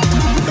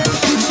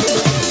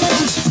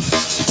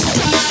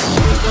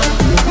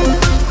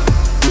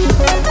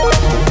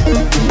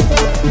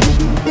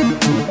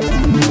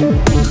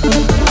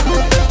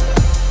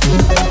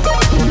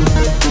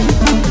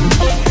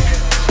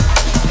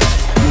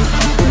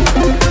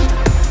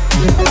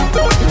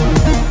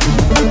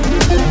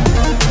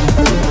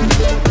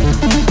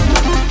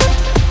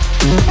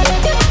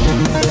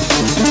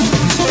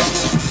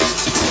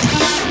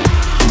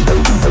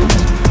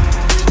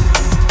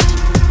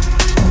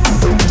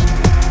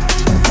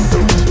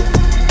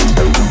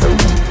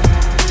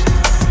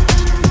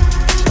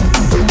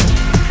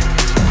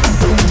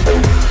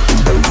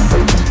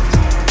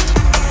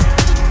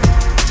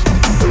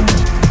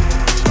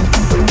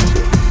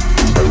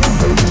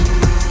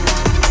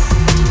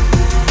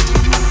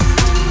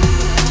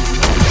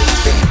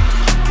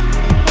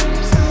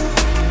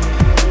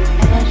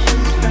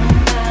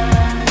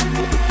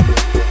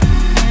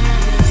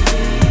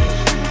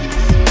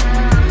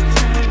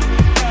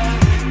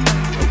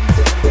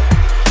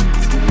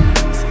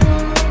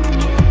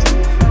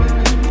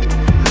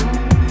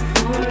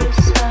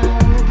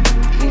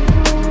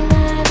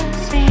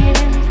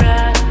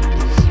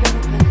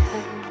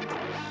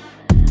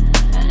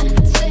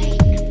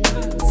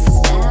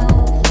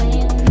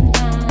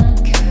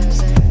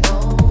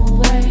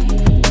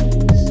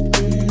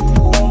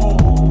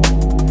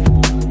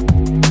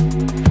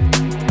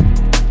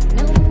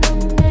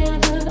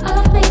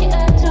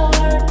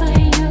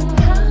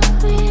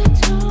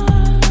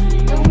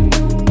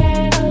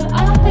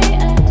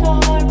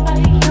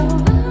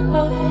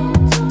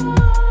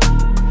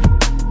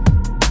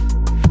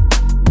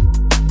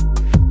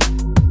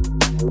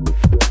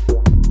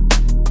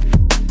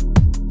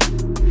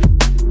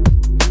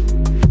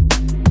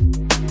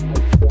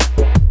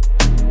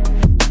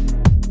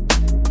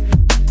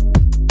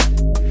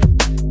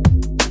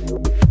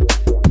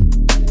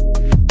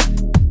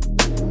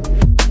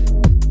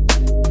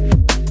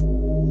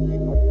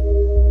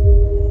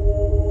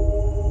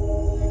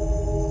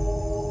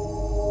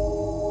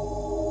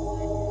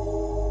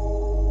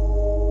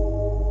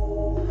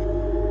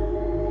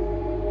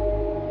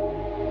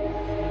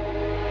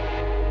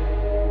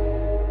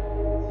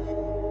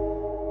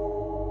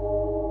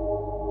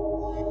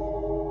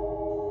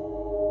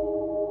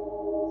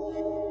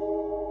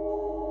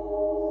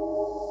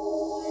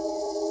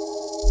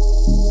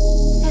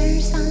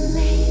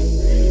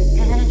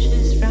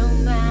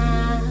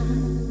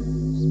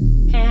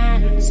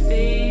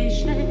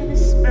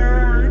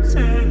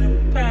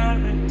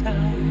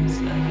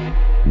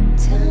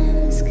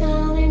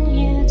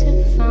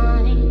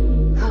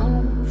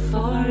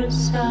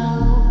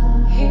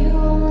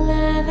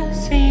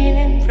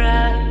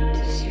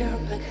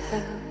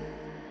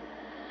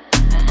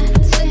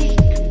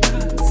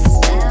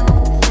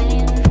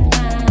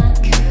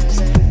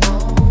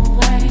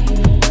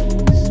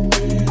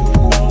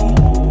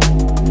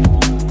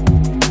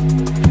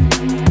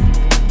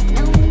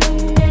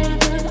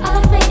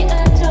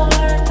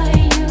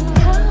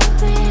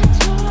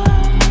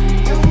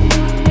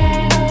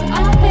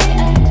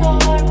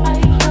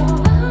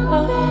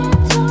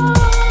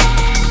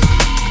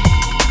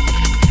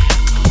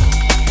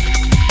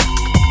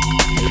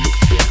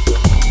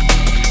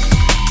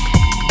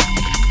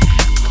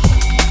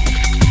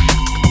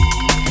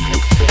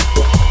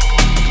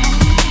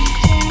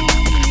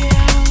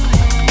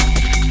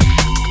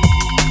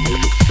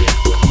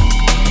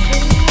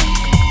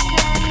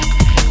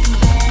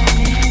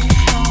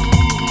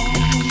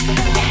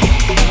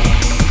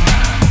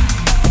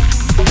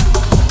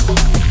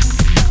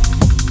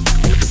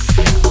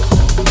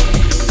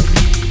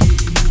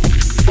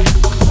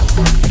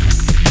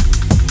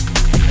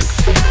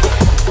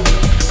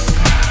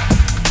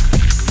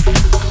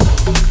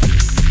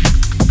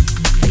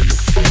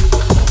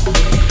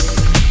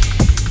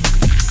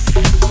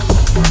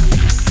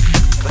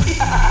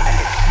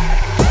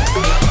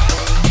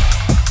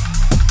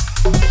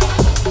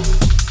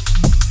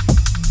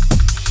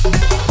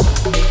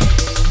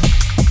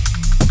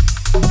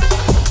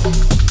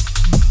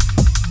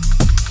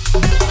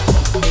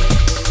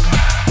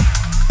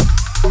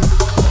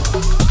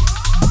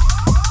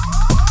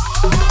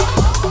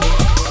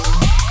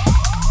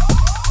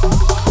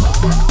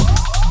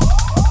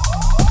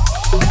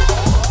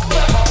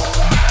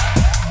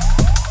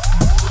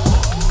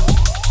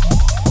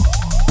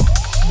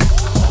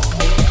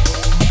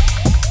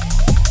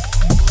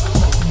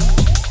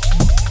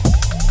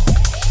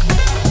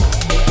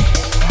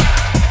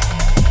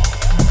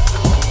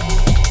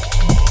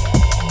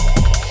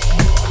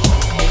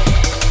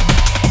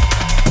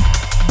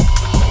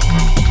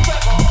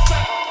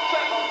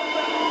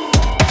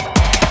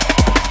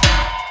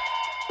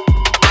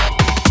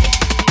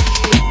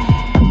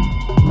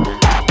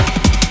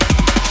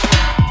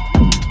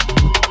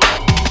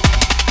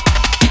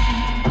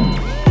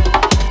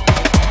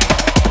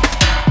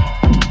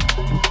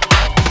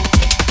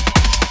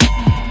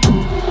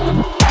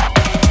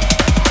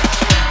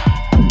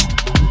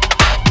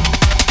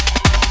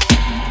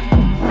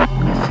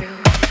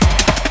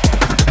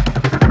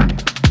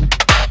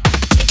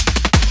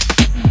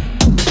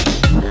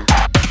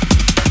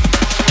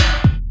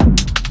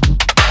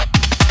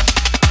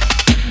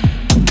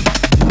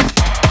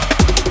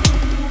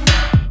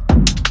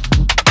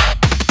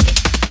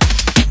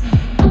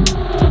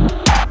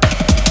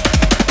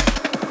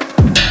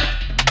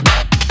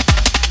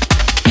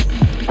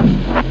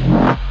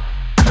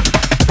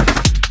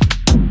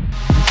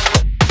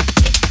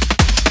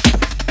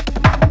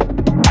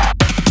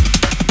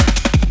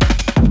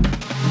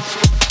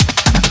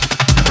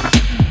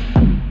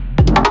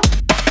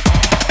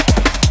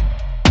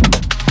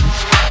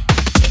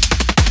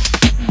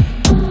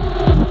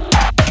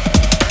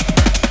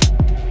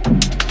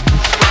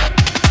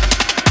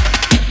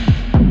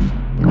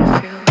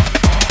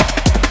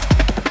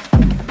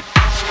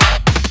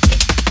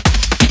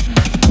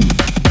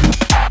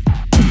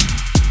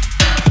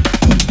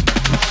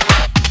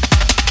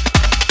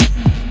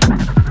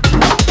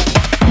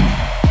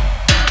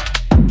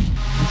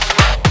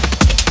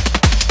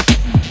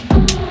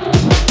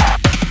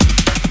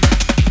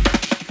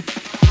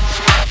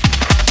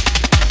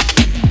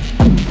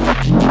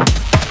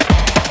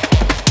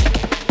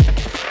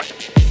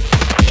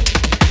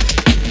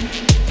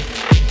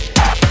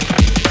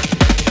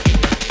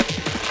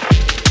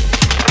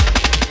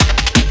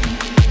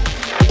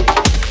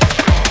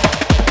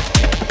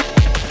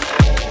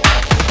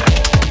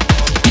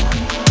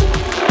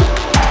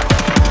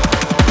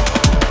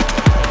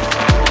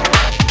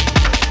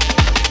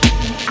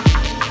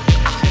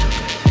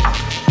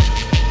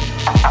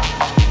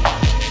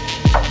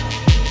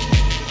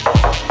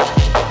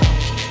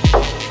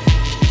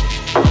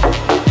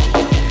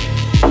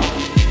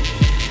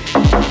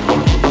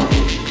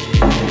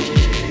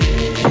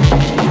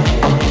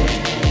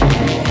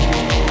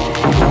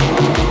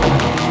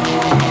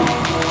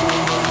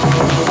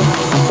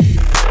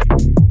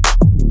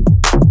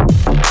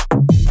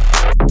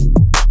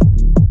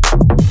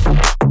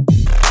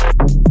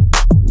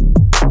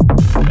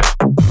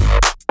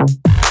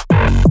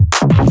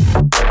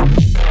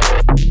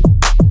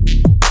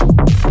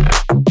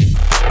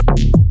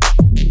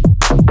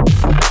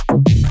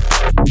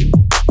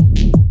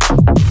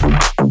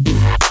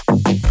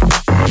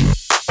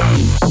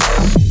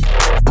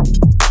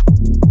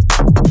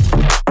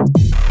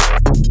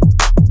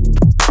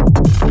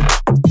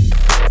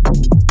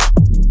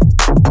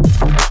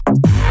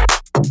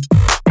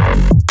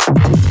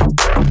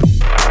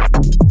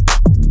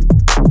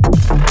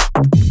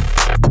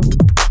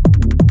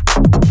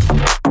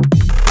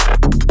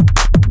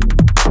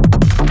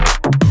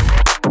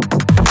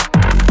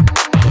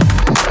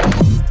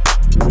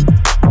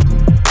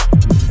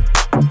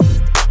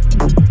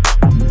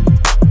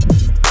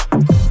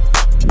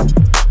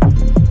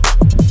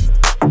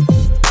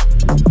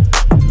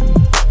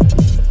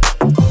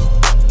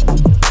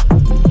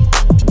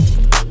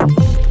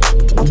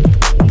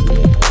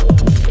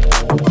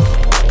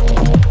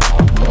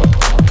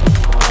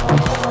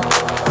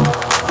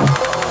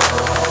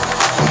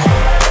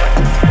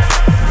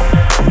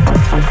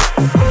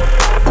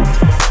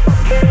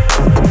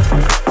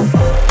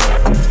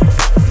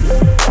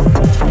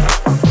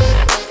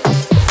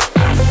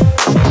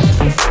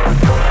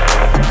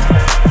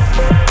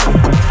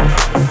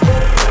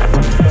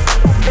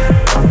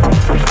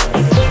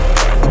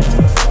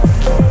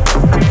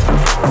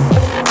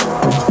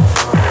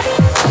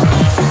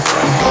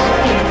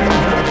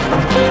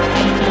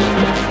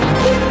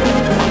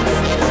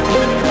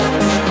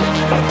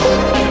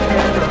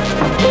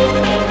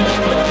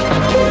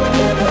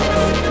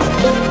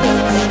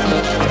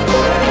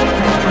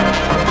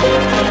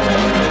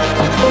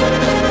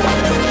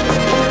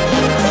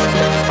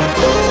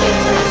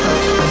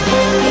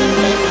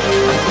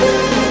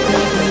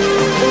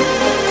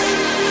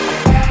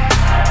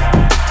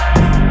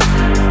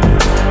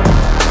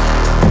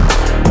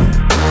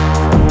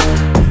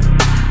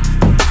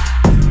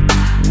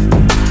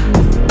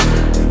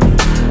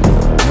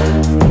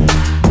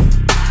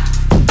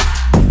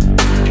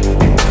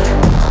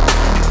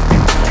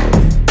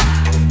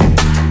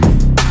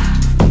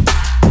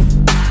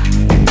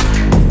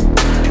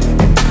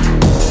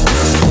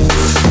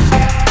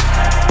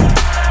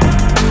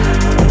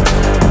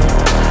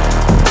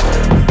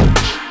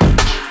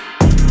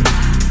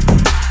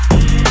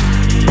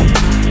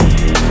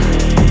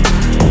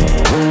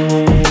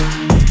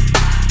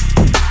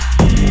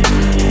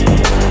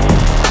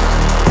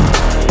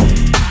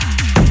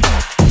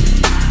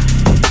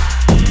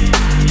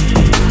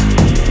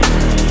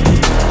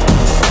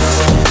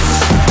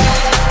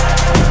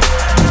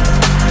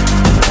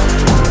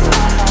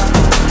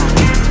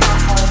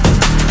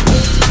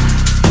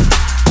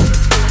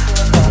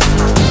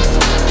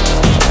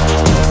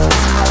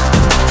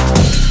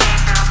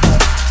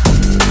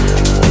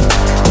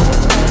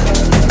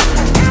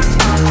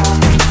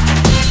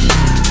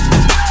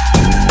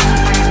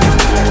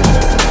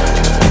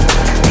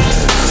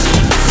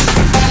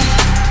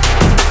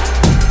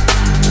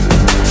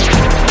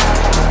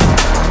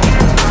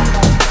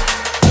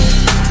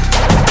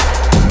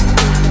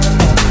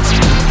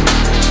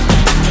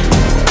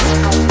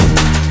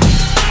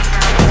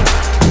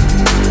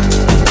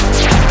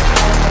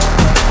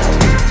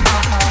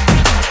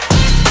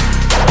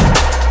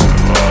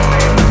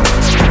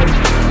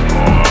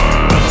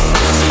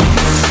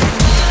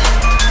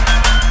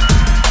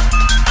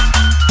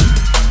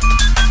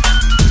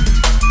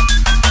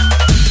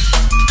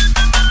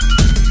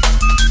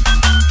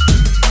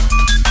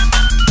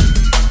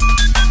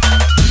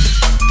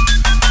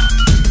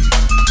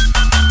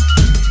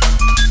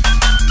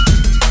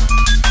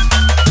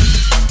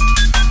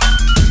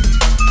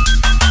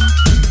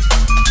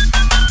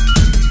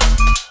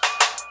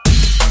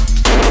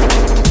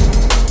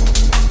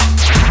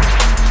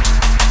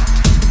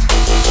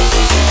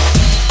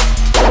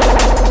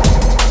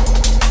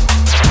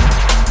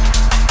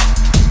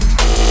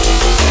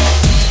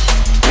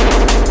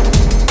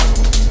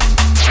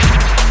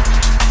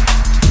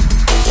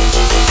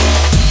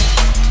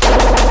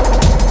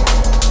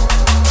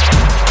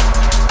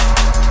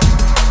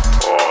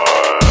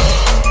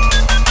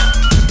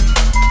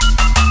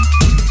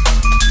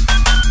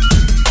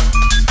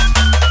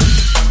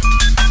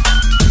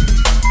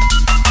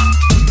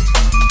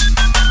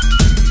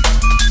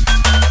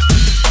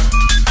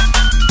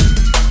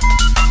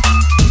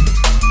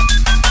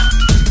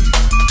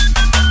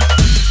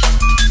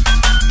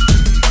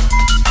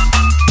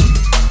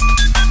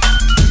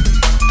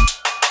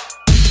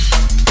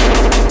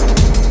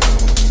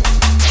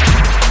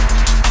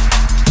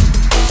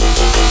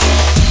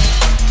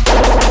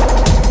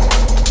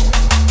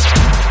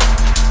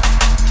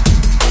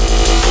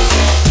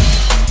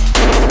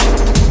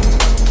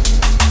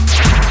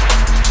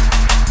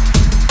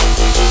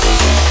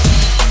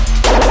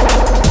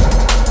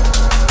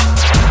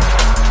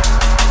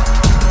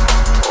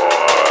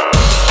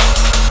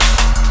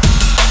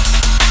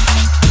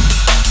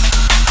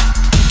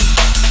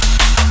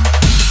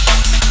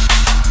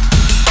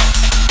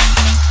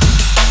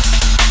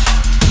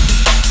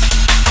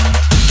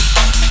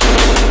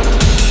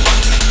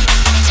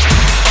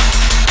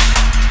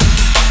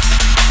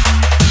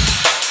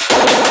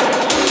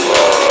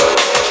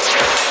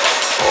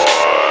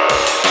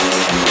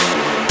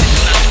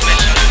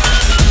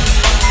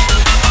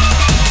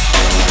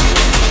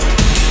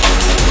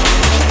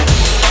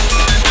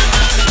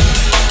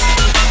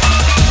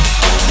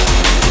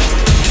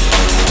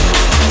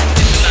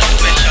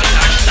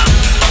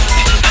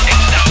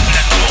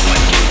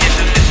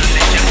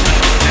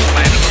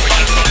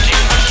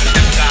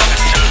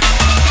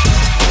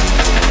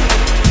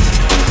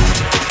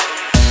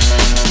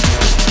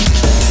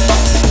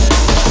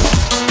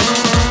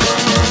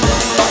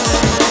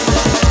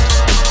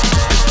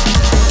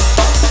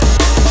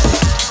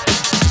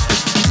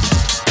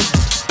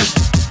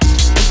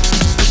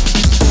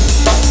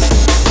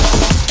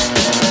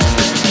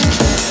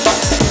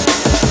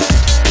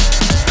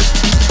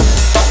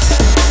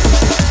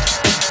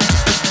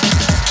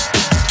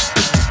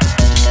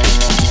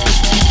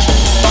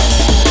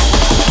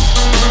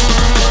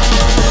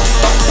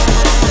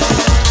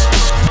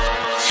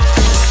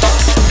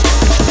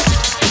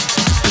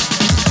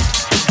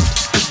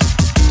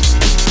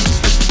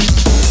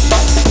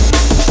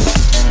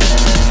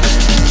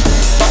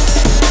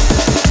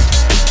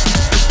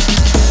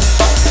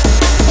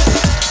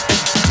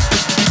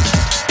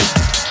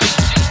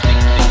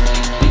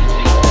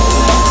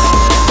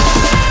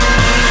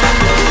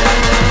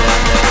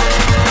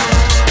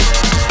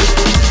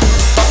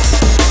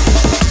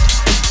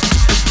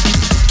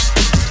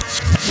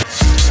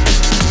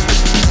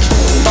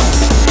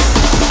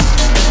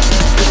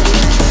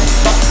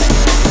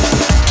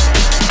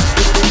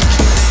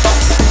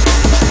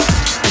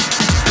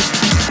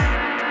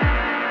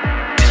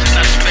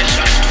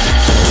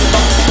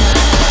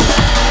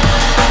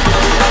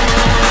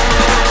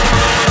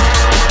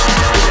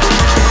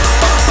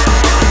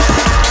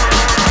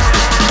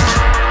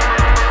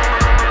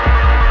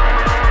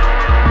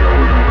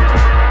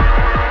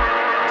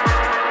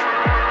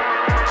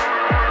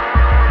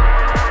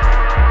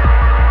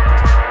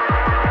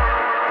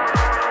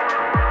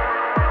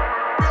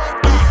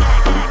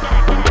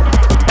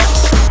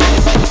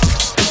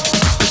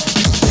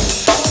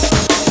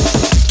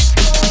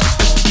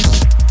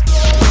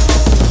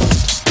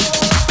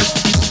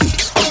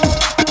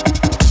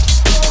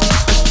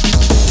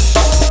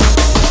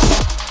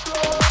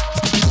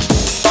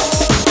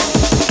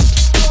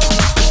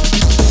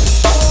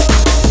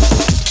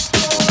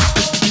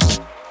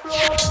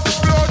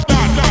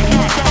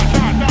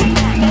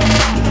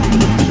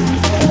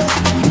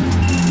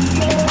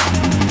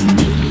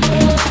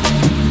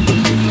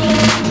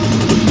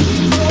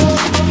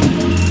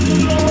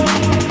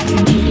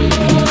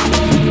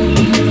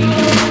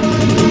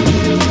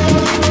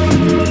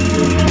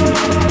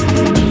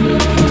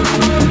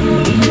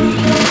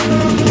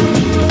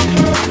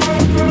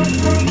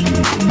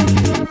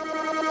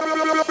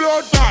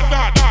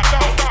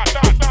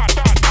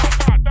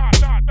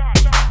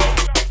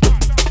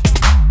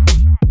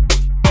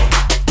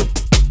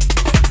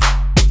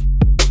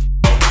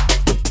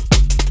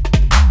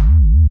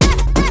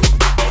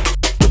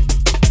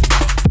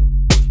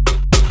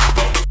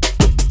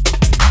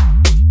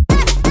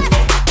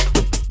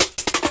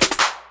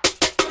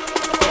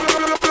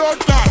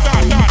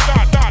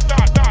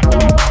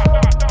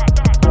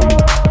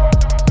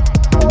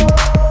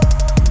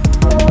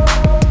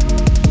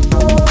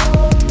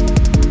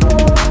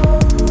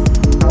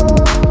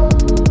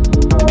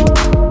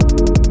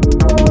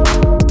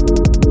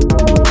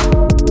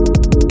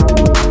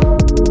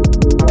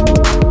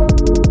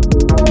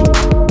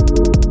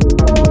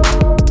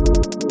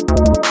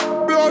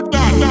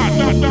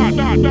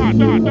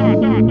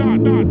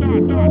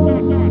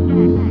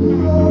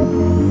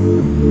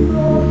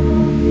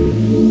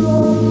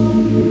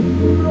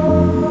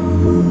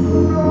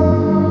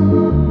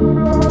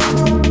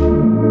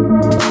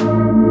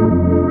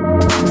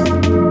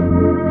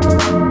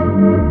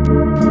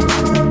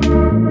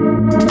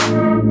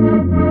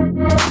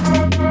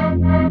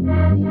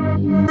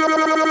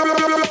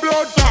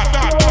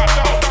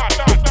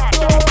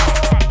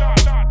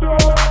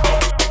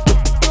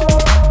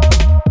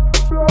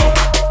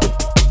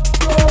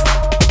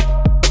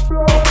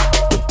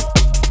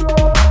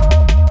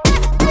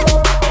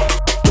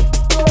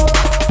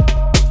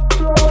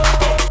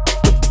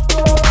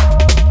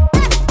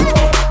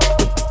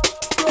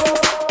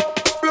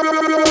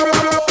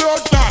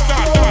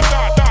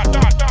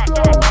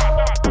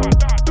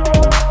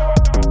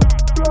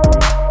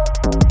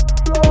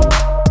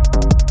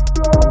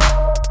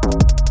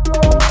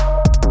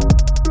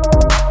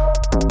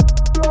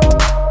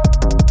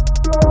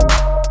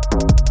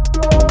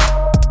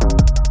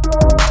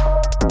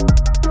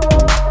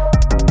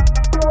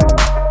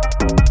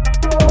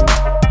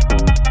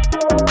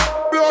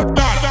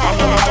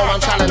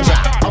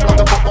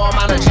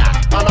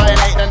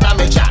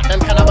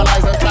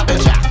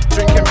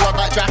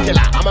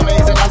 spectacular. I'm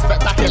amazing and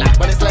spectacular.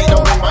 When it's late,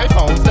 don't ring my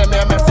phone. Send me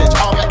a message,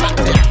 I'll get back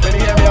to ya. When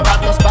you hear me a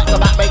badness back to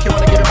back, make you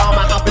wanna give it all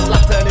my happy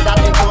slap. Turn it that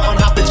into an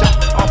unhappy chat.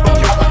 I'll fuck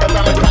you up like a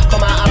grammar crack.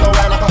 Come out of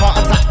nowhere like a heart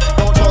attack.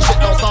 Don't talk shit,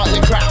 don't start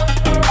your crap.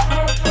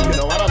 You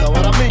know what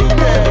I mean,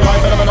 yeah. Right,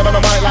 when I'm on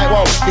the mic like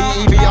whoa.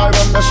 DEV, I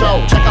run the show.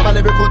 Check out my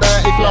lyrical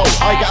dirty flow.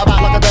 I get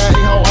about like a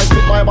dirty hoe. I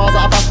spit my bars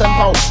at a fast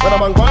tempo. When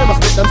I'm on grime, I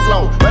spit them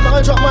slow. When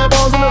I drop my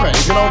bars in the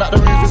range, you know that the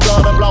roof is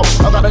gonna blow.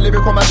 I got the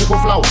lyrical magical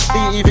flow.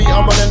 DEV,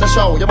 I'm running the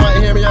show. You might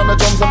hear me on the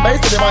drums and bass,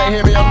 and you might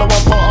hear me on the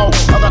 1.0.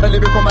 I got the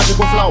lyrical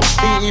magical flow.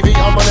 DEV,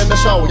 I'm running the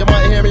show. You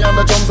might hear me on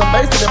the drums and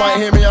bass, and you might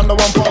hear me on the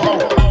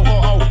 1.0.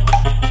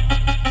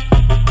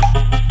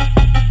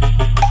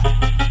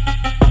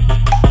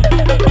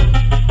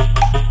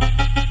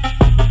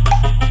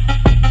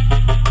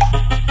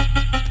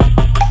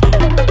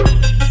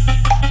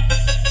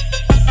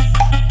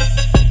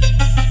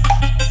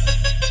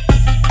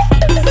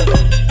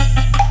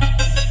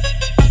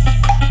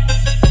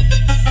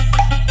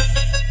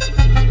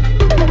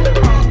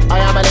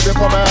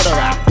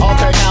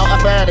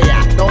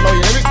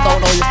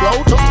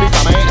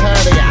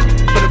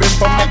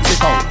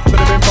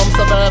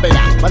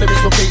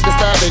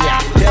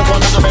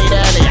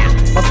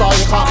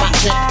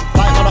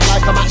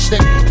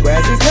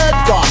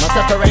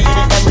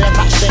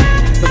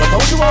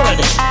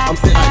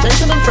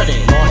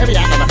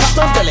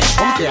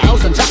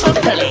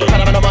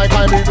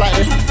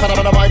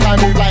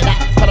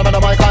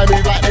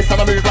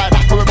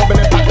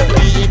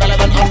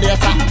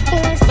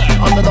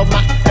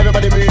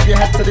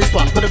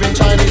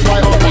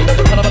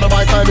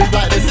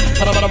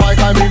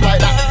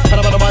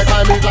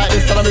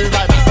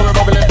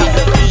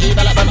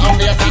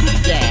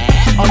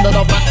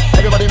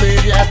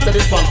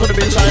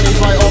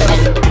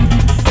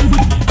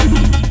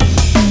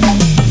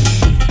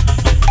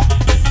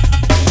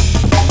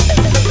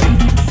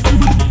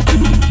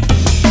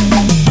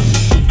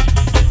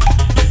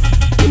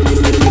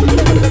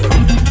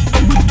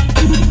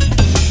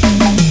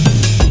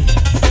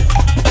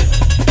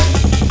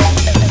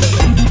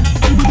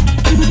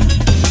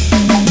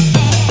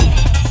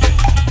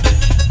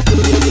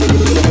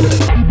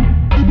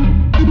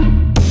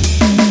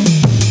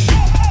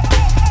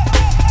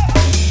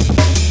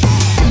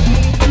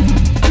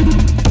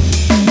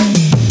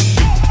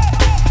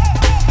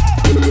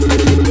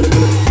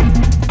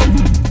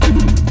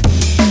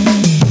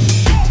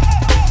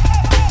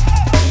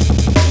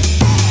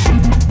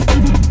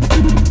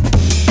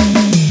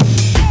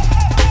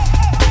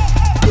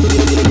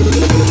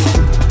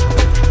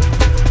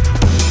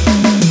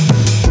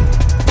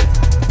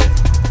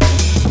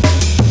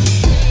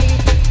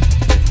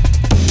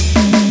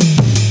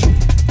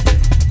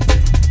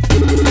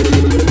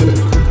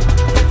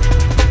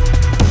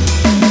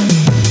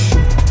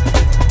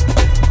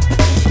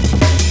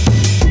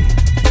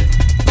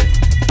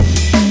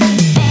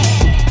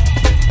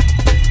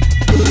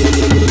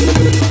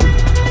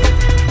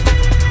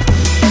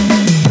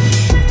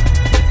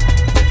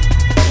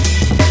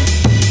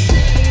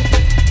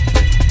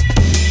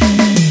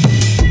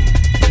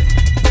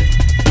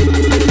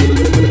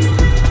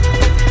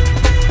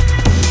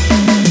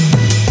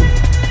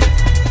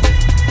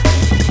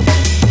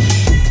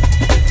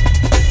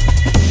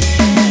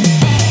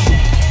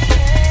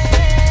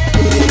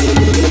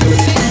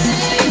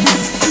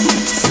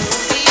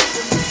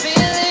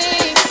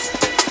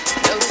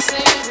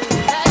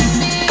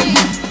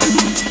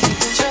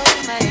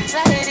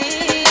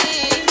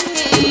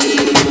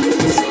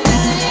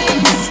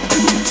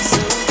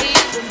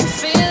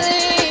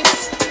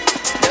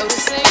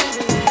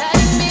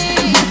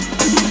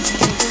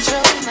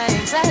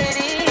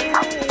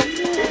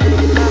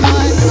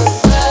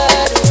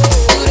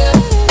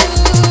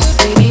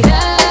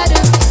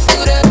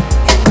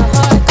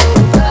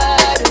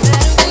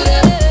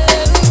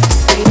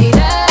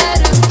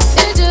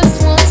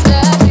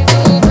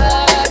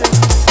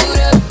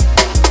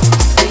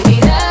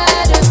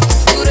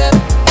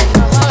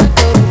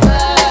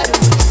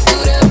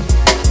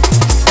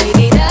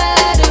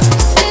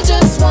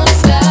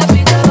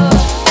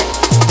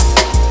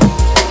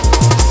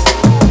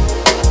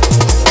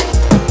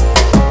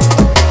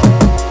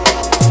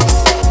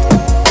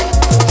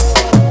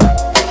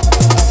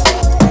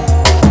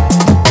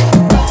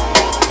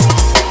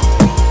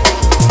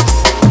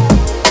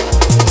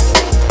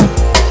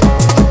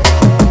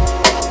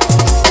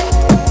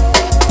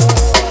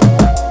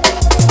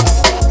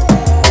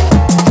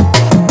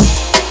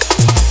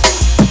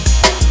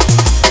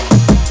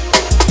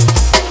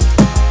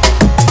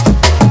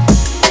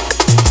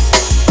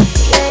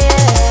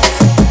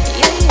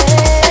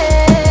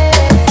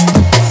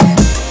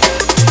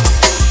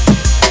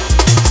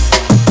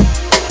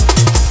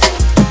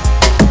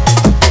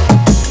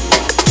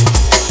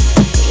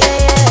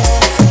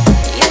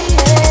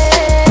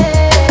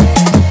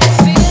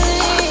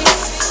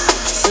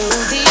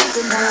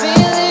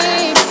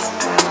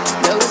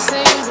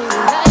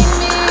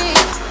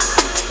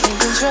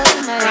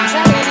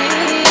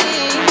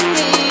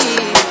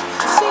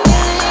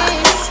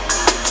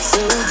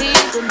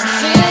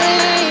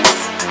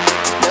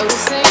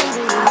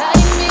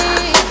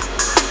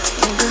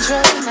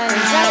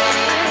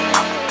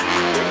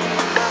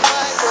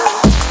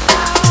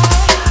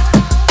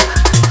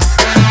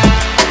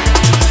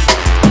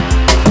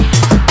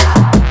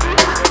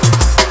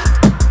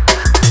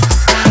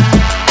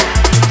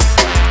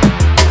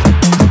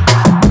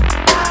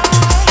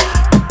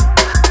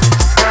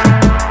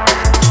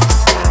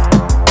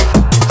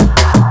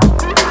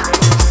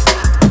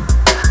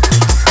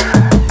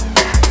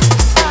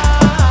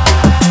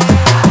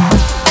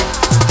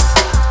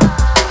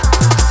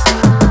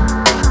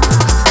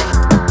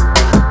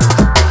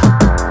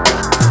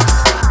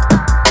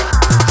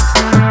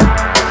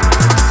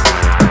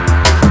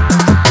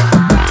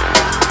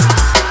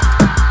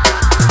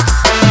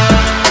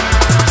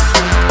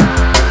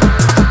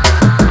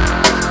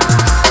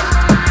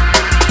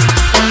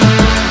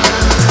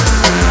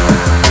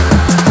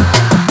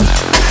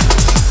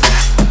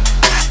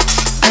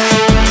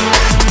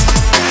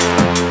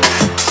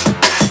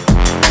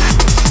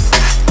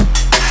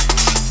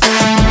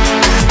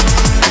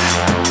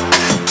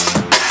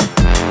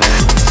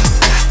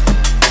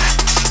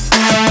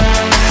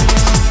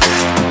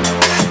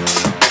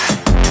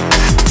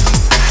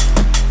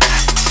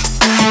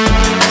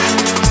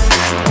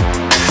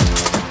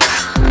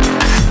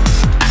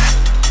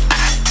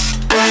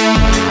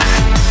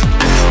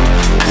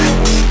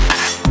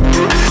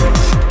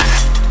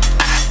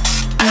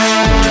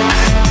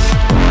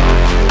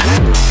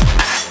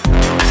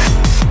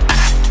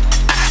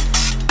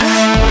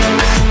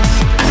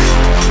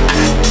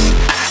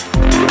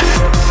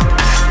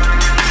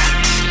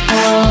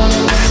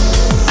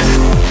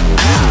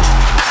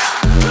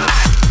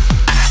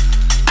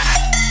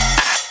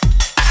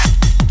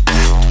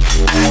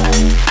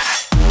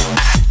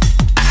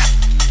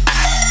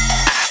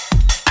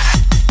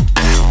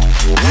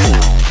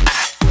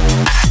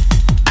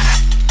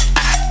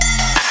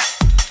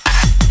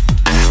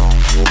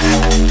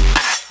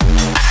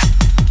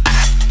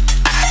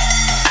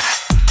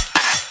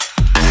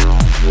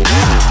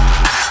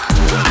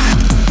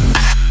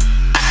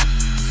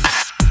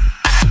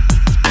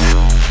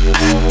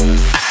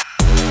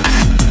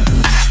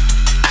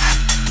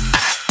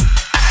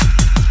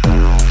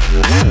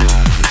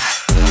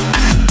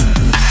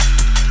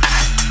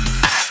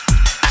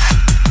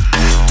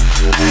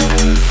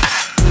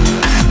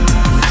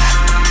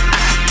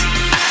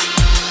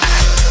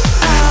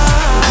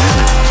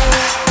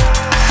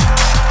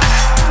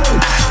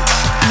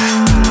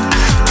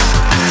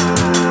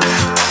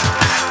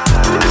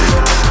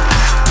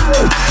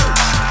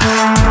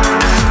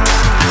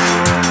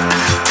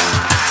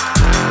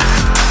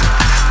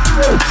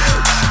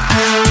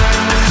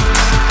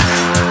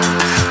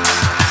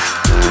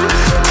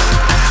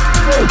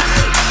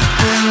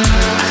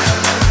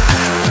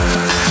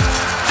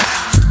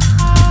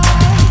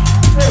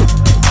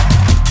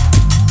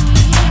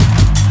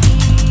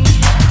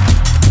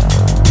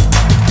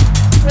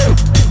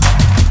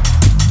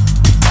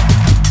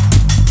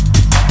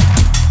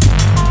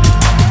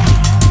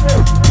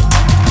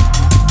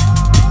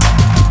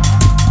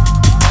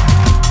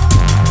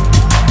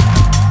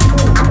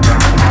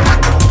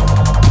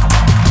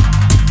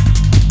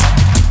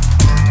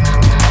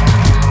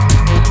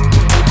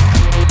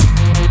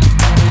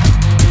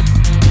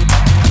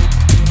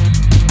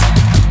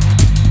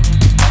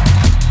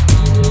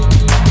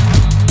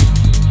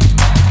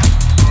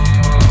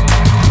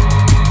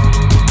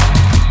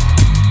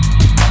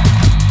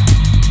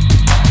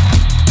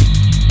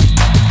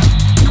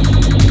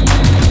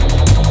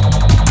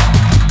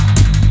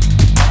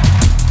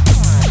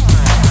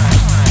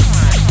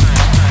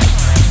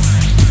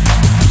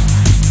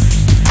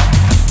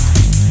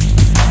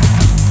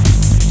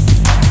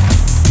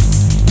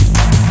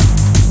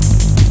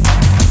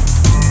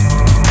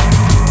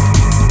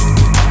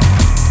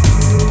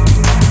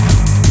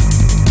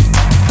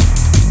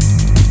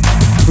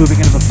 Moving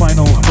into the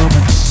final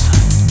moments.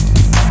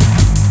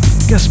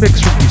 Guest mix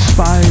from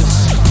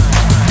DESPISE.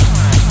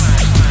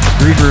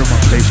 Greenroom on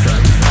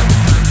BASSDRIVE.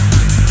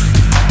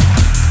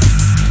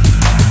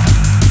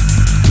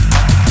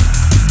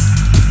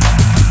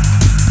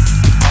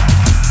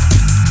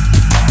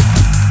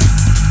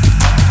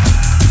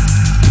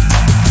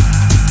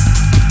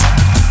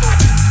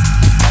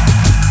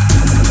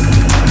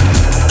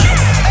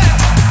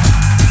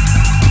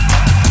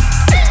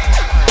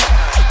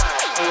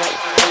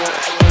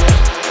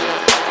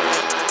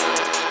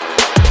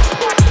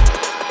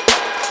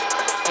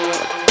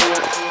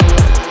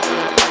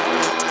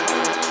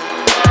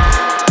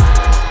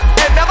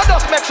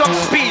 Some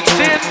speech,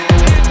 see?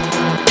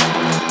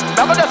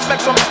 Never just make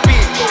some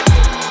speech.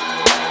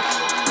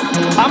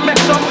 I make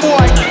some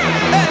boy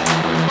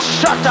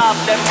shut up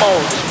them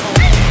mouth.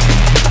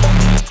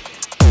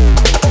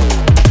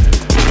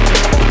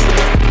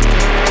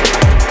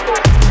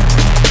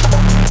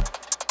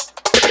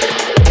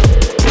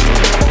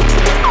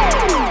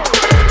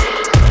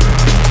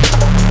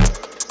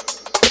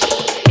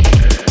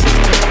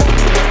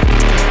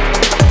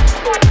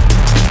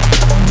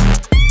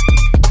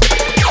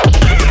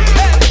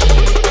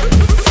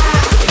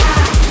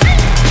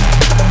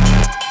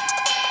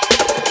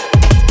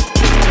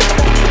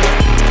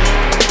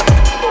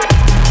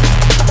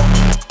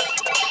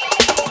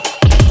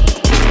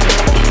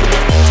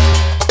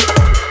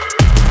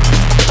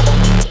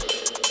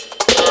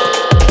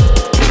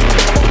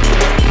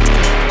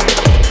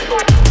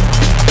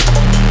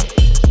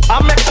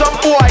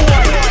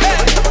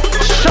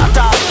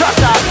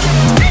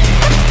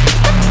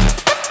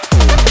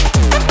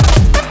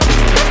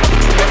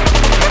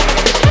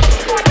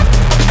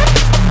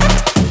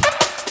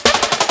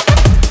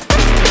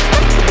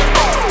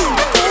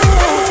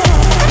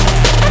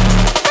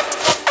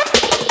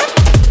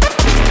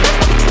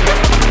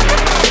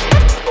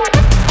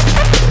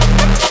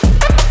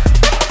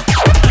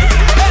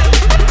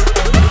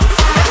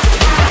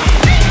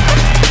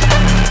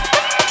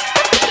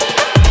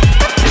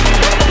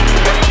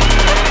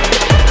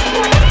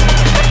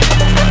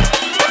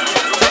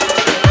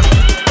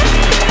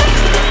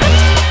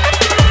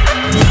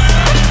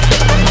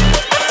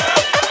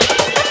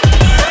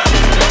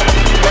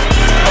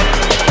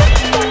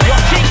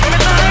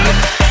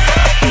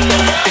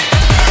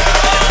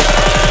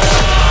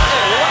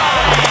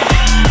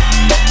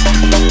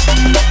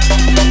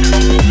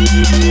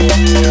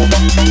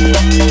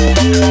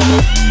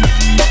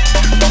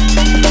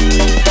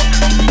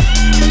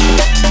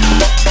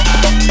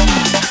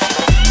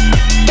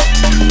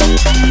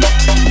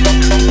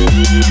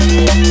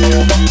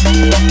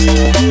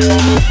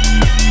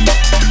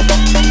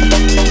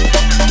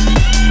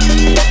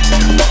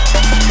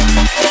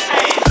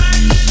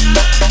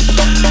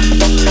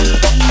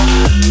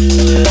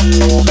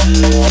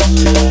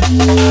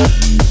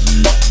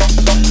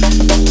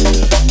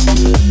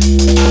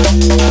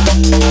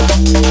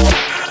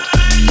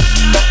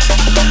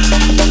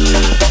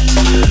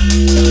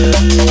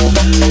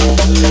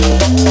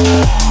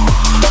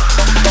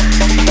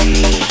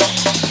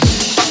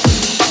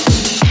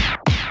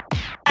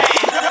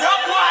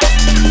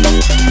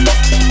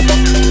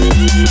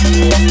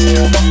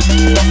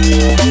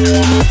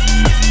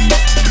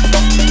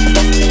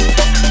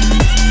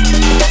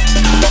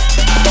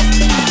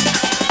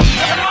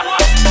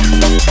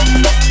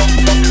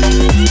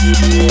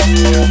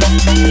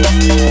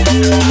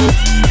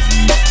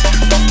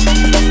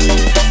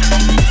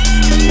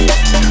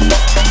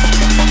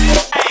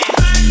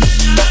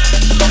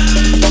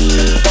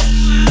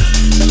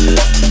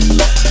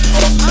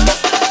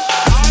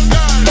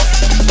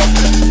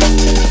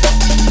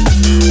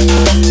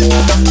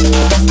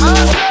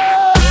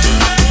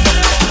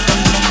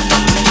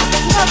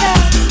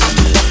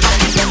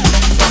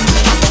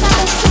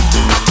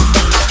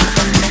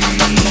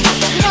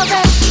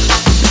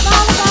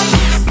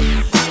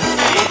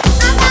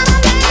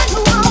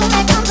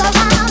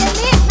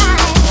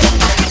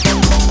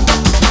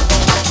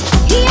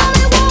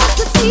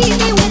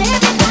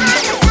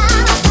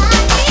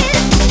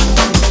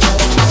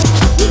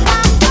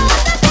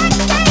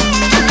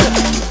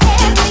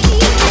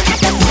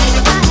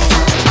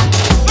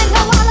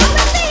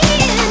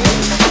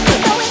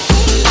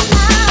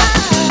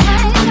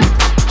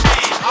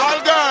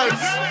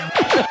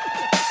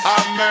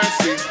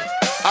 mercy,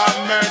 have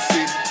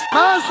mercy.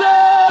 Mercy.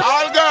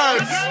 All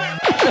girls,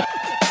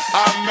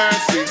 have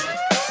mercy,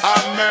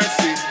 have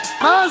mercy.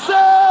 Mercy.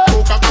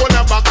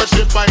 Coca-Cola back a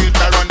ship and hit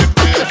her on the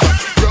plate.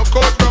 Broke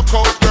out,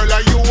 girl,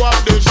 and you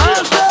have the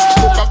shape.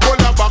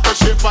 Coca-Cola back a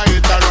ship and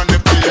hit her on the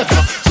plate.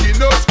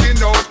 Skin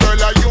out,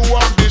 girl, and you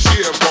have the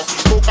shape.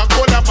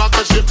 Coca-Cola back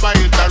a ship and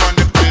hit her on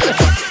the plate.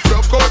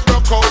 Broke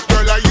out,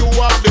 girl, and you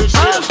have the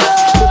shape.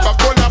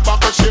 Coca-Cola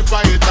back a ship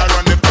and hit her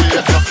on the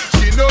plate.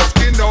 Skin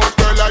out,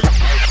 girl, and you.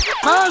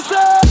 Mercy.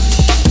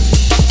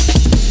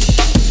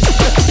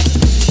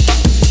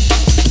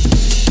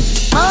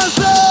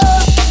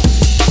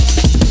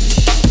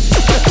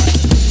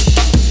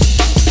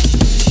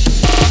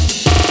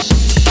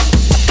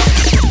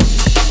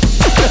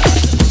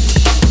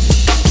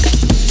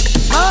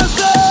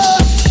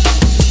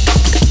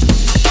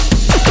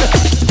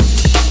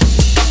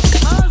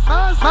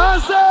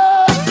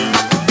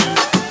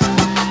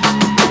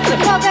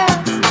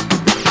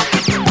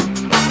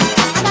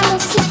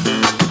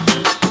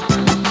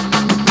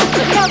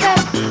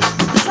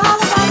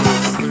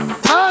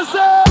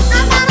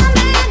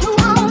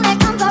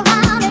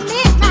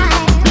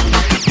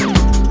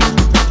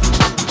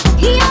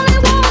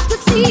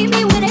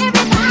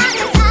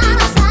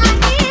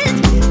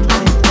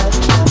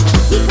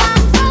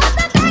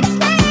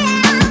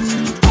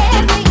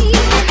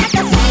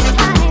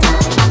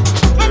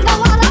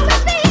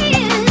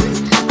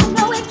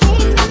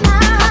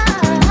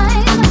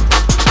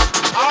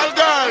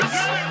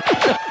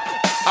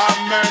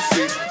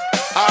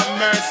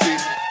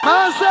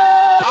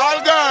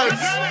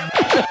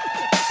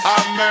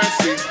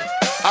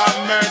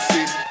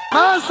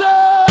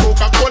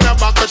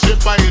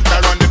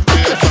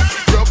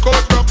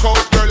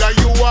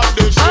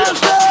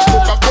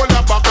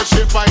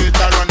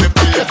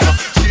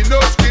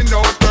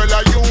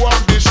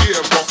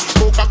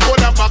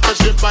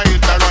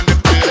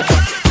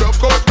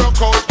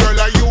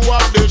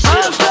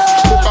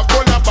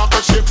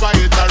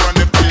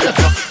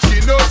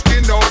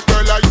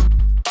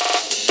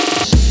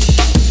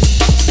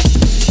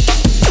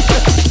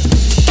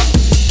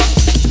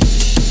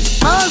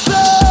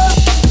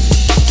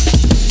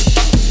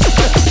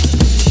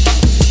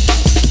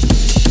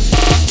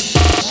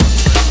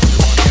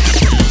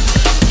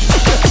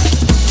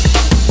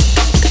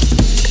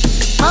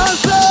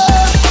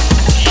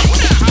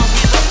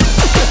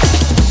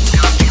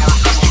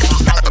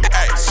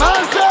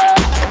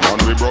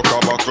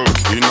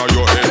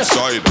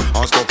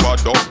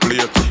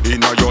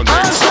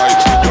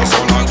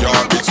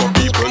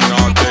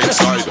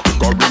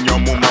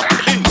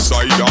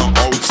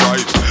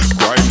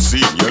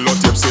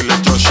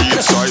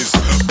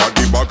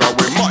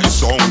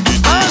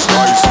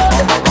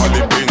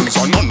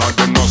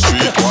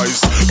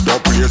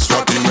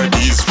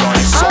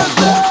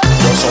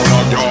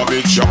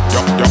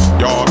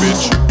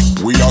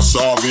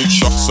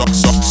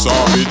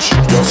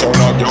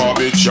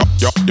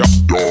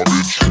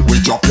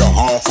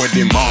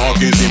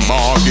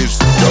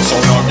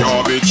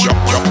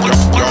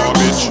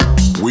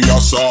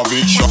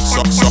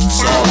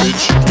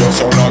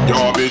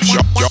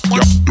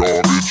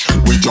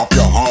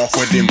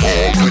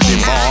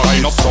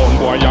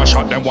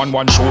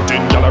 One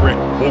shooting gallery.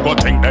 Who go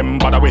think them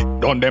bother we?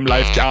 Done them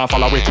life can't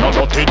follow we. No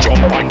dirty jump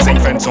and sing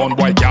fence on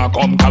boy can't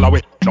come call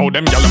away. Now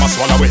them gyal them a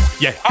swallow we.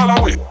 Yeah, all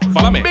away.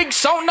 Follow me. Big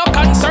sound no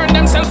concern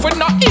themself with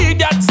no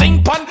idiot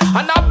sing pan.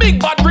 And a big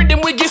bad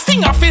rhythm we give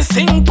sing a fi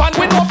sing pan.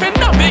 We know fi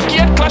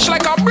navigate clash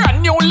like a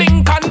brand new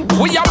Lincoln.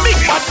 We a big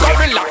bad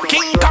gorilla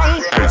King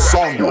Kong. Hey,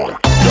 someone.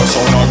 Your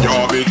son a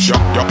garbage,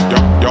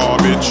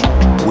 garbage.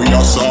 We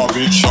are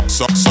savage,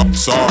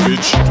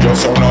 savage. Your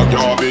son a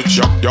garbage,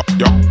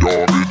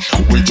 garbage.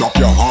 We drop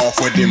your half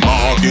with the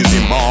markers.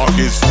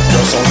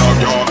 Your son a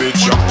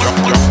garbage,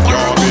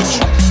 garbage.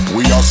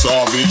 We are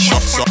savage,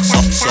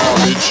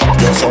 savage.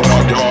 Your son a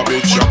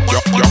garbage,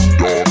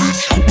 garbage.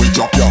 We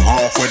drop your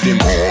half with the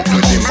markers.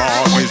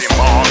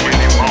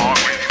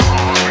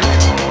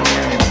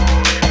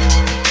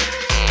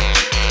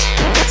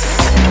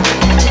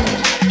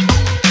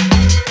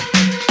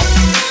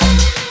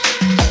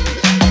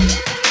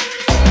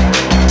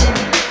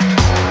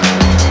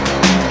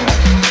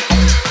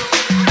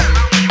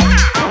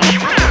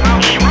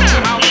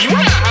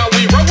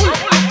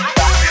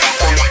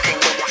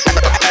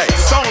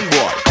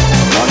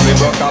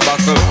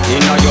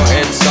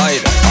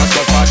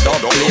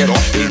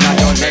 Inna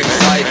your neck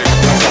side,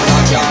 your son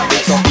a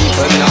garbage, so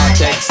people not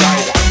take side.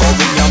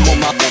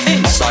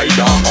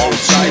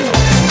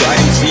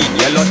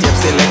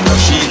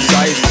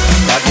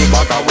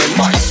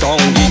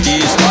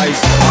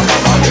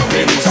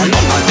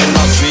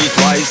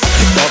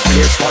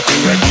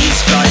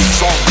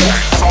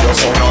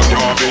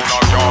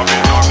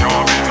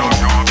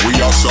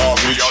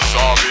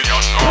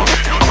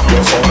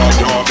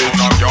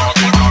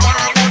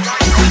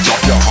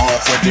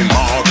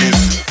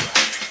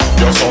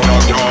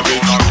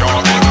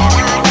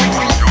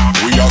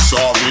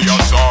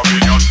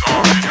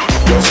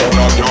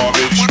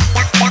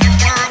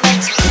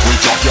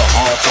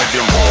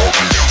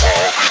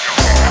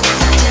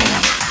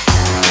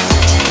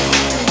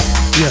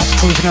 Yes,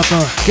 closing out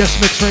the guest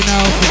mix right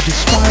now from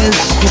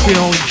DESPISE. Hope you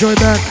all enjoyed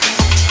that.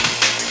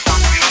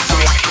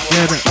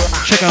 And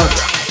check out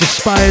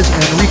DESPISE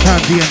and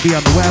Recon DnB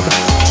on the web.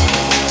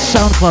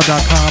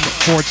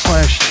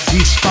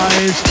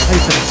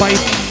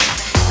 SoundCloud.com/DESPISE-byte.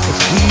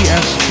 It's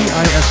DSPISE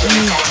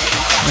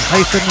and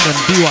hyphen and then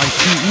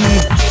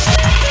BYTE.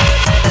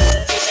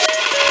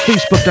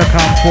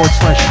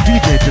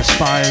 Facebook.com/DJ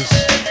DESPISE.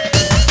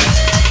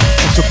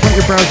 Also point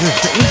your browsers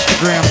to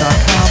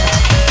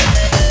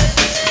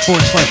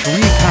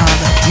Instagram.com/Recon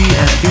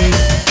DnB.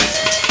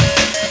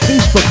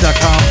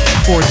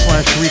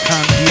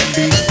 Facebook.com/Recon DnB.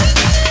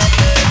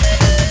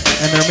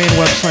 And their main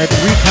website,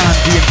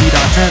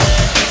 recondnb.net.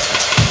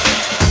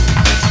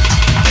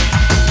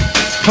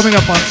 Coming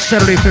up on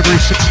Saturday, February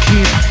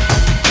 16th,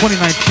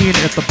 2019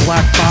 at the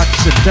Black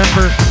Box in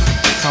Denver,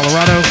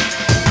 Colorado.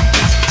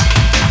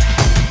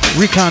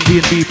 Recon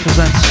DnB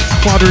presents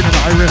Quadrant and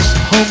Iris,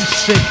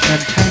 Homesick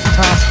and Tank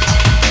Top.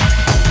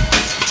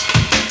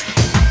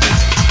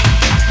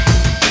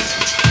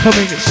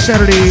 Coming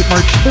Saturday,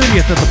 March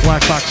 30th at the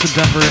Black Box in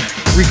Denver,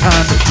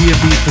 Recon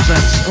DnB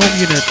presents Ohm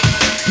Unit,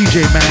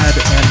 DJ Mad,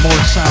 and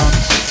more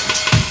sounds.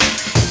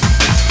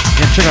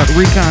 And check out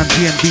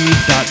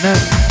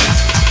recondnb.net.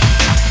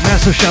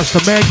 Massive shouts to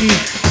Maggie.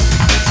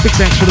 Big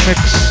thanks for the mix.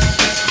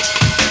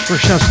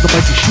 First shouts to the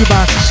Mikey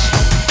Shoebox.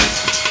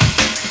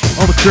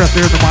 All the crew out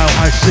there in the Mile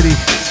High City.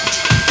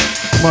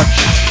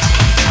 Much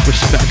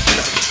respect.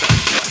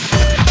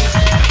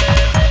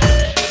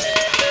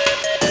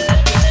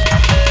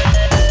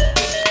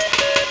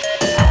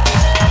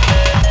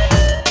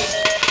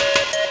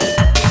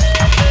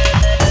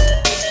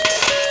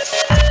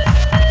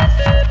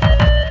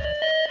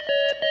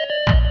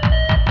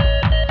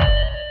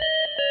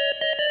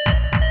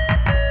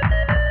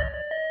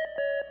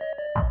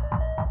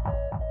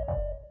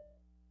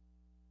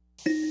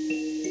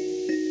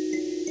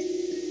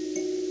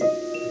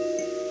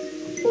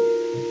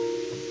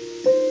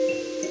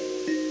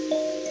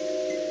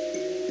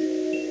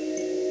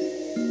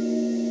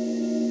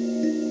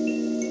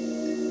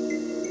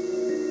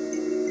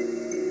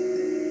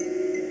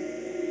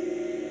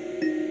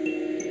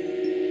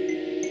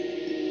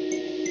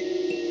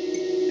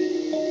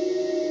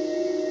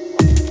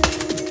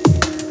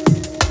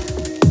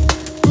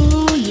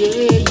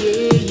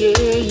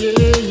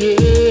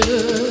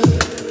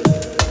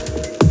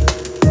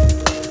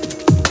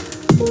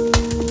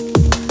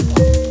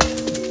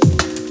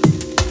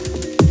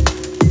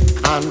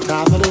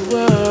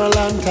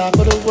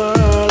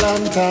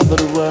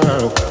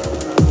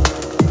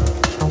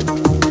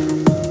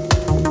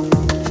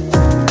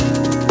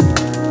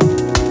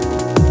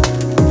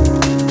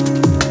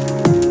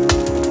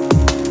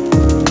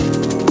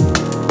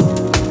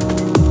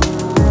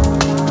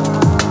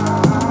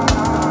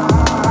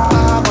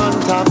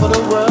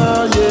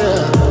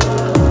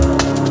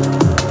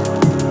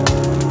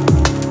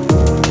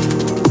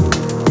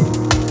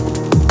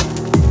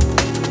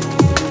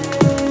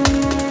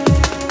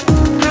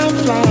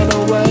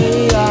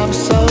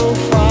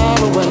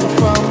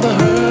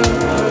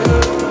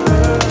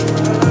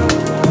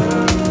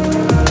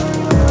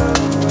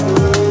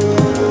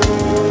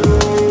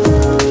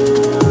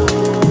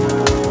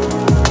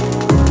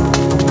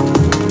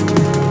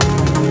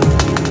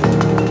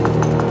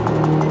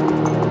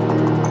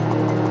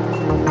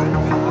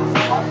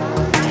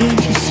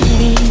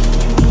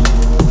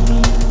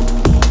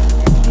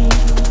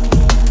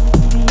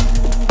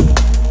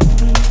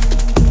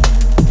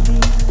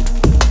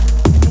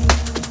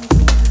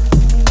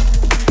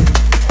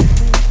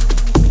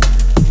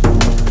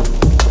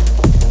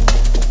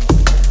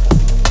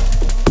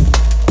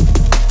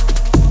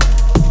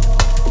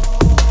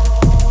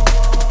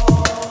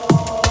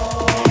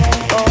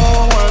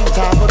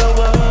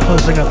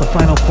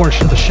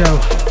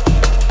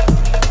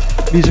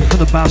 Music from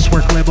the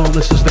Basswork label.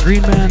 This is the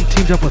Green Man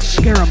teamed up with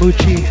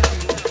Scaramucci.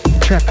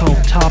 Track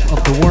called Top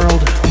of the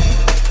World.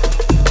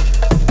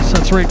 So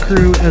that's right,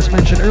 crew. As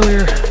mentioned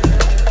earlier,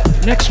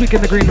 next week in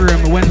the Green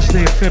Room,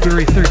 Wednesday,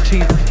 February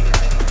 13th,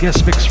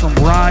 guest mix from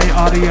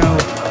RYAUDIO,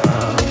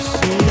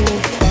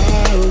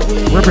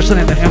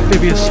 representing the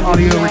Amphibious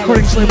Audio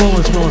Recordings label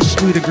as well as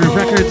Smooth and Groove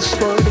Records.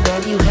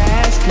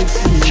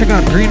 Check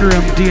out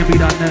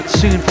greenroomdnb.net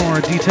soon for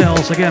more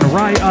details. Again,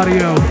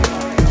 RYAUDIO.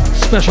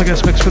 Special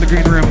guest mix for the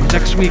Green Room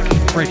next week,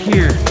 right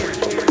here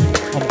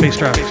on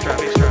BASSDRIVE.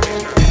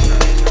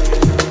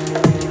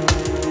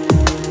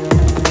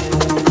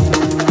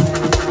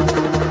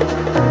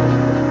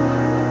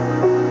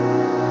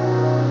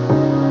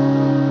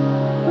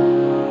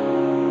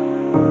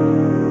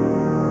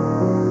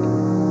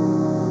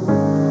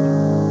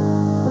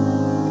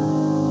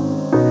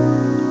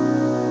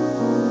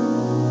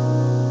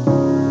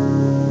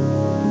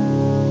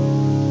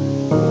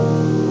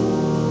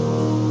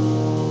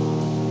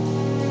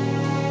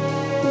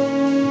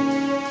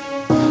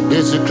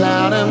 It's a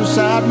cloud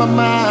inside my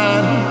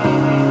mind.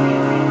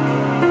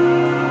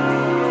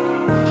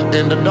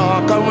 In the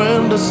dark or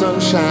in the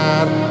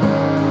sunshine,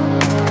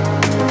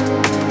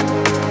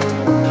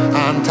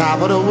 on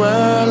top of the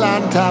world,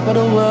 on top of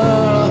the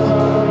world.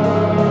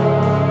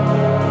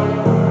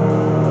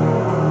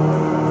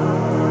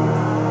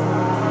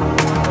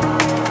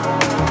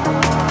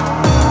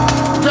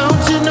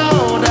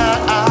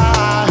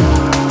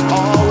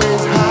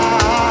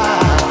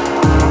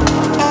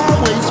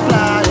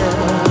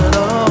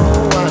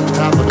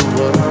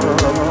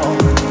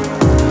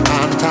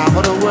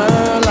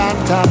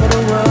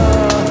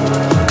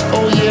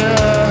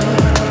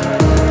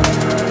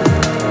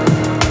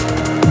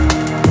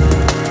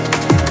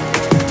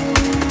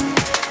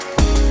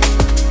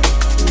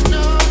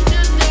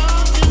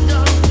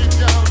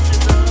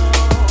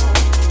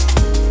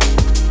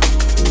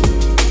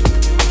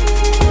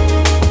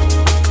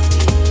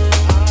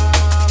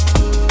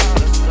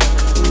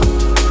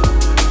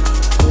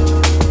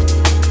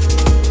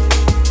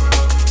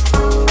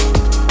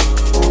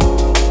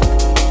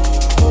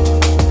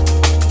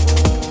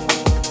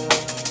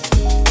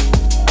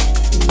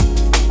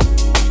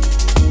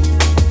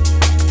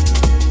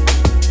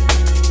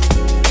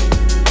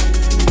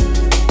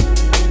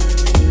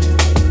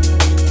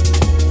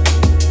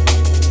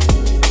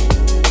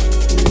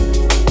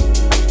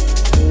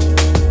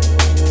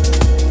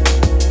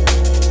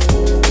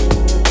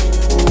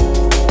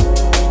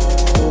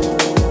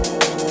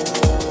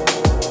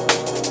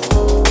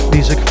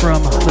 music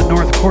from the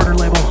North Quarter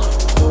label,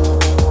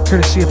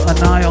 courtesy of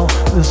Anile.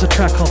 This is a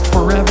track called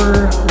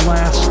Forever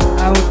Last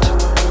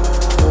Out.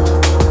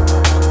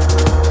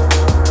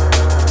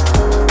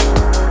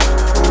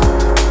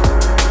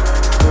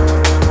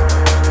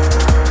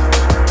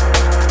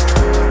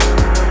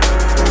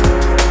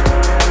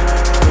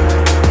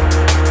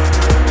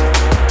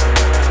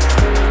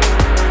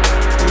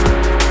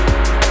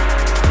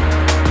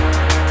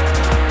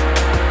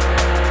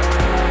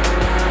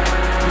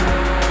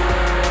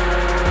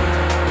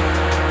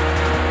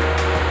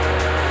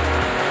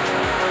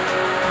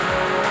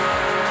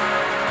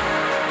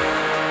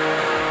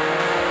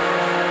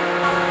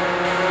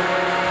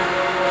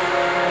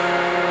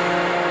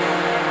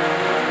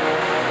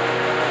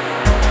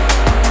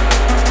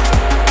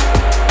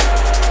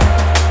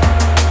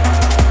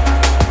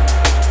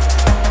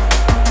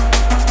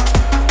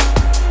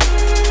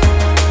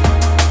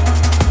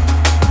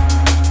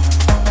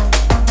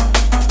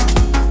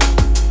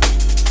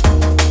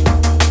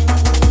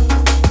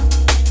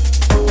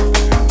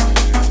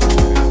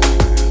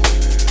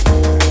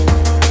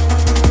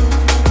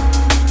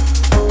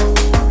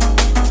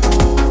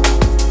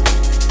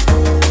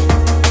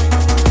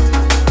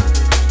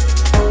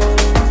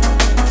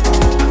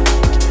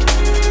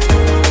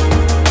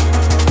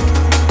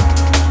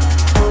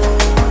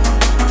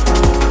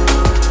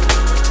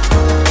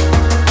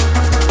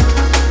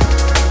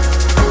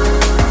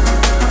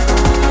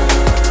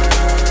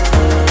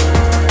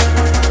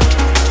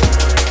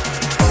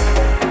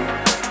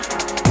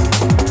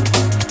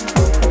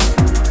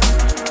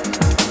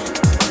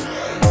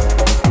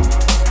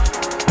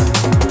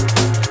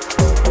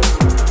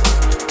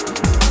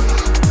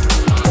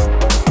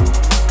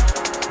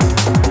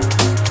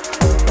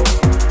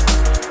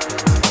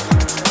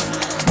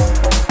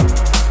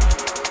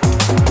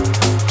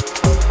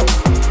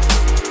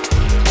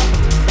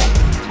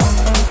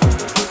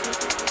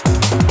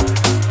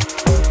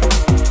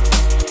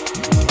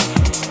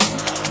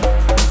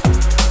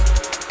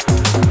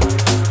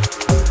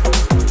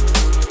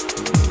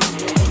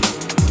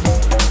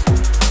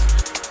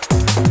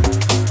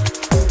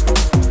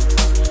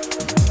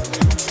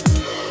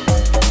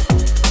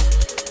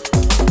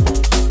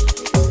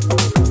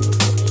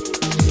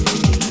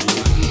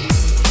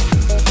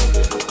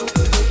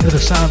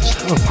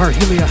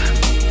 Parhelia.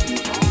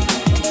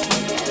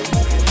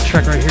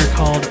 Track right here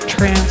called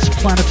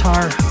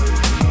Transplantar.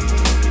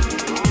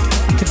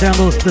 You can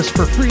download this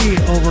for free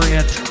over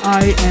at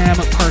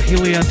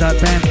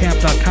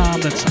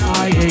iamparhelia.bandcamp.com. That's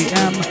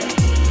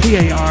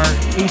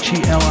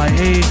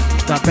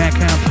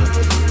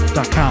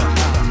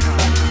iamparhelia.bandcamp.com.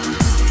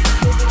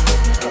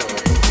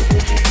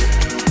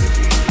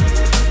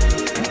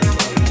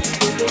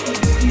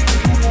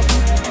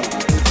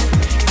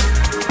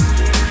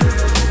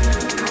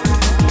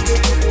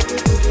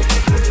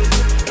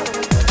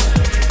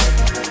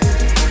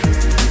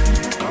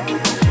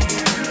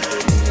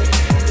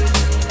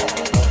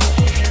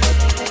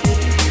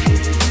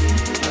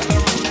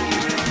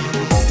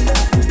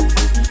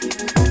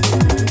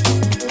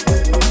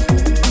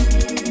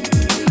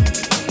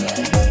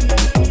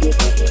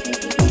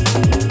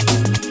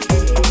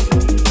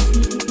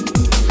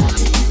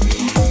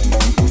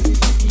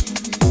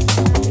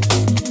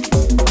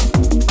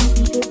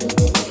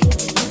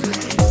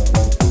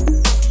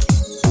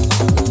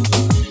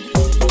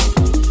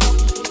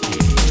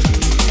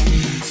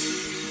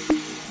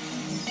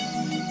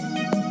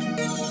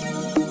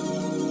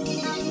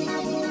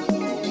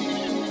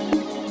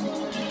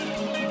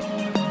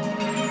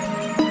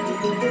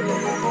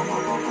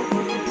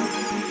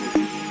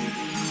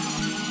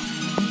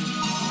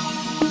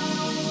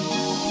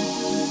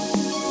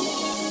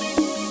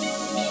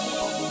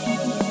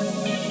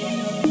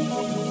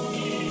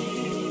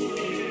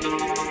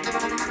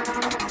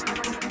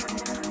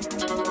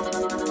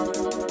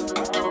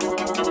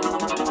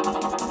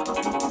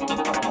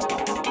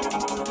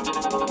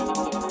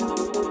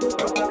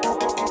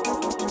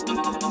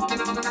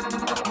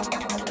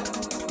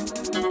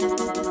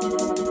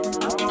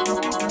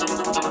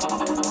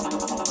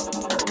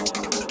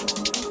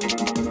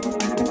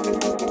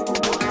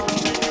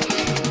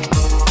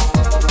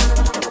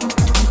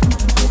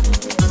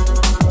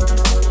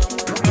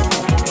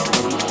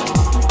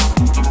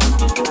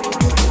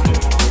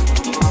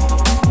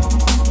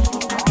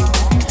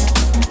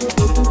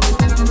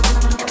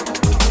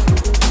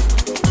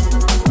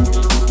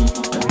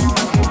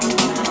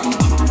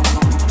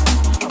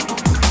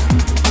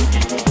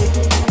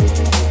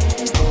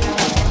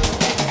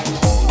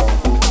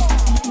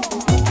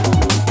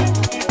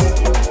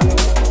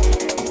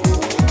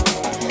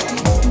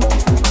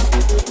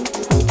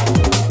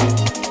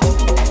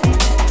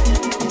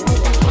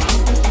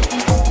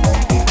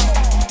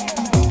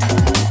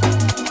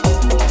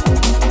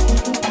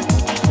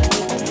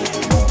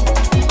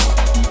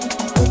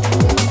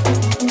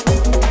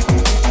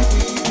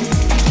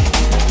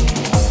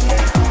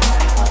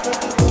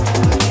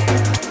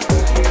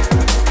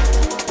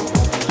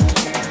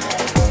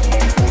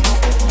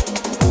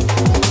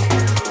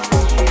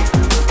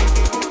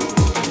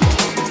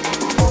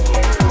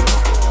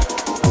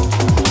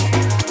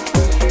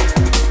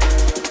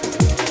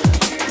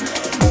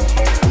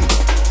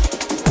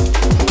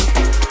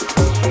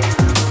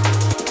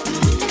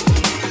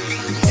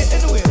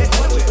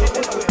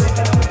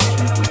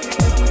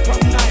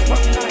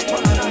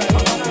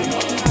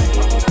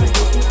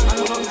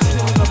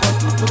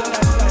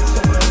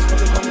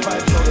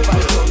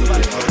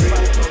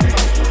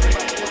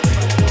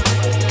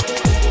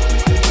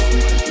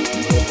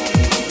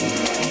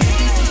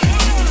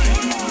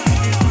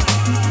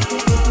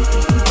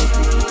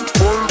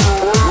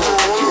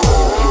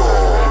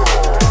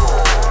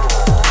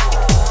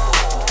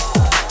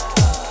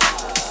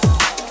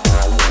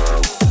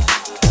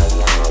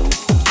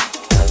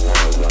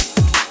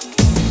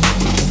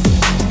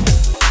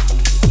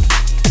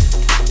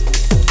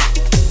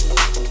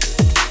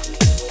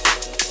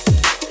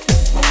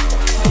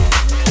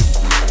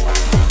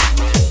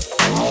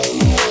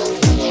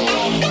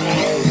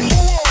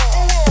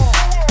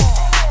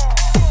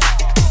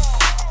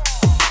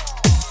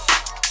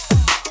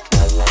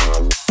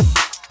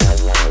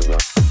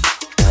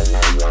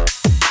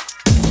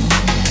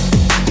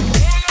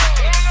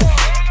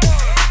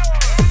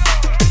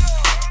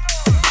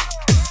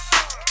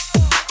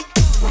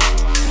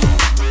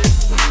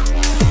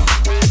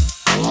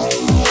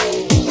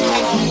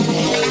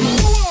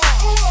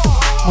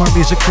 More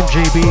music from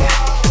JB.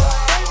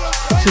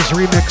 This is a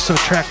remix of a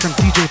track from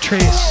DJ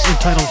Trace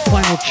entitled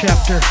Final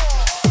Chapter.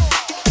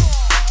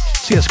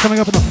 See us coming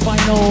up on the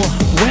final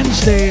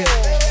Wednesday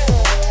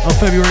of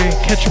February.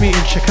 Catch me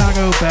in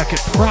Chicago back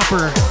at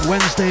Proper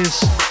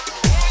Wednesdays.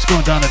 It's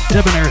going down at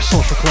Debonair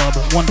Social Club,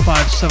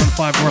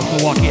 1575 North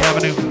Milwaukee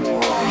Avenue.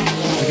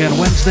 Again,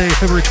 Wednesday,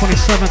 February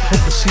 27th.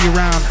 Hope to see you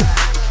around.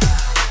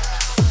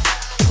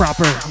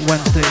 Proper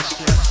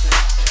Wednesdays.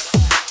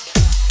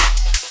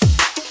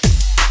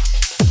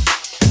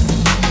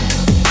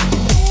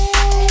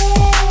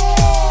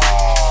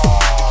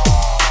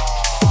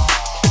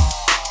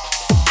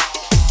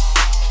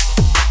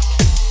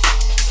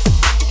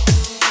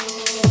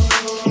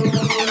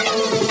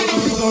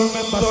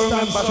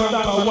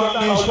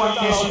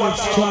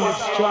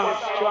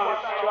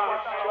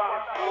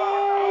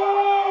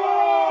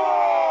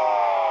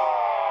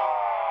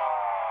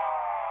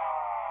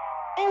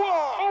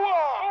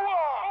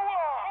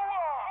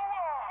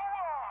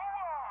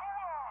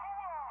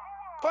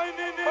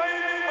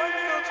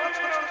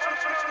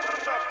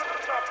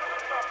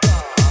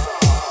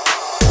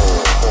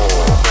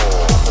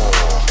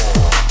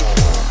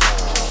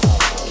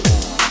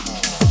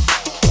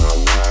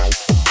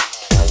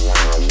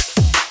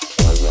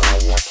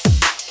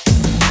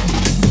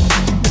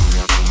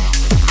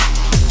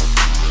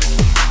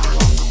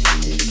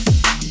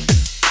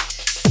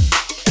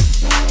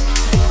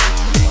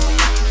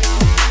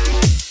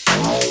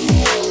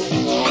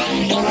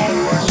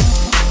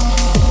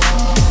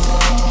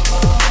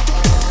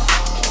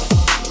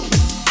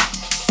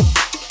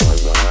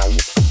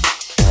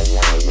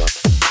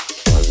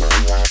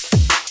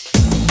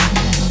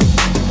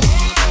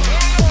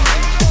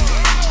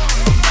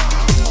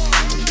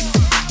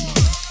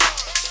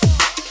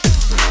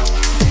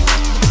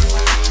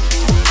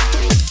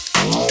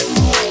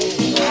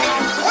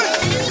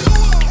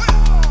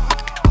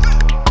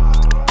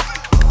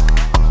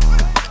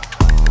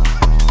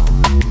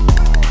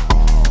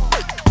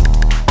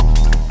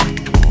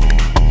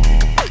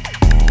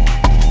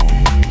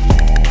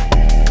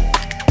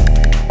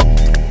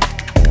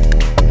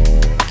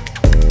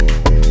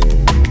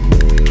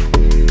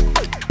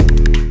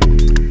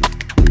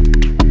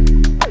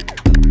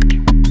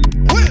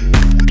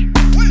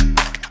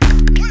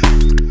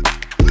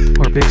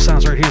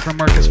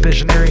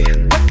 Visionary.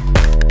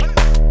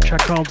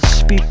 Track called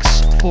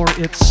Speaks for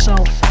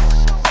Itself.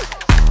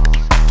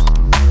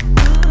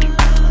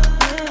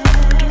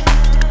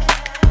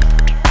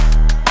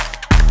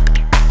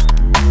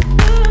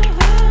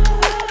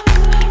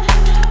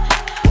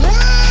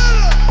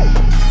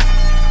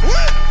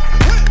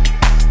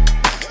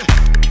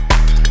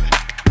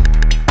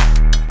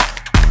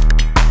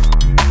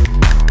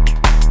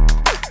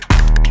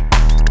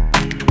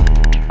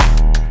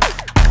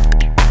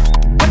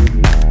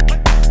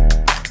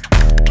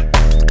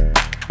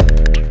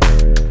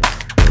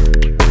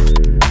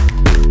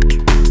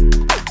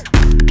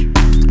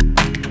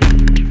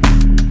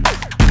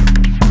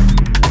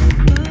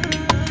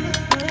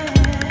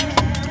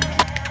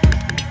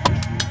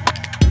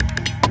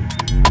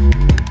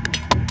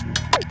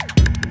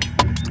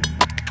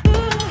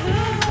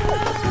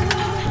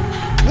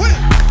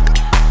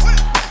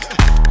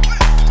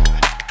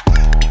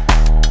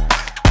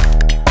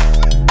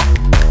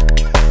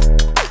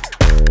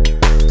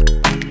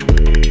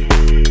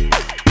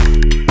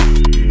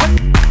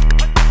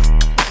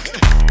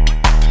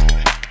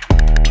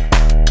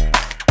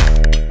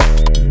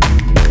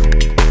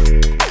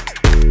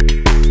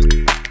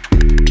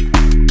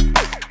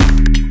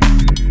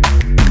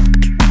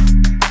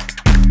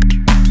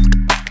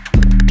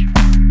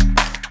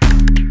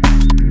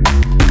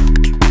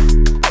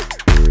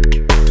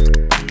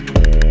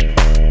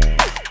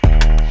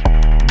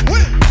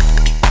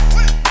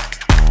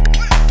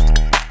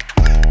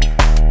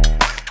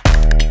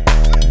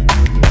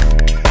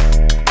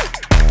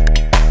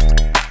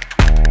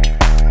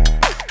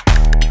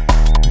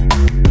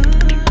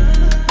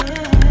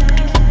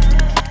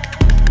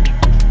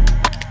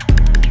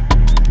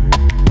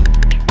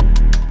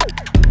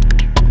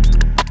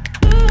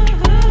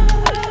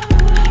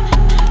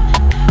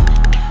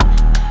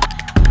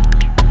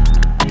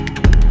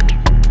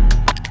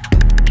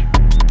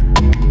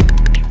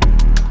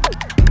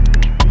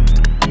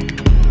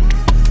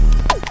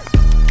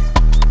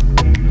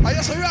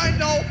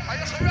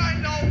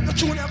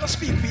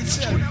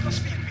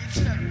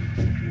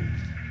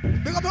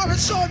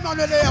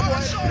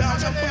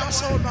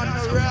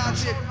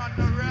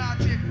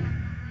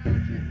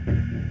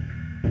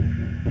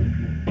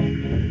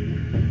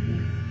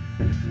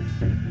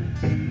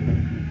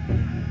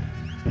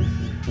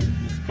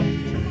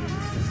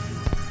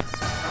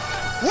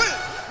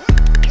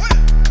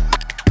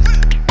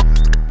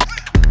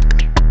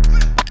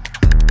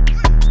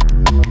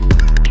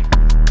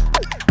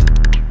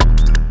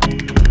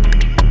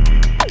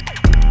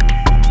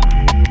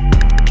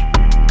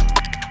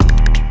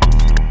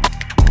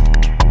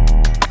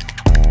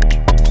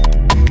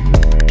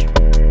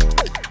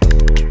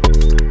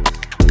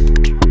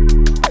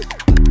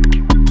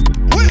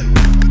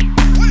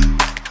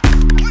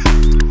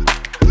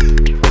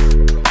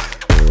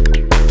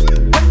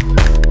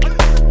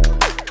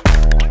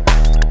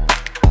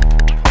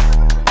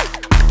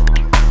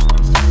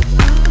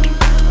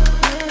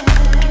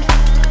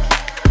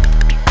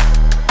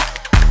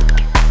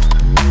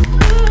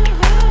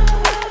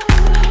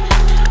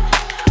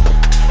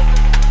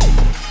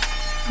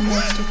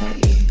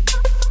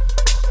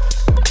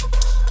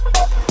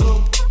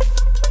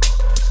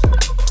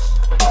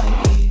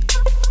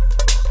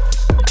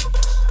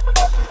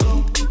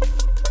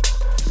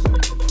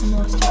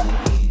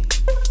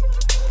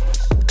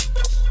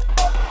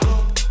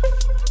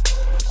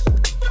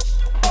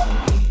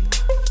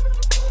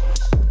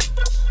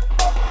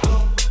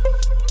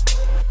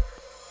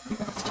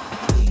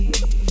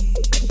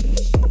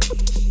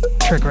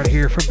 Track right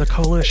here from the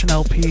Coalition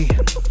LP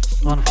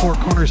on Four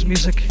Corners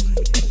Music.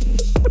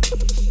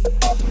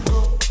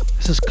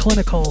 This is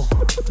Clinical.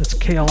 That's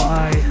KLINICAL.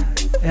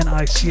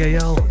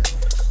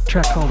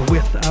 Track called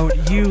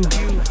Without You.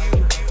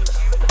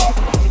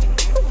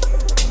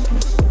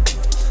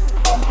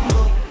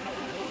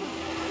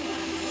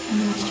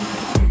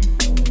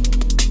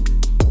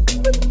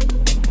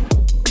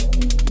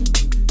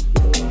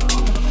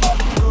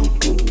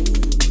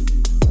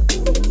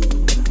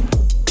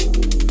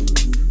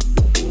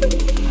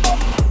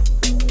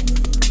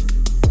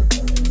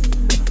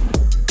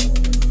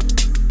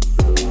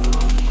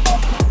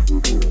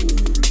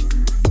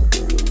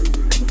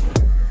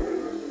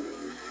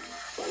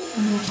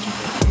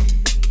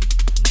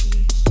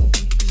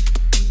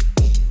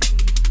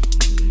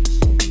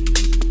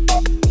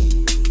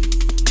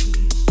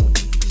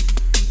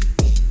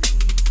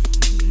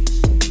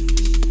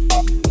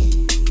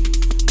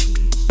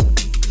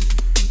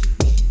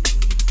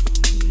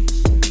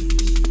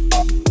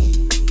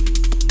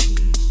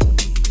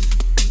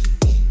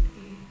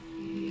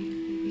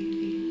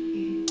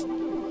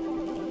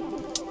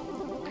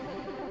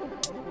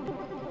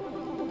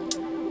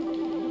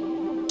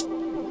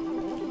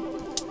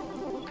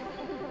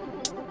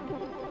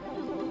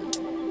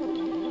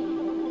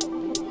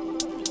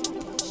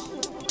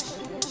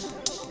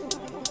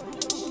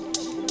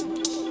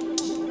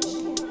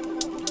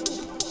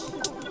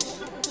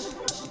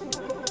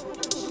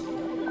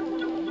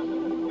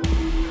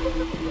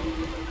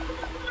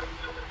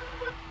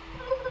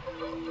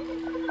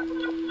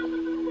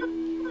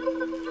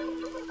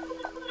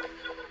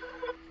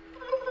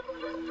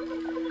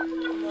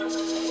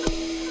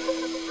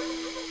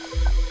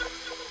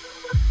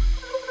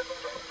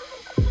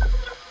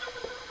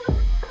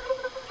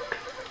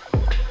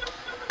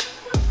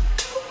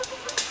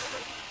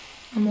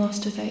 I'm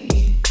lost without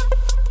you.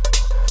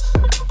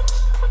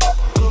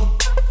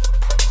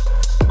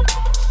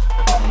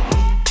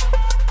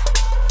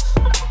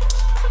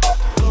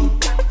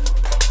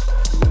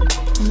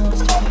 I'm lost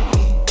without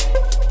you.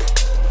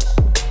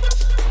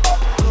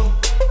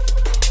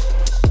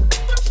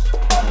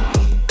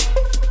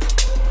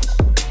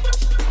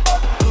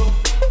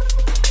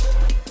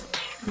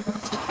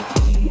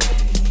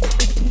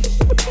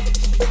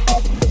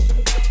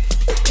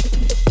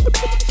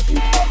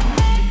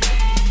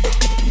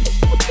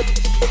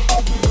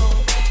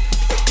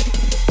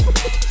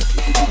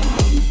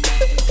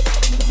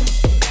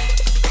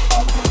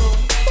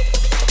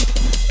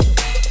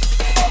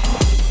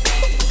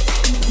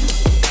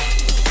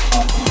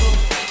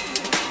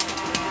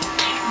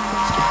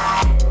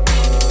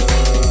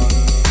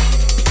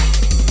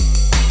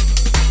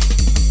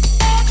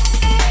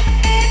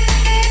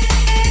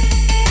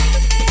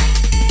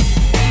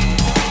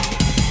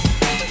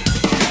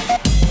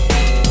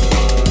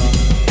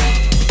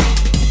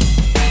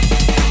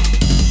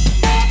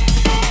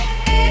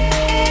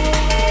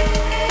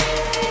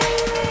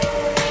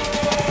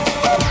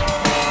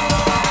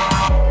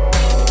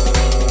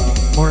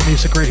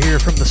 Music right here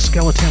from the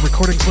Skeleton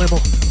Recordings label.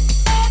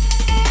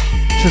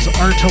 This is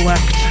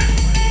Artellect,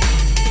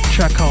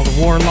 track called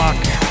Warlock.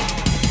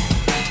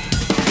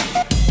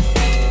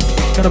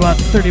 Got about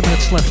 30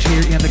 minutes left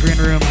here in the green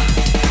room.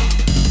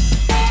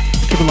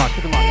 Keep it locked,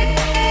 keep it locked.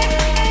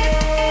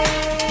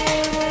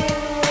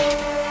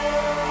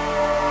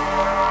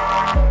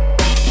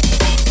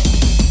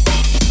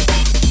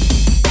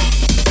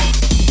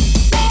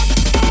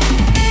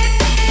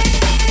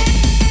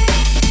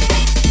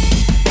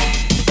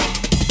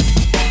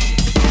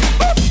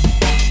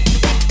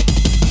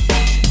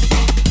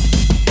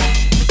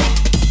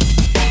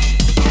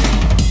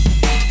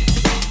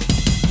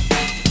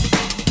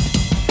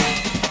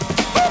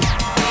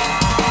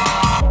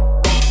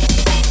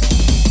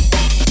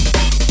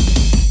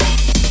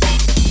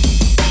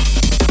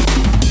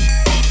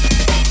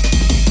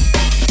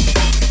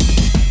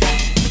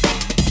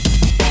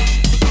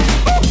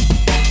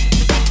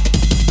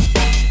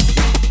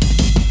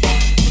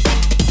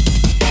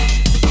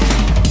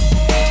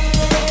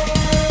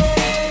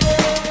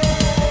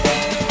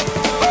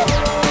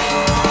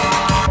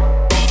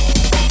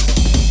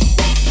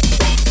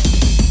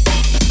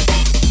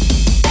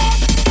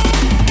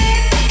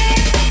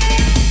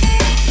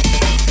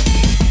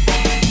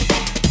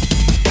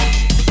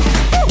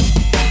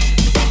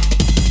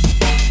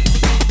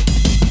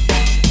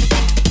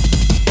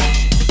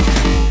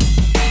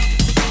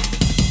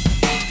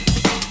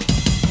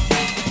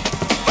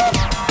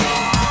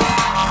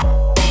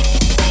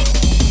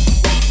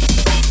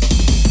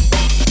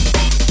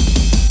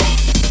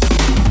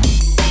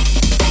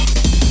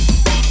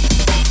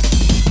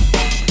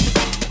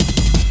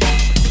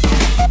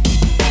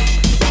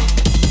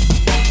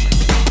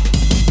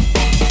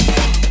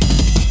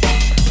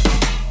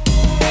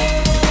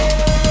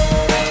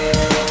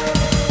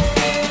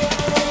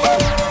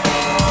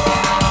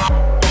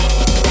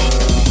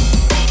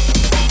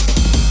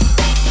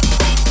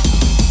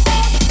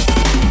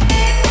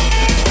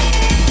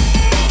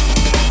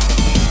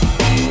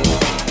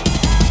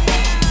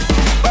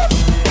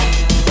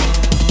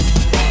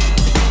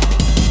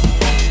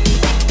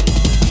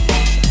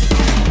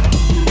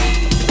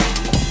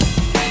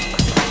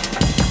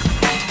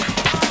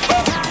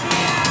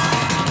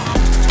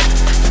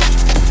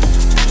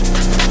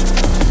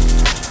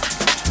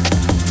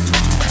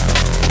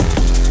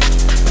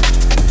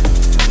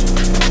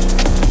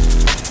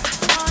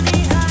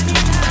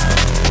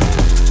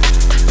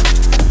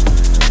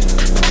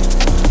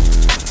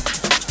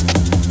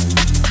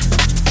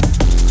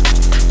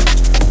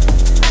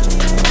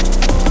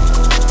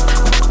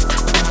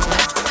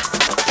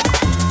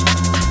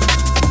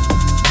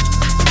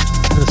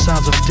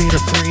 sounds of Data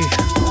 3.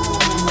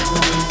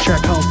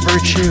 Track called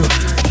Virtue.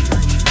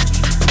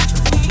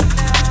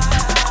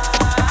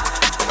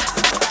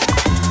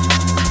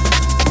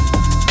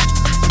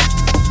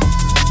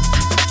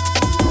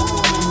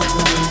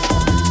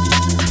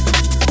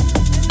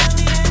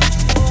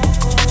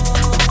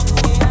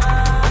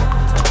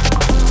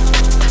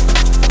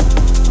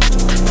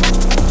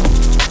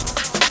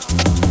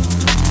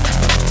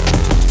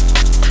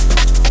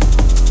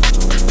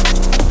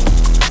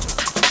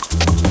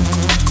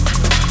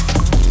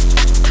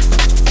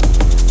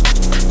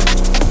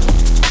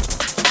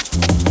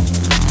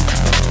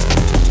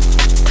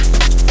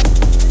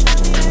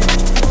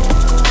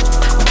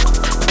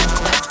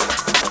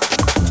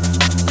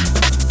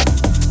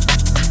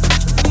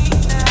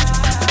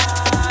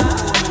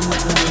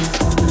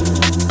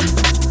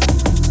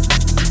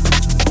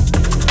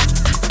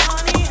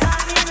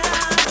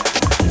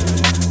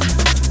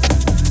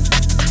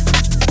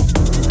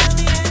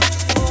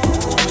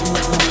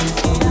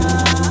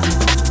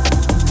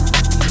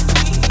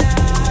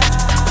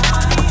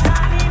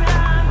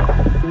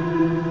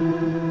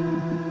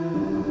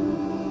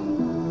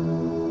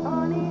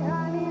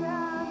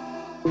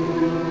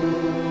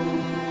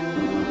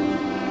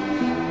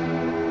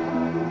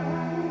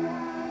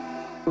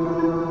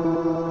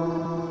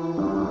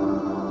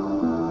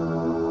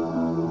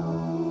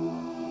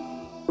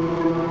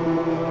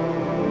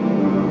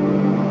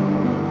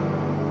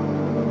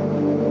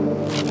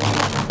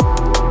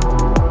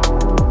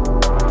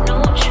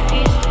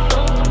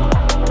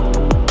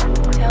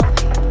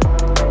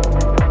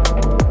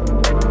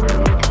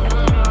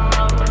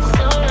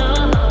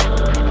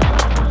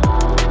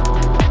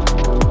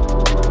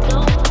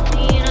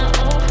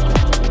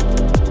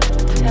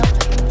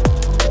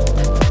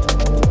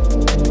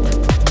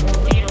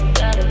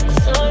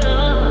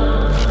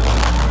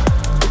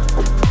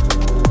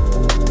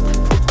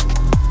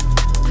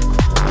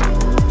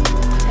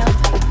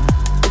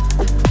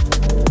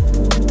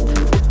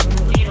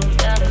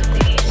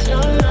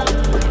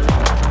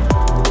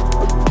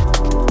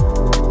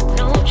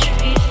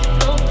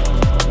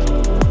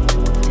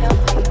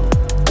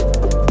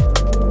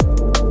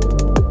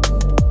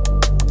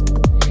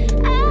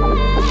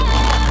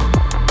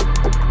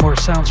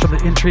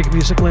 Intrigue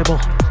music label.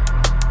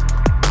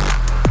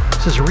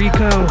 This is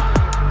Rico,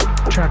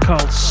 a track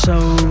called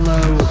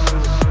Solo.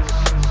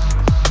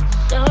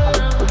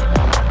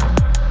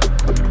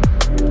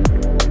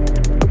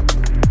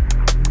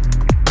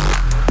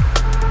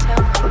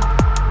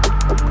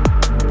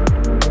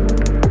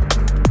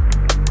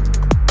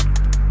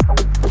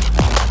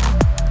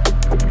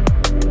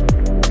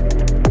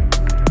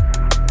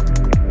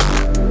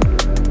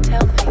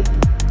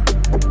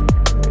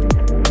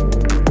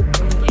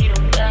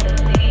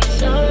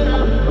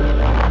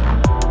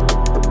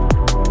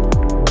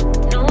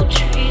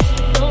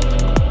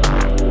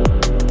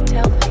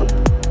 Tell me.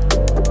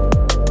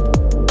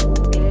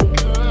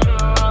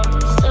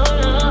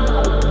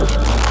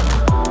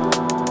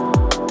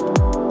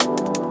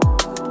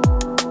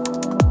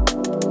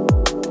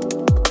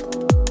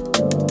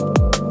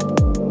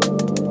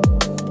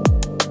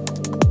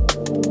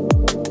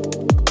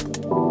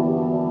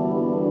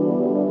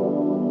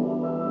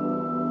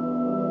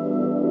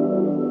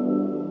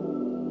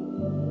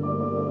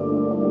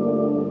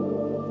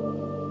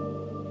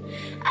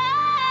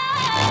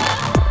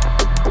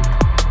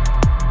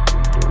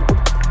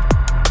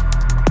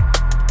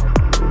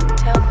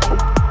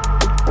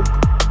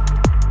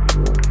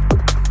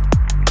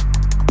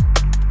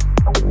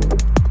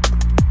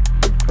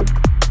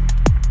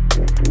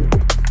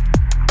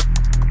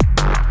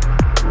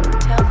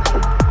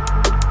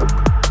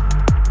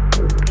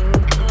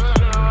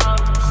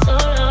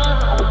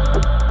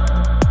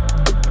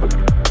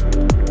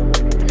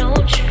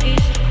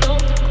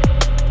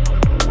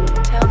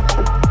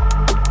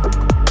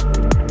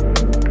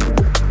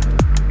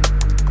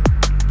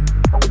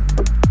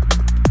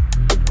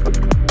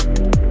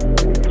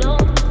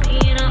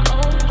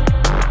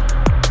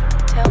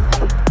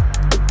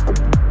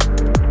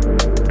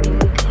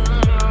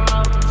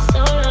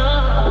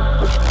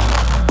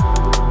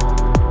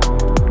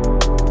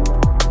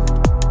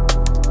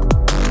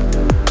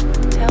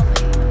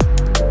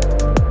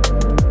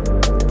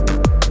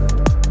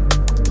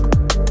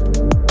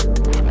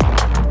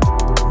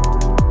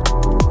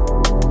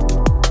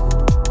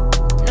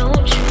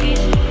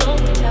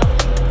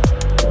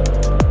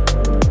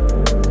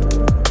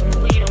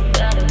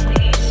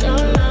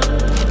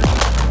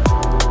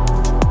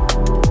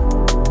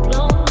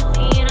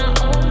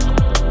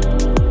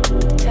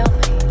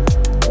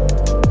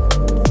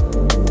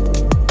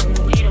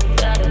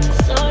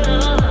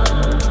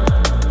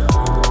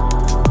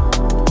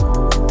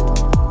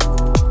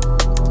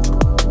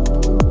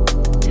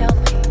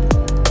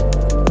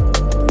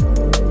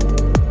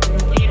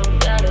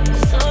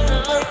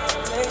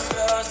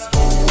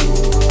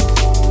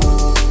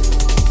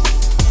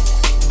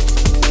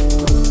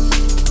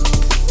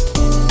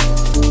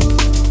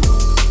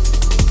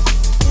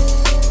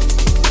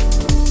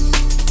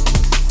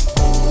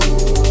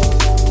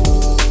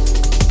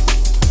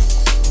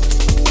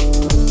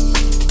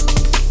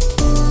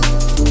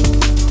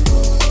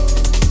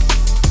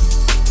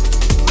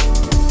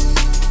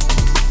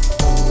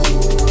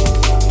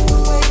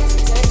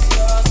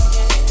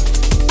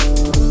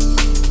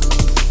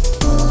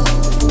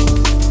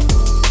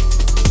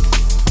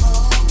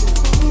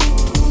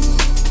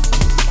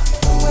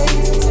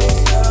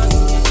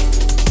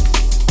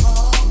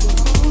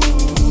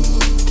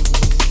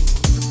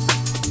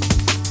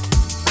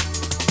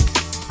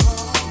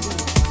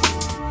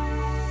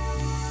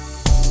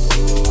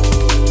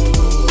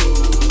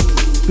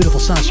 Beautiful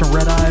sounds from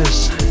Red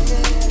Eyes.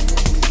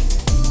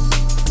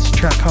 It's a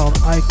track called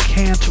I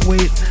Can't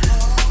Wait.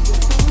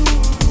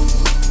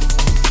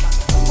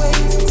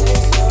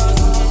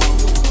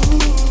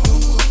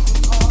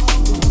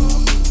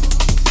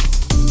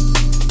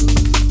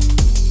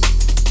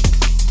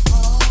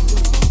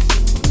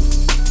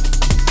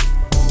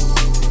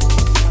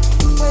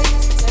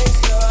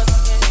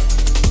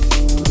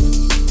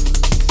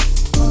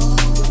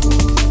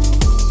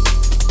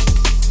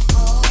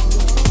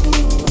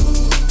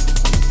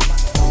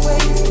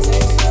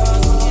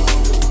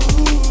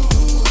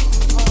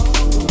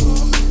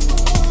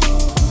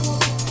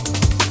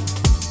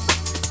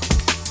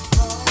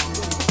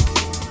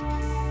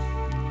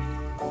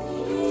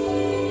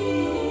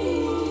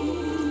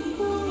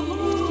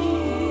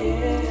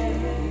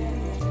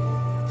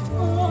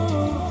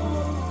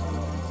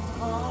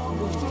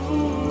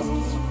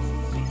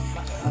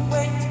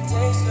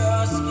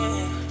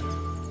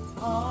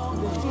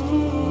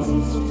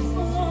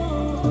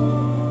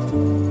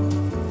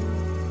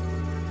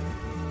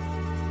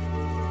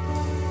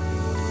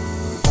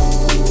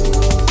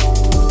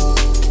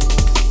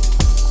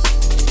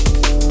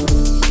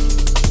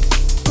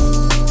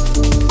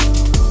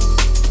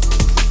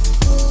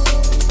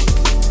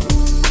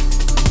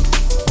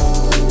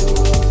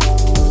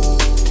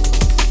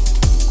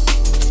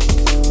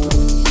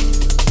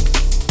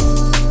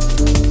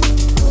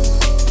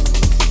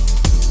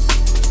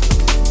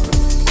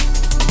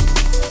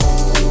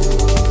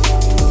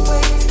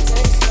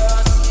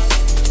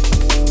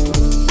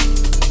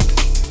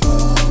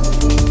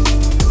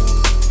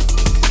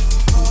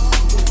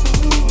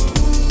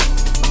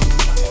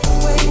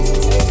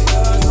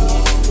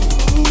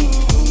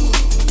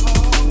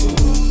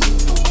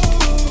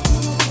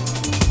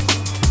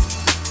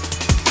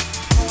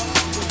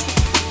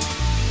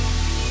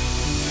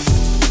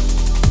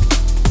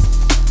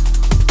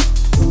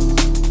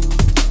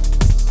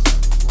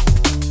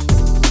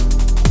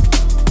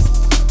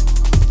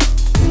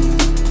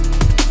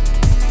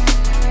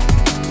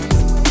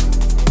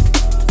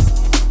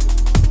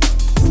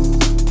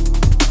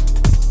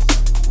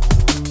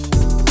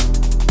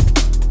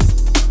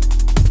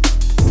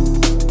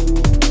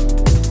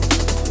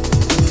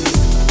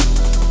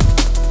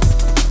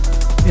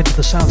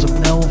 Sounds of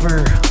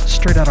Nelver,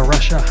 straight out of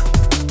Russia.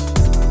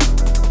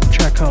 A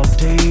track called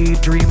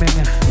Daydreaming.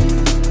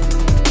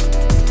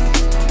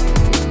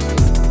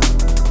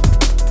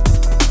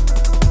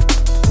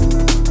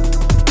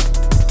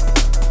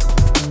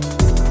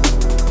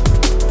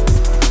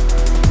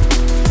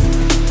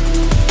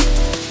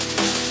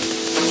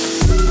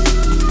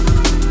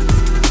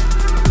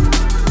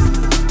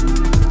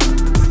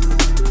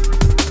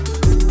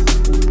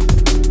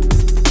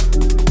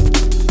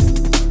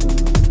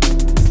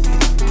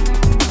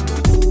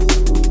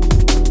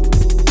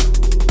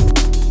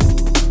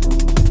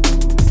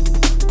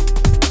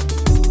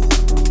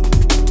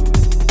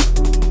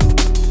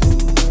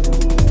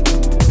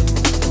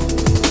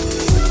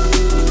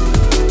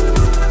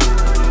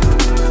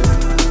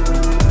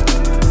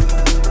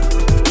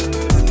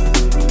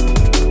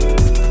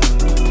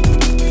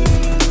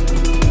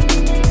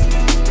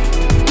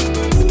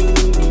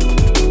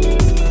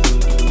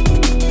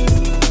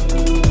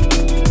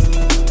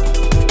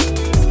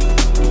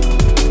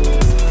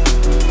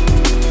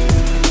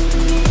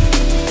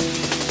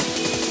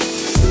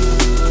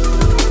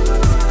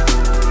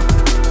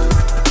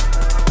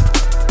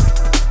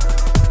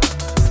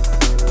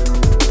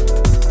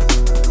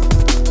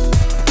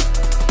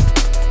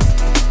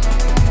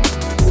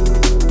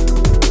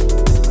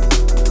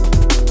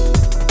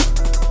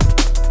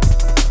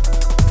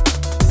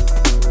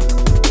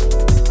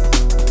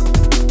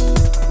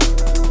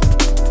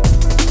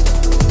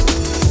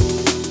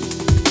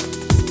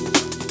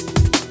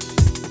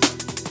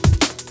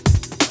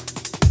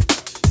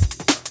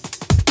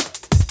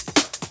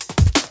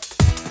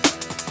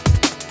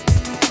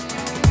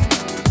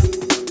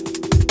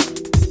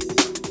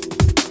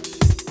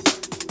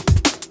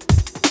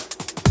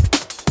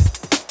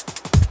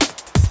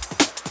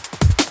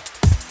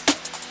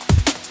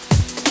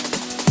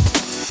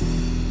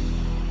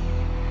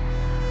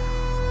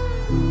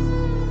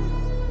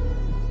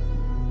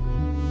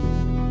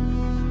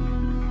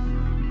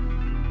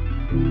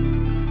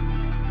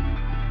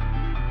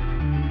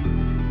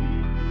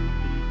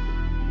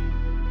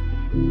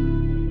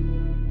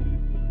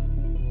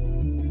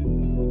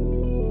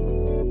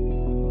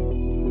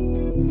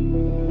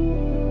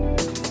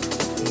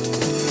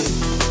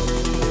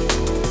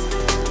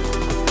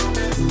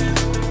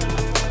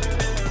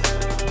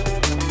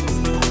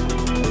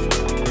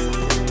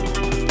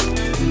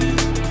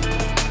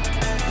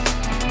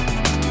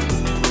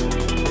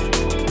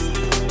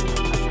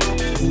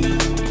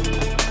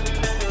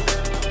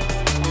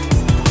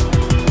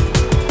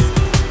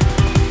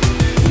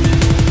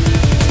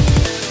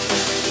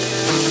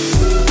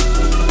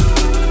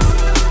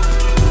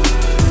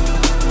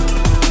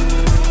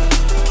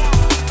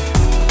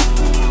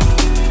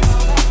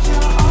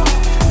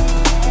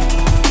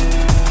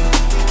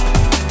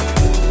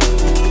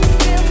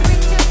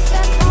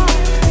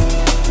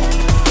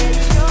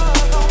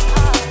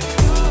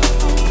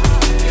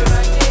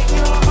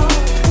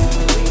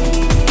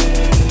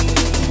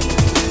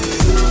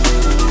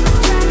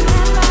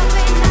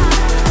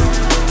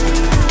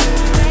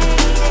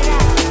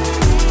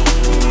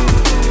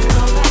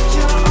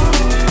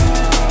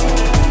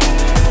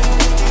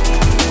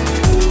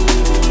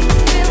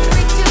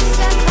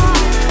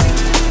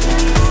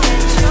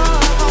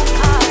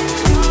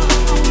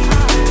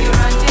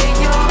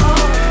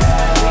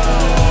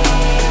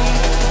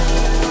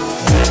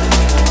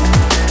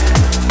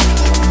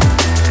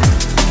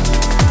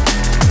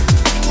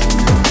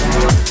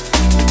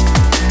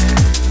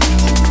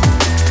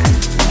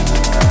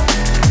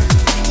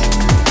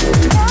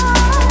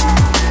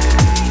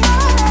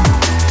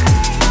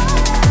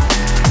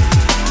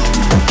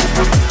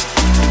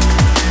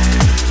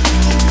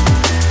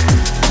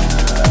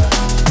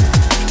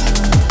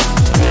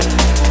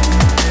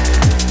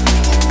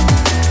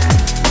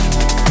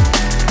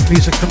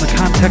 Music from the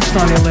Context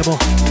audio label.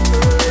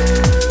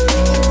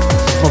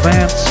 This is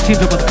Levance,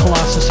 teamed up with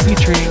Colossus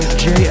featuring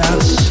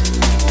JS.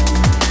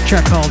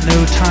 Track called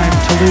No Time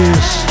to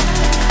Lose.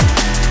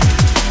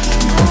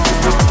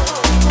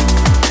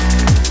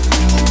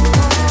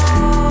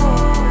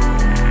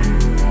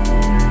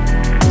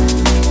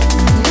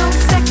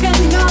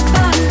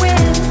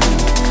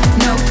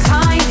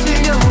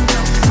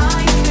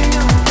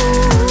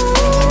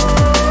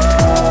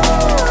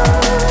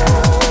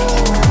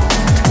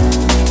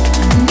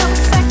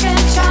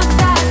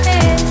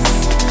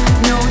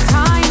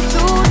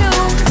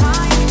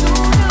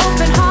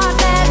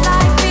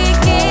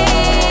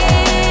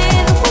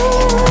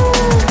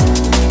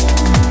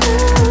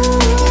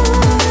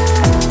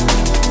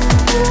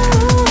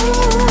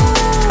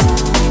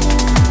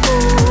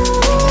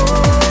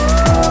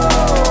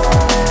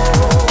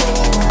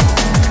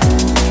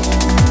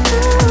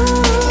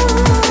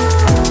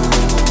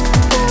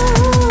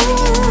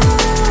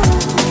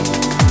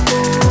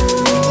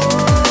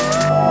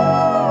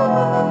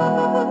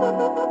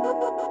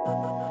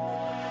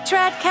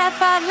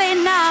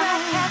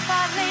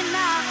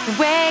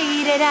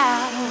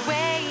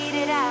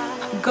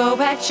 Go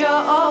at your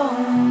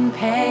own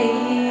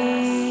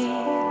pace.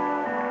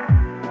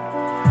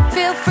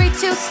 Feel free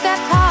to step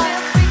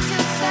hard.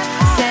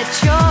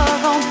 Set your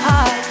own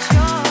path.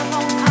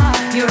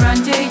 You're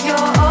under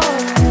your own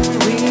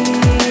wing.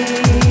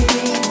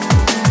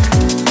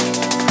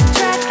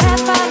 Tread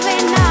carefully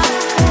now.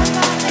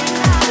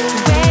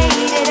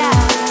 Wait it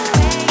out.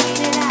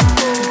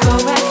 Go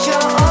at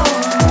your own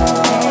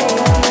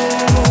pace.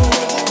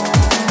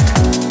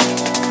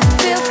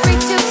 Feel free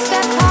to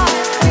step hard.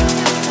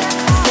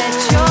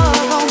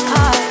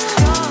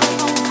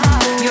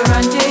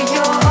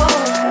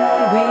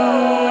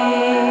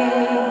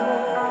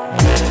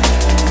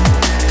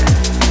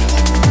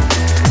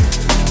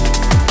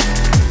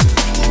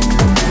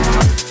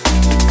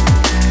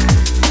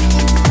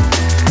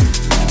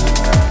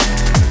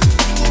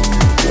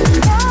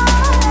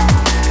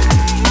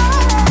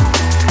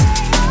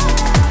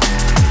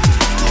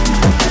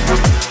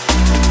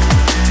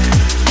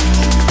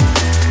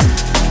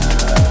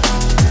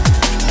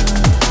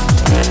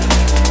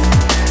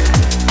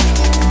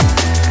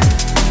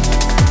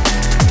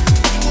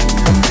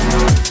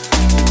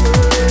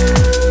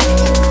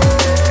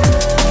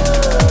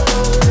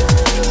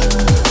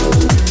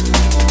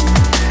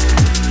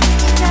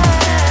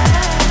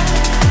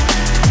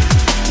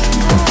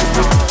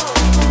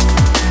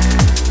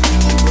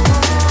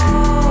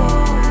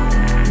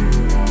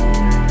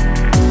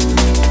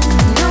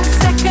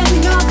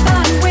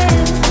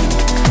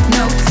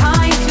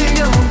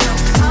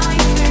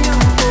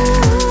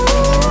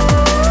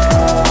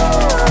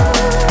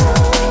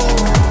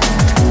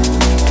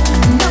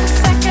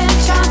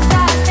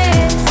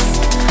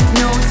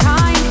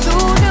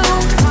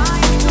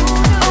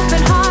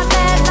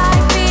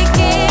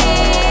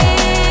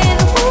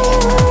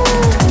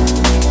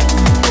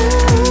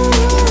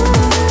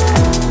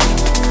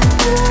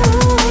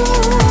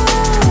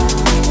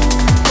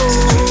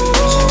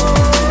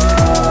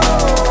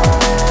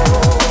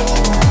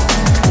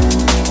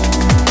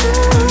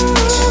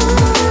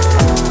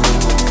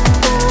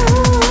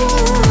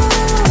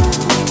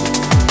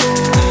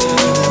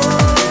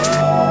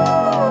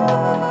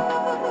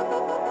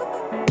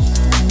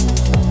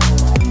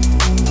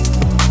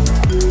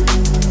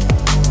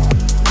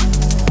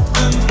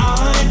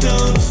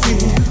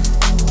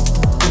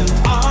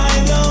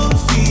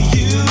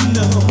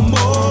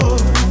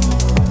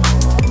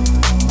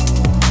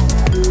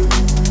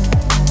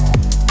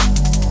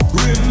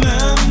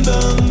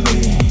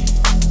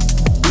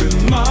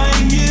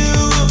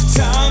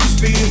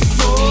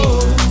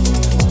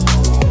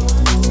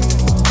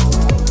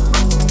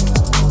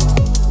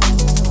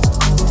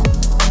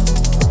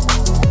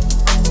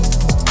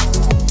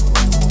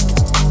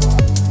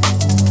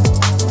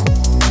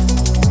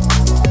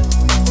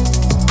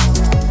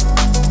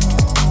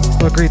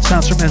 Great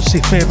sounds from MC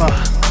FAVA.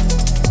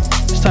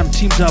 This time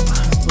teamed up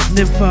with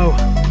Nympho.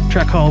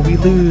 Track called We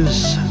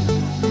Lose.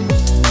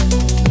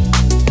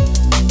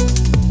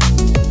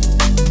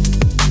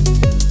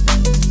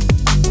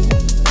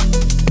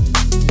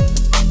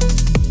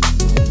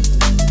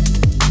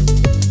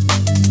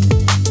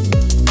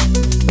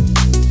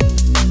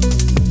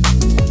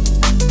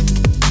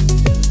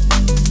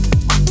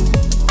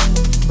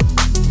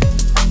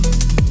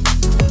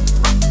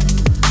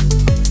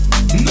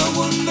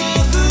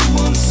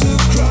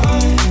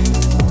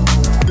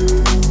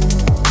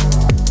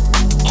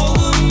 All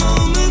the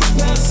moments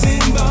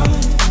passing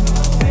by.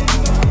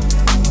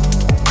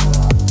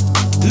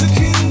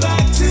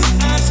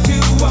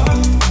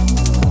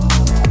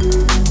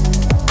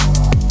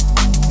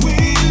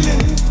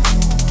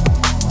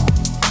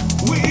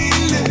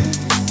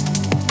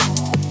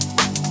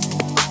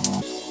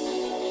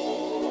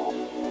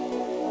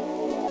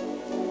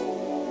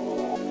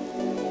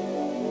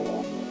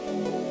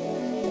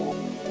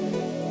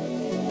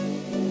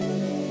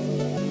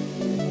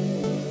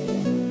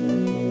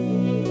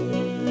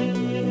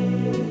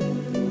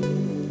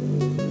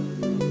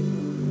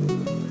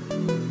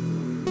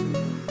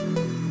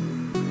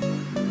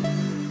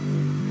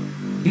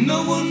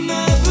 No one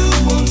ever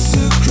wants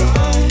to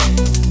cry.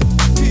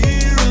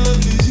 Fear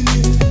of losing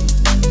you.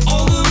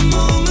 All the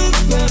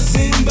moments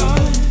passing by.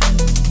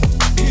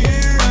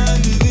 Here I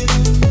live it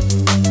up.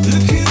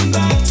 Looking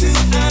back to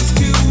ask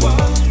you why.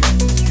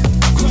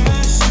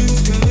 Questions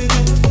coming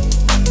up.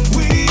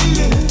 We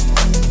live.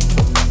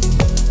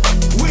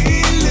 We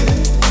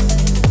live.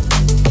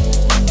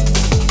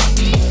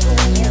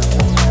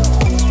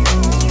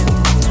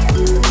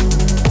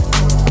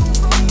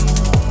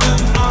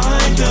 And I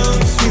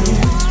don't feel.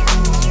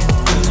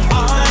 And I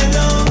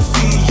don't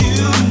feel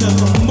you no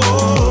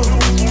more.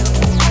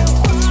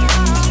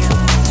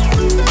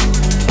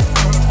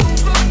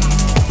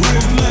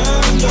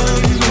 Remember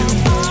me.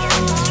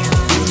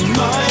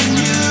 Remind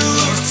you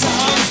of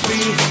times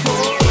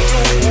before.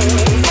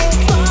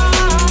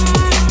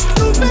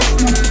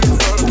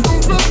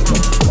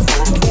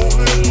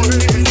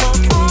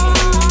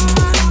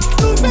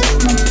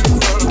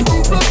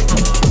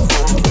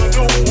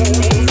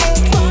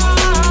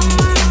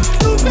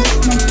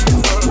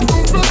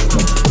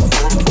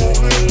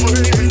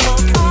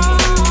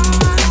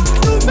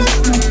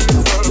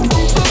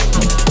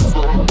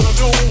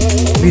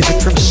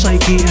 Music from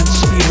Psyche and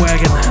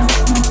Speedwagon.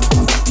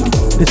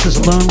 This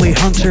is Lonely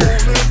Hunter.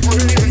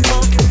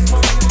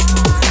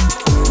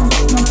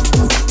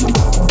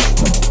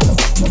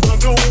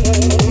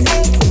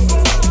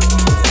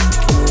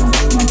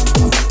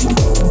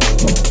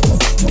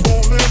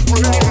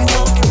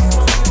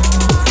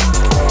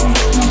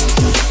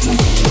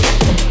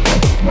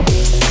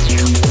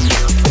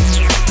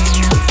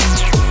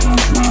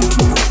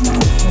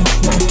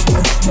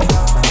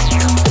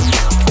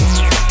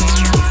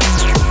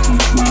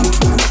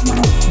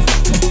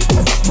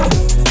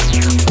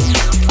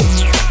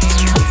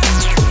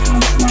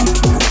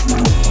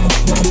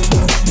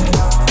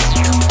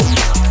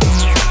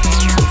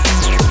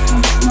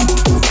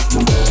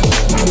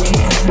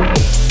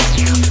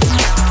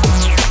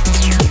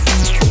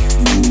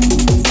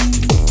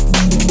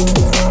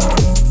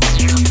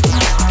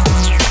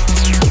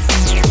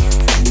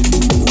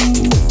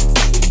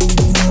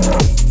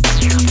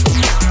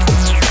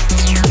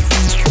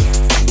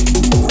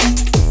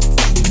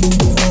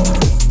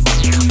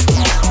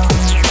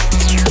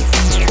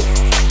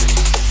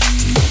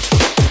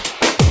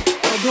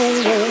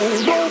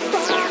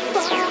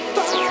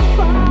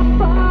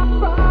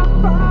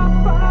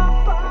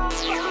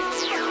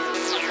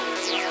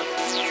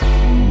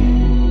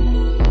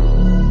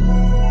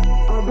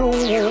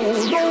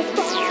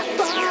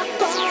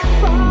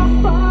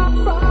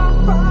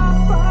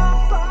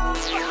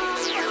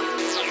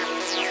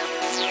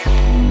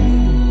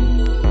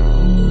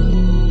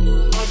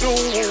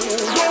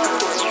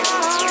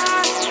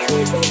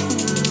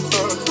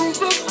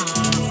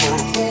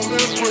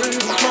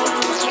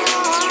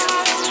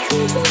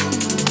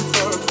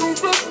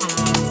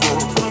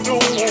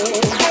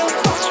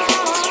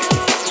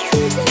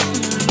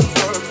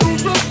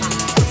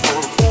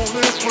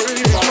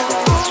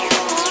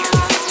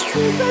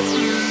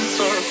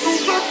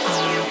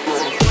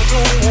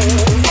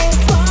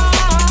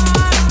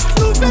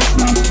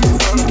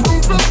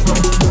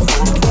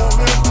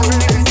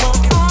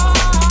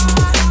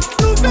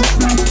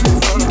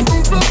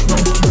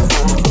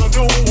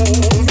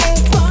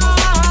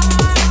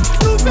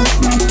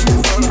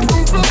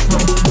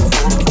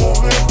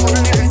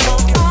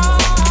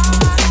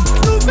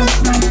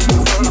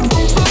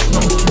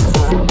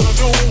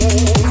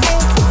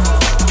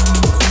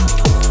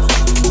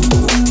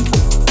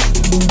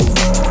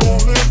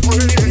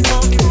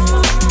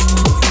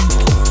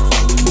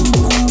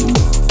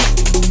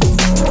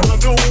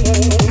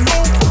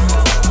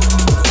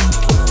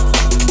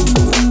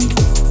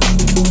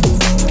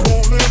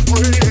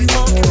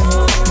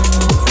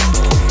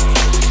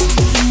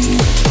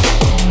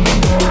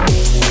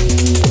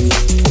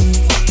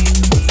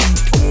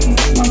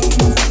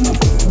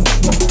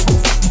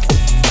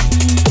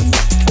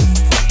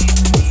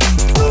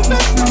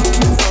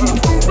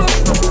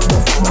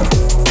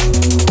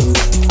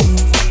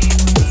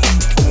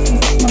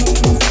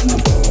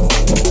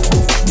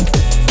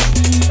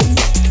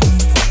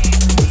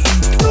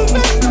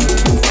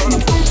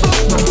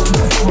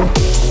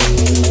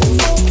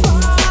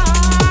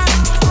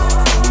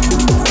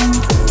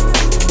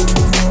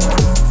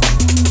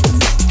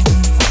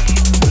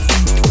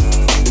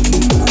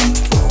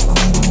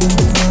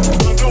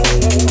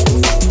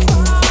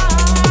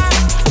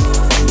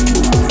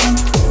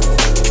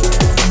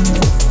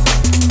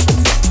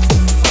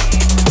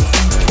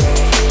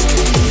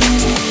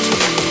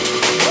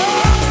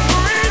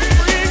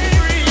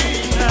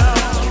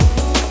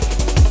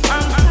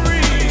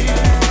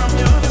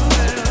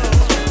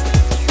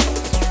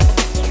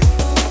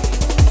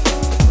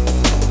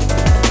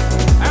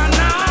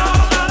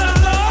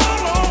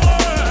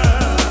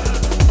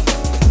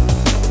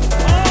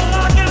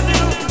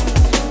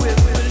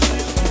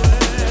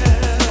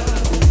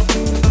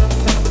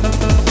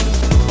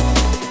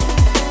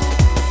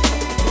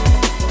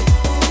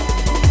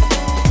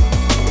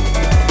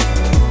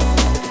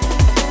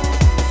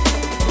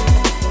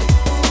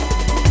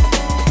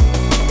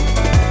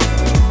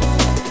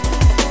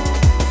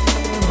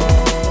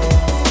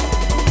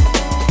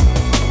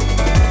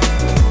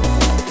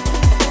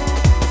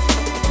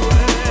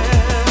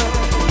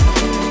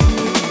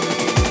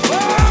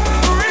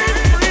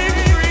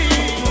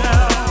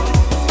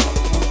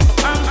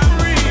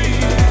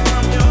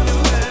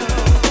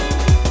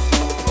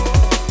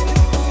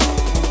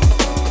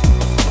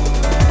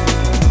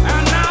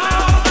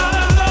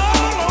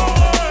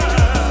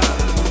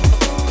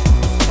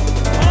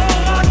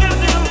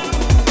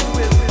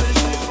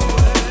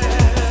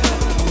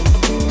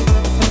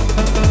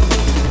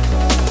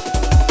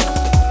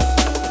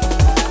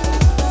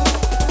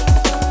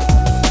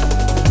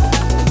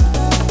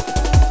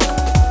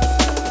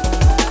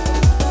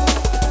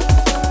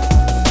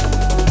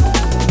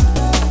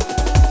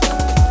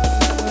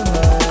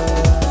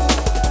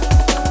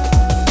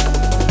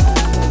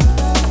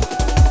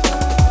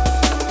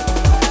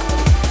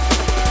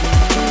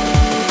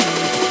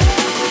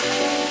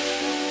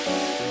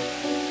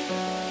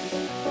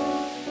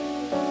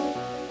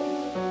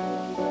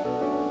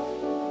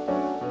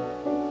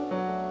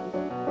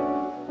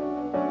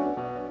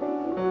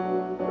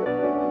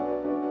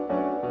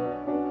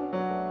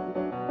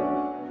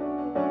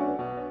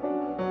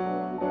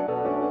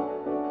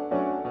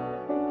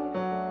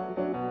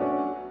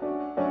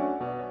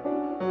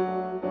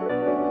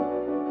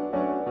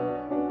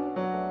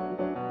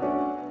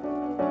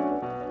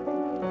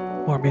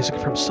 music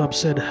from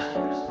SUBSID.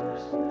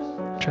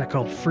 Track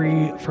called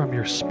Free From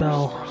Your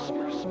Spell.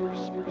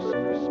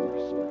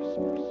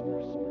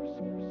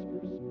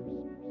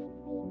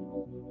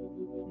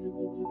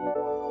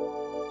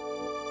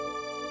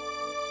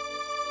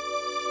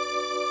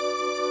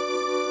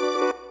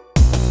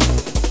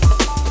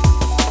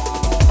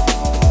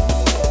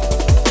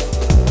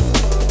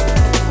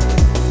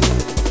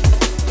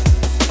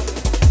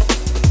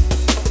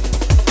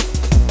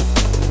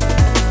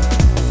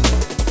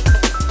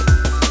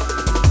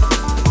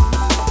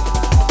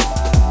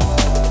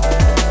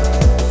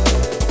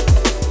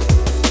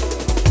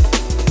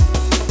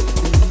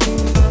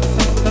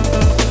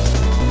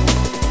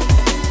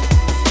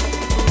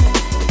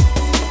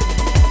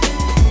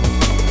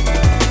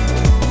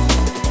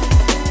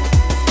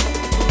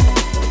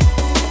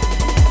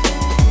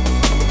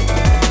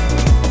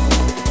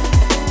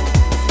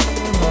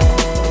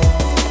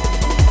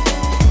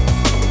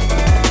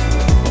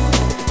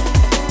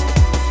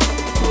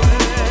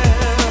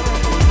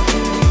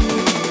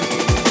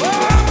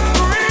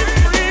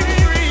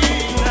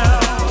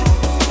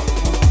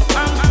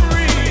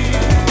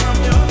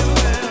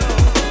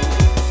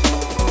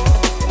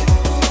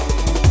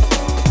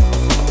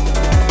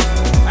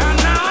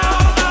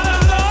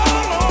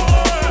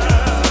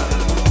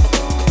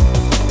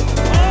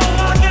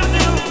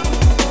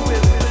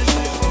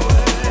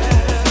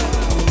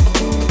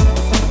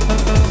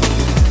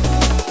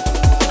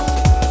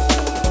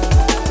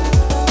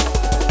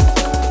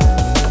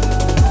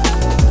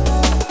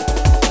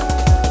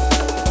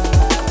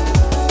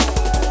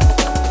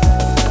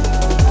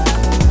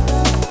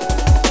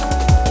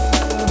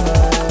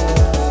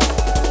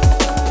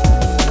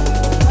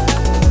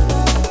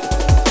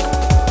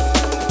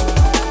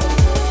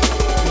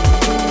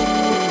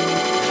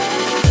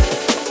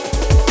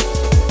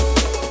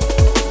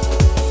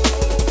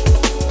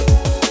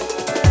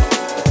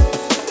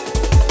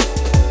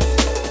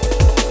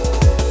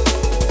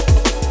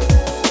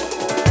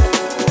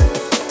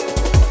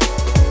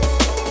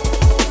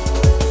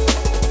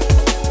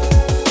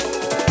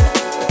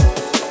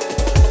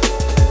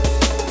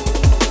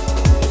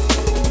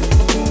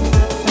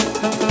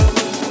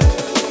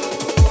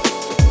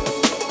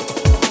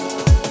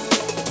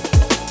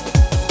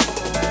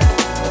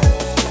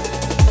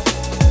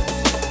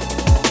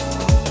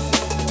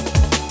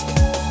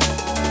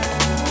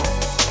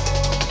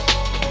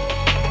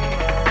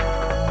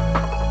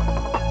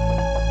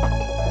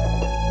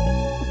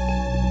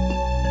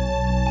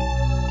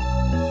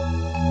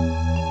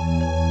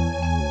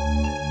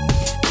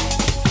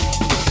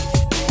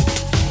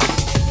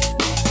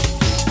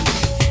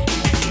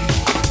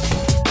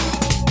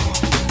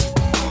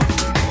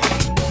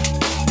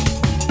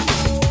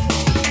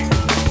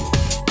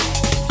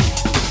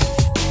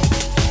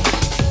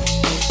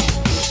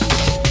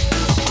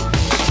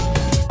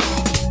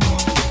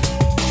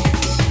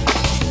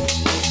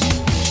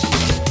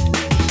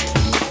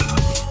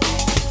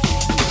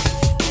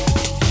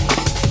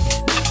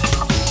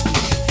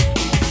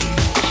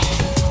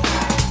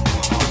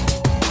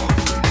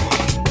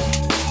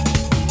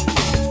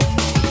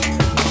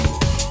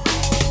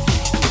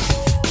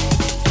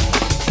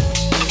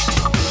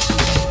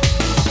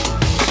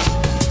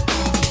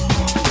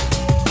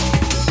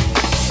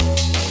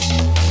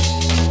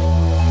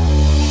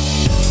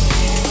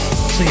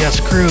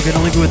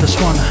 Gonna leave you with this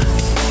one.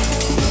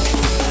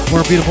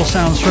 More beautiful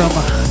sounds from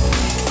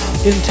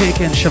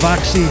Intake and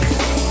SHIVAXI.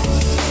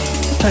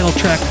 Title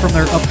track from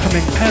their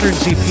upcoming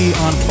Patterns EP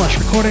on Plush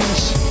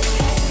Recordings.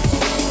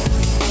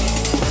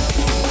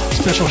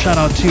 Special shout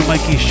out to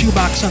Mikey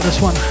Shoebox on this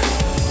one.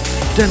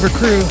 Denver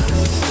crew.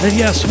 And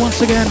yes,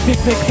 once again, big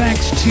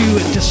thanks to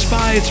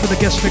DESPISE for the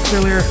guest mix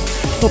earlier.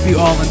 Hope you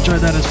all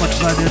enjoyed that as much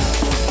as I did.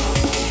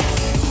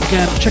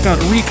 Again, check out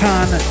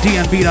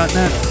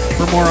DnBethh.net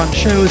for more on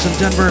shows in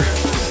Denver.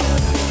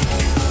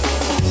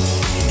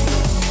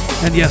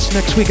 And yes,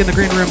 next week in the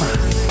Green Room,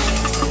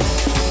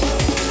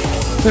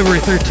 February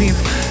 13th,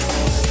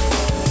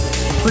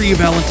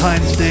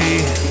 pre-Valentine's Day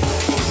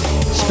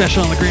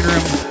special in the Green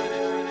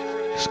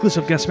Room.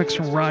 Exclusive guest mix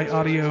from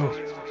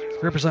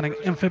RYAUDIO, representing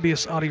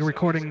Amphibious Audio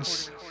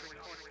Recordings,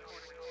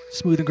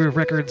 Smooth and Groove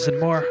Records, and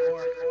more.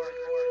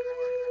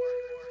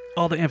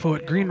 All the info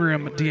at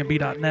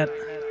greenroomdnb.net.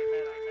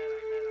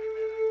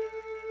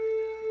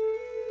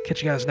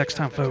 Catch you guys next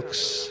time,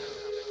 folks.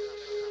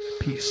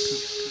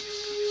 Peace.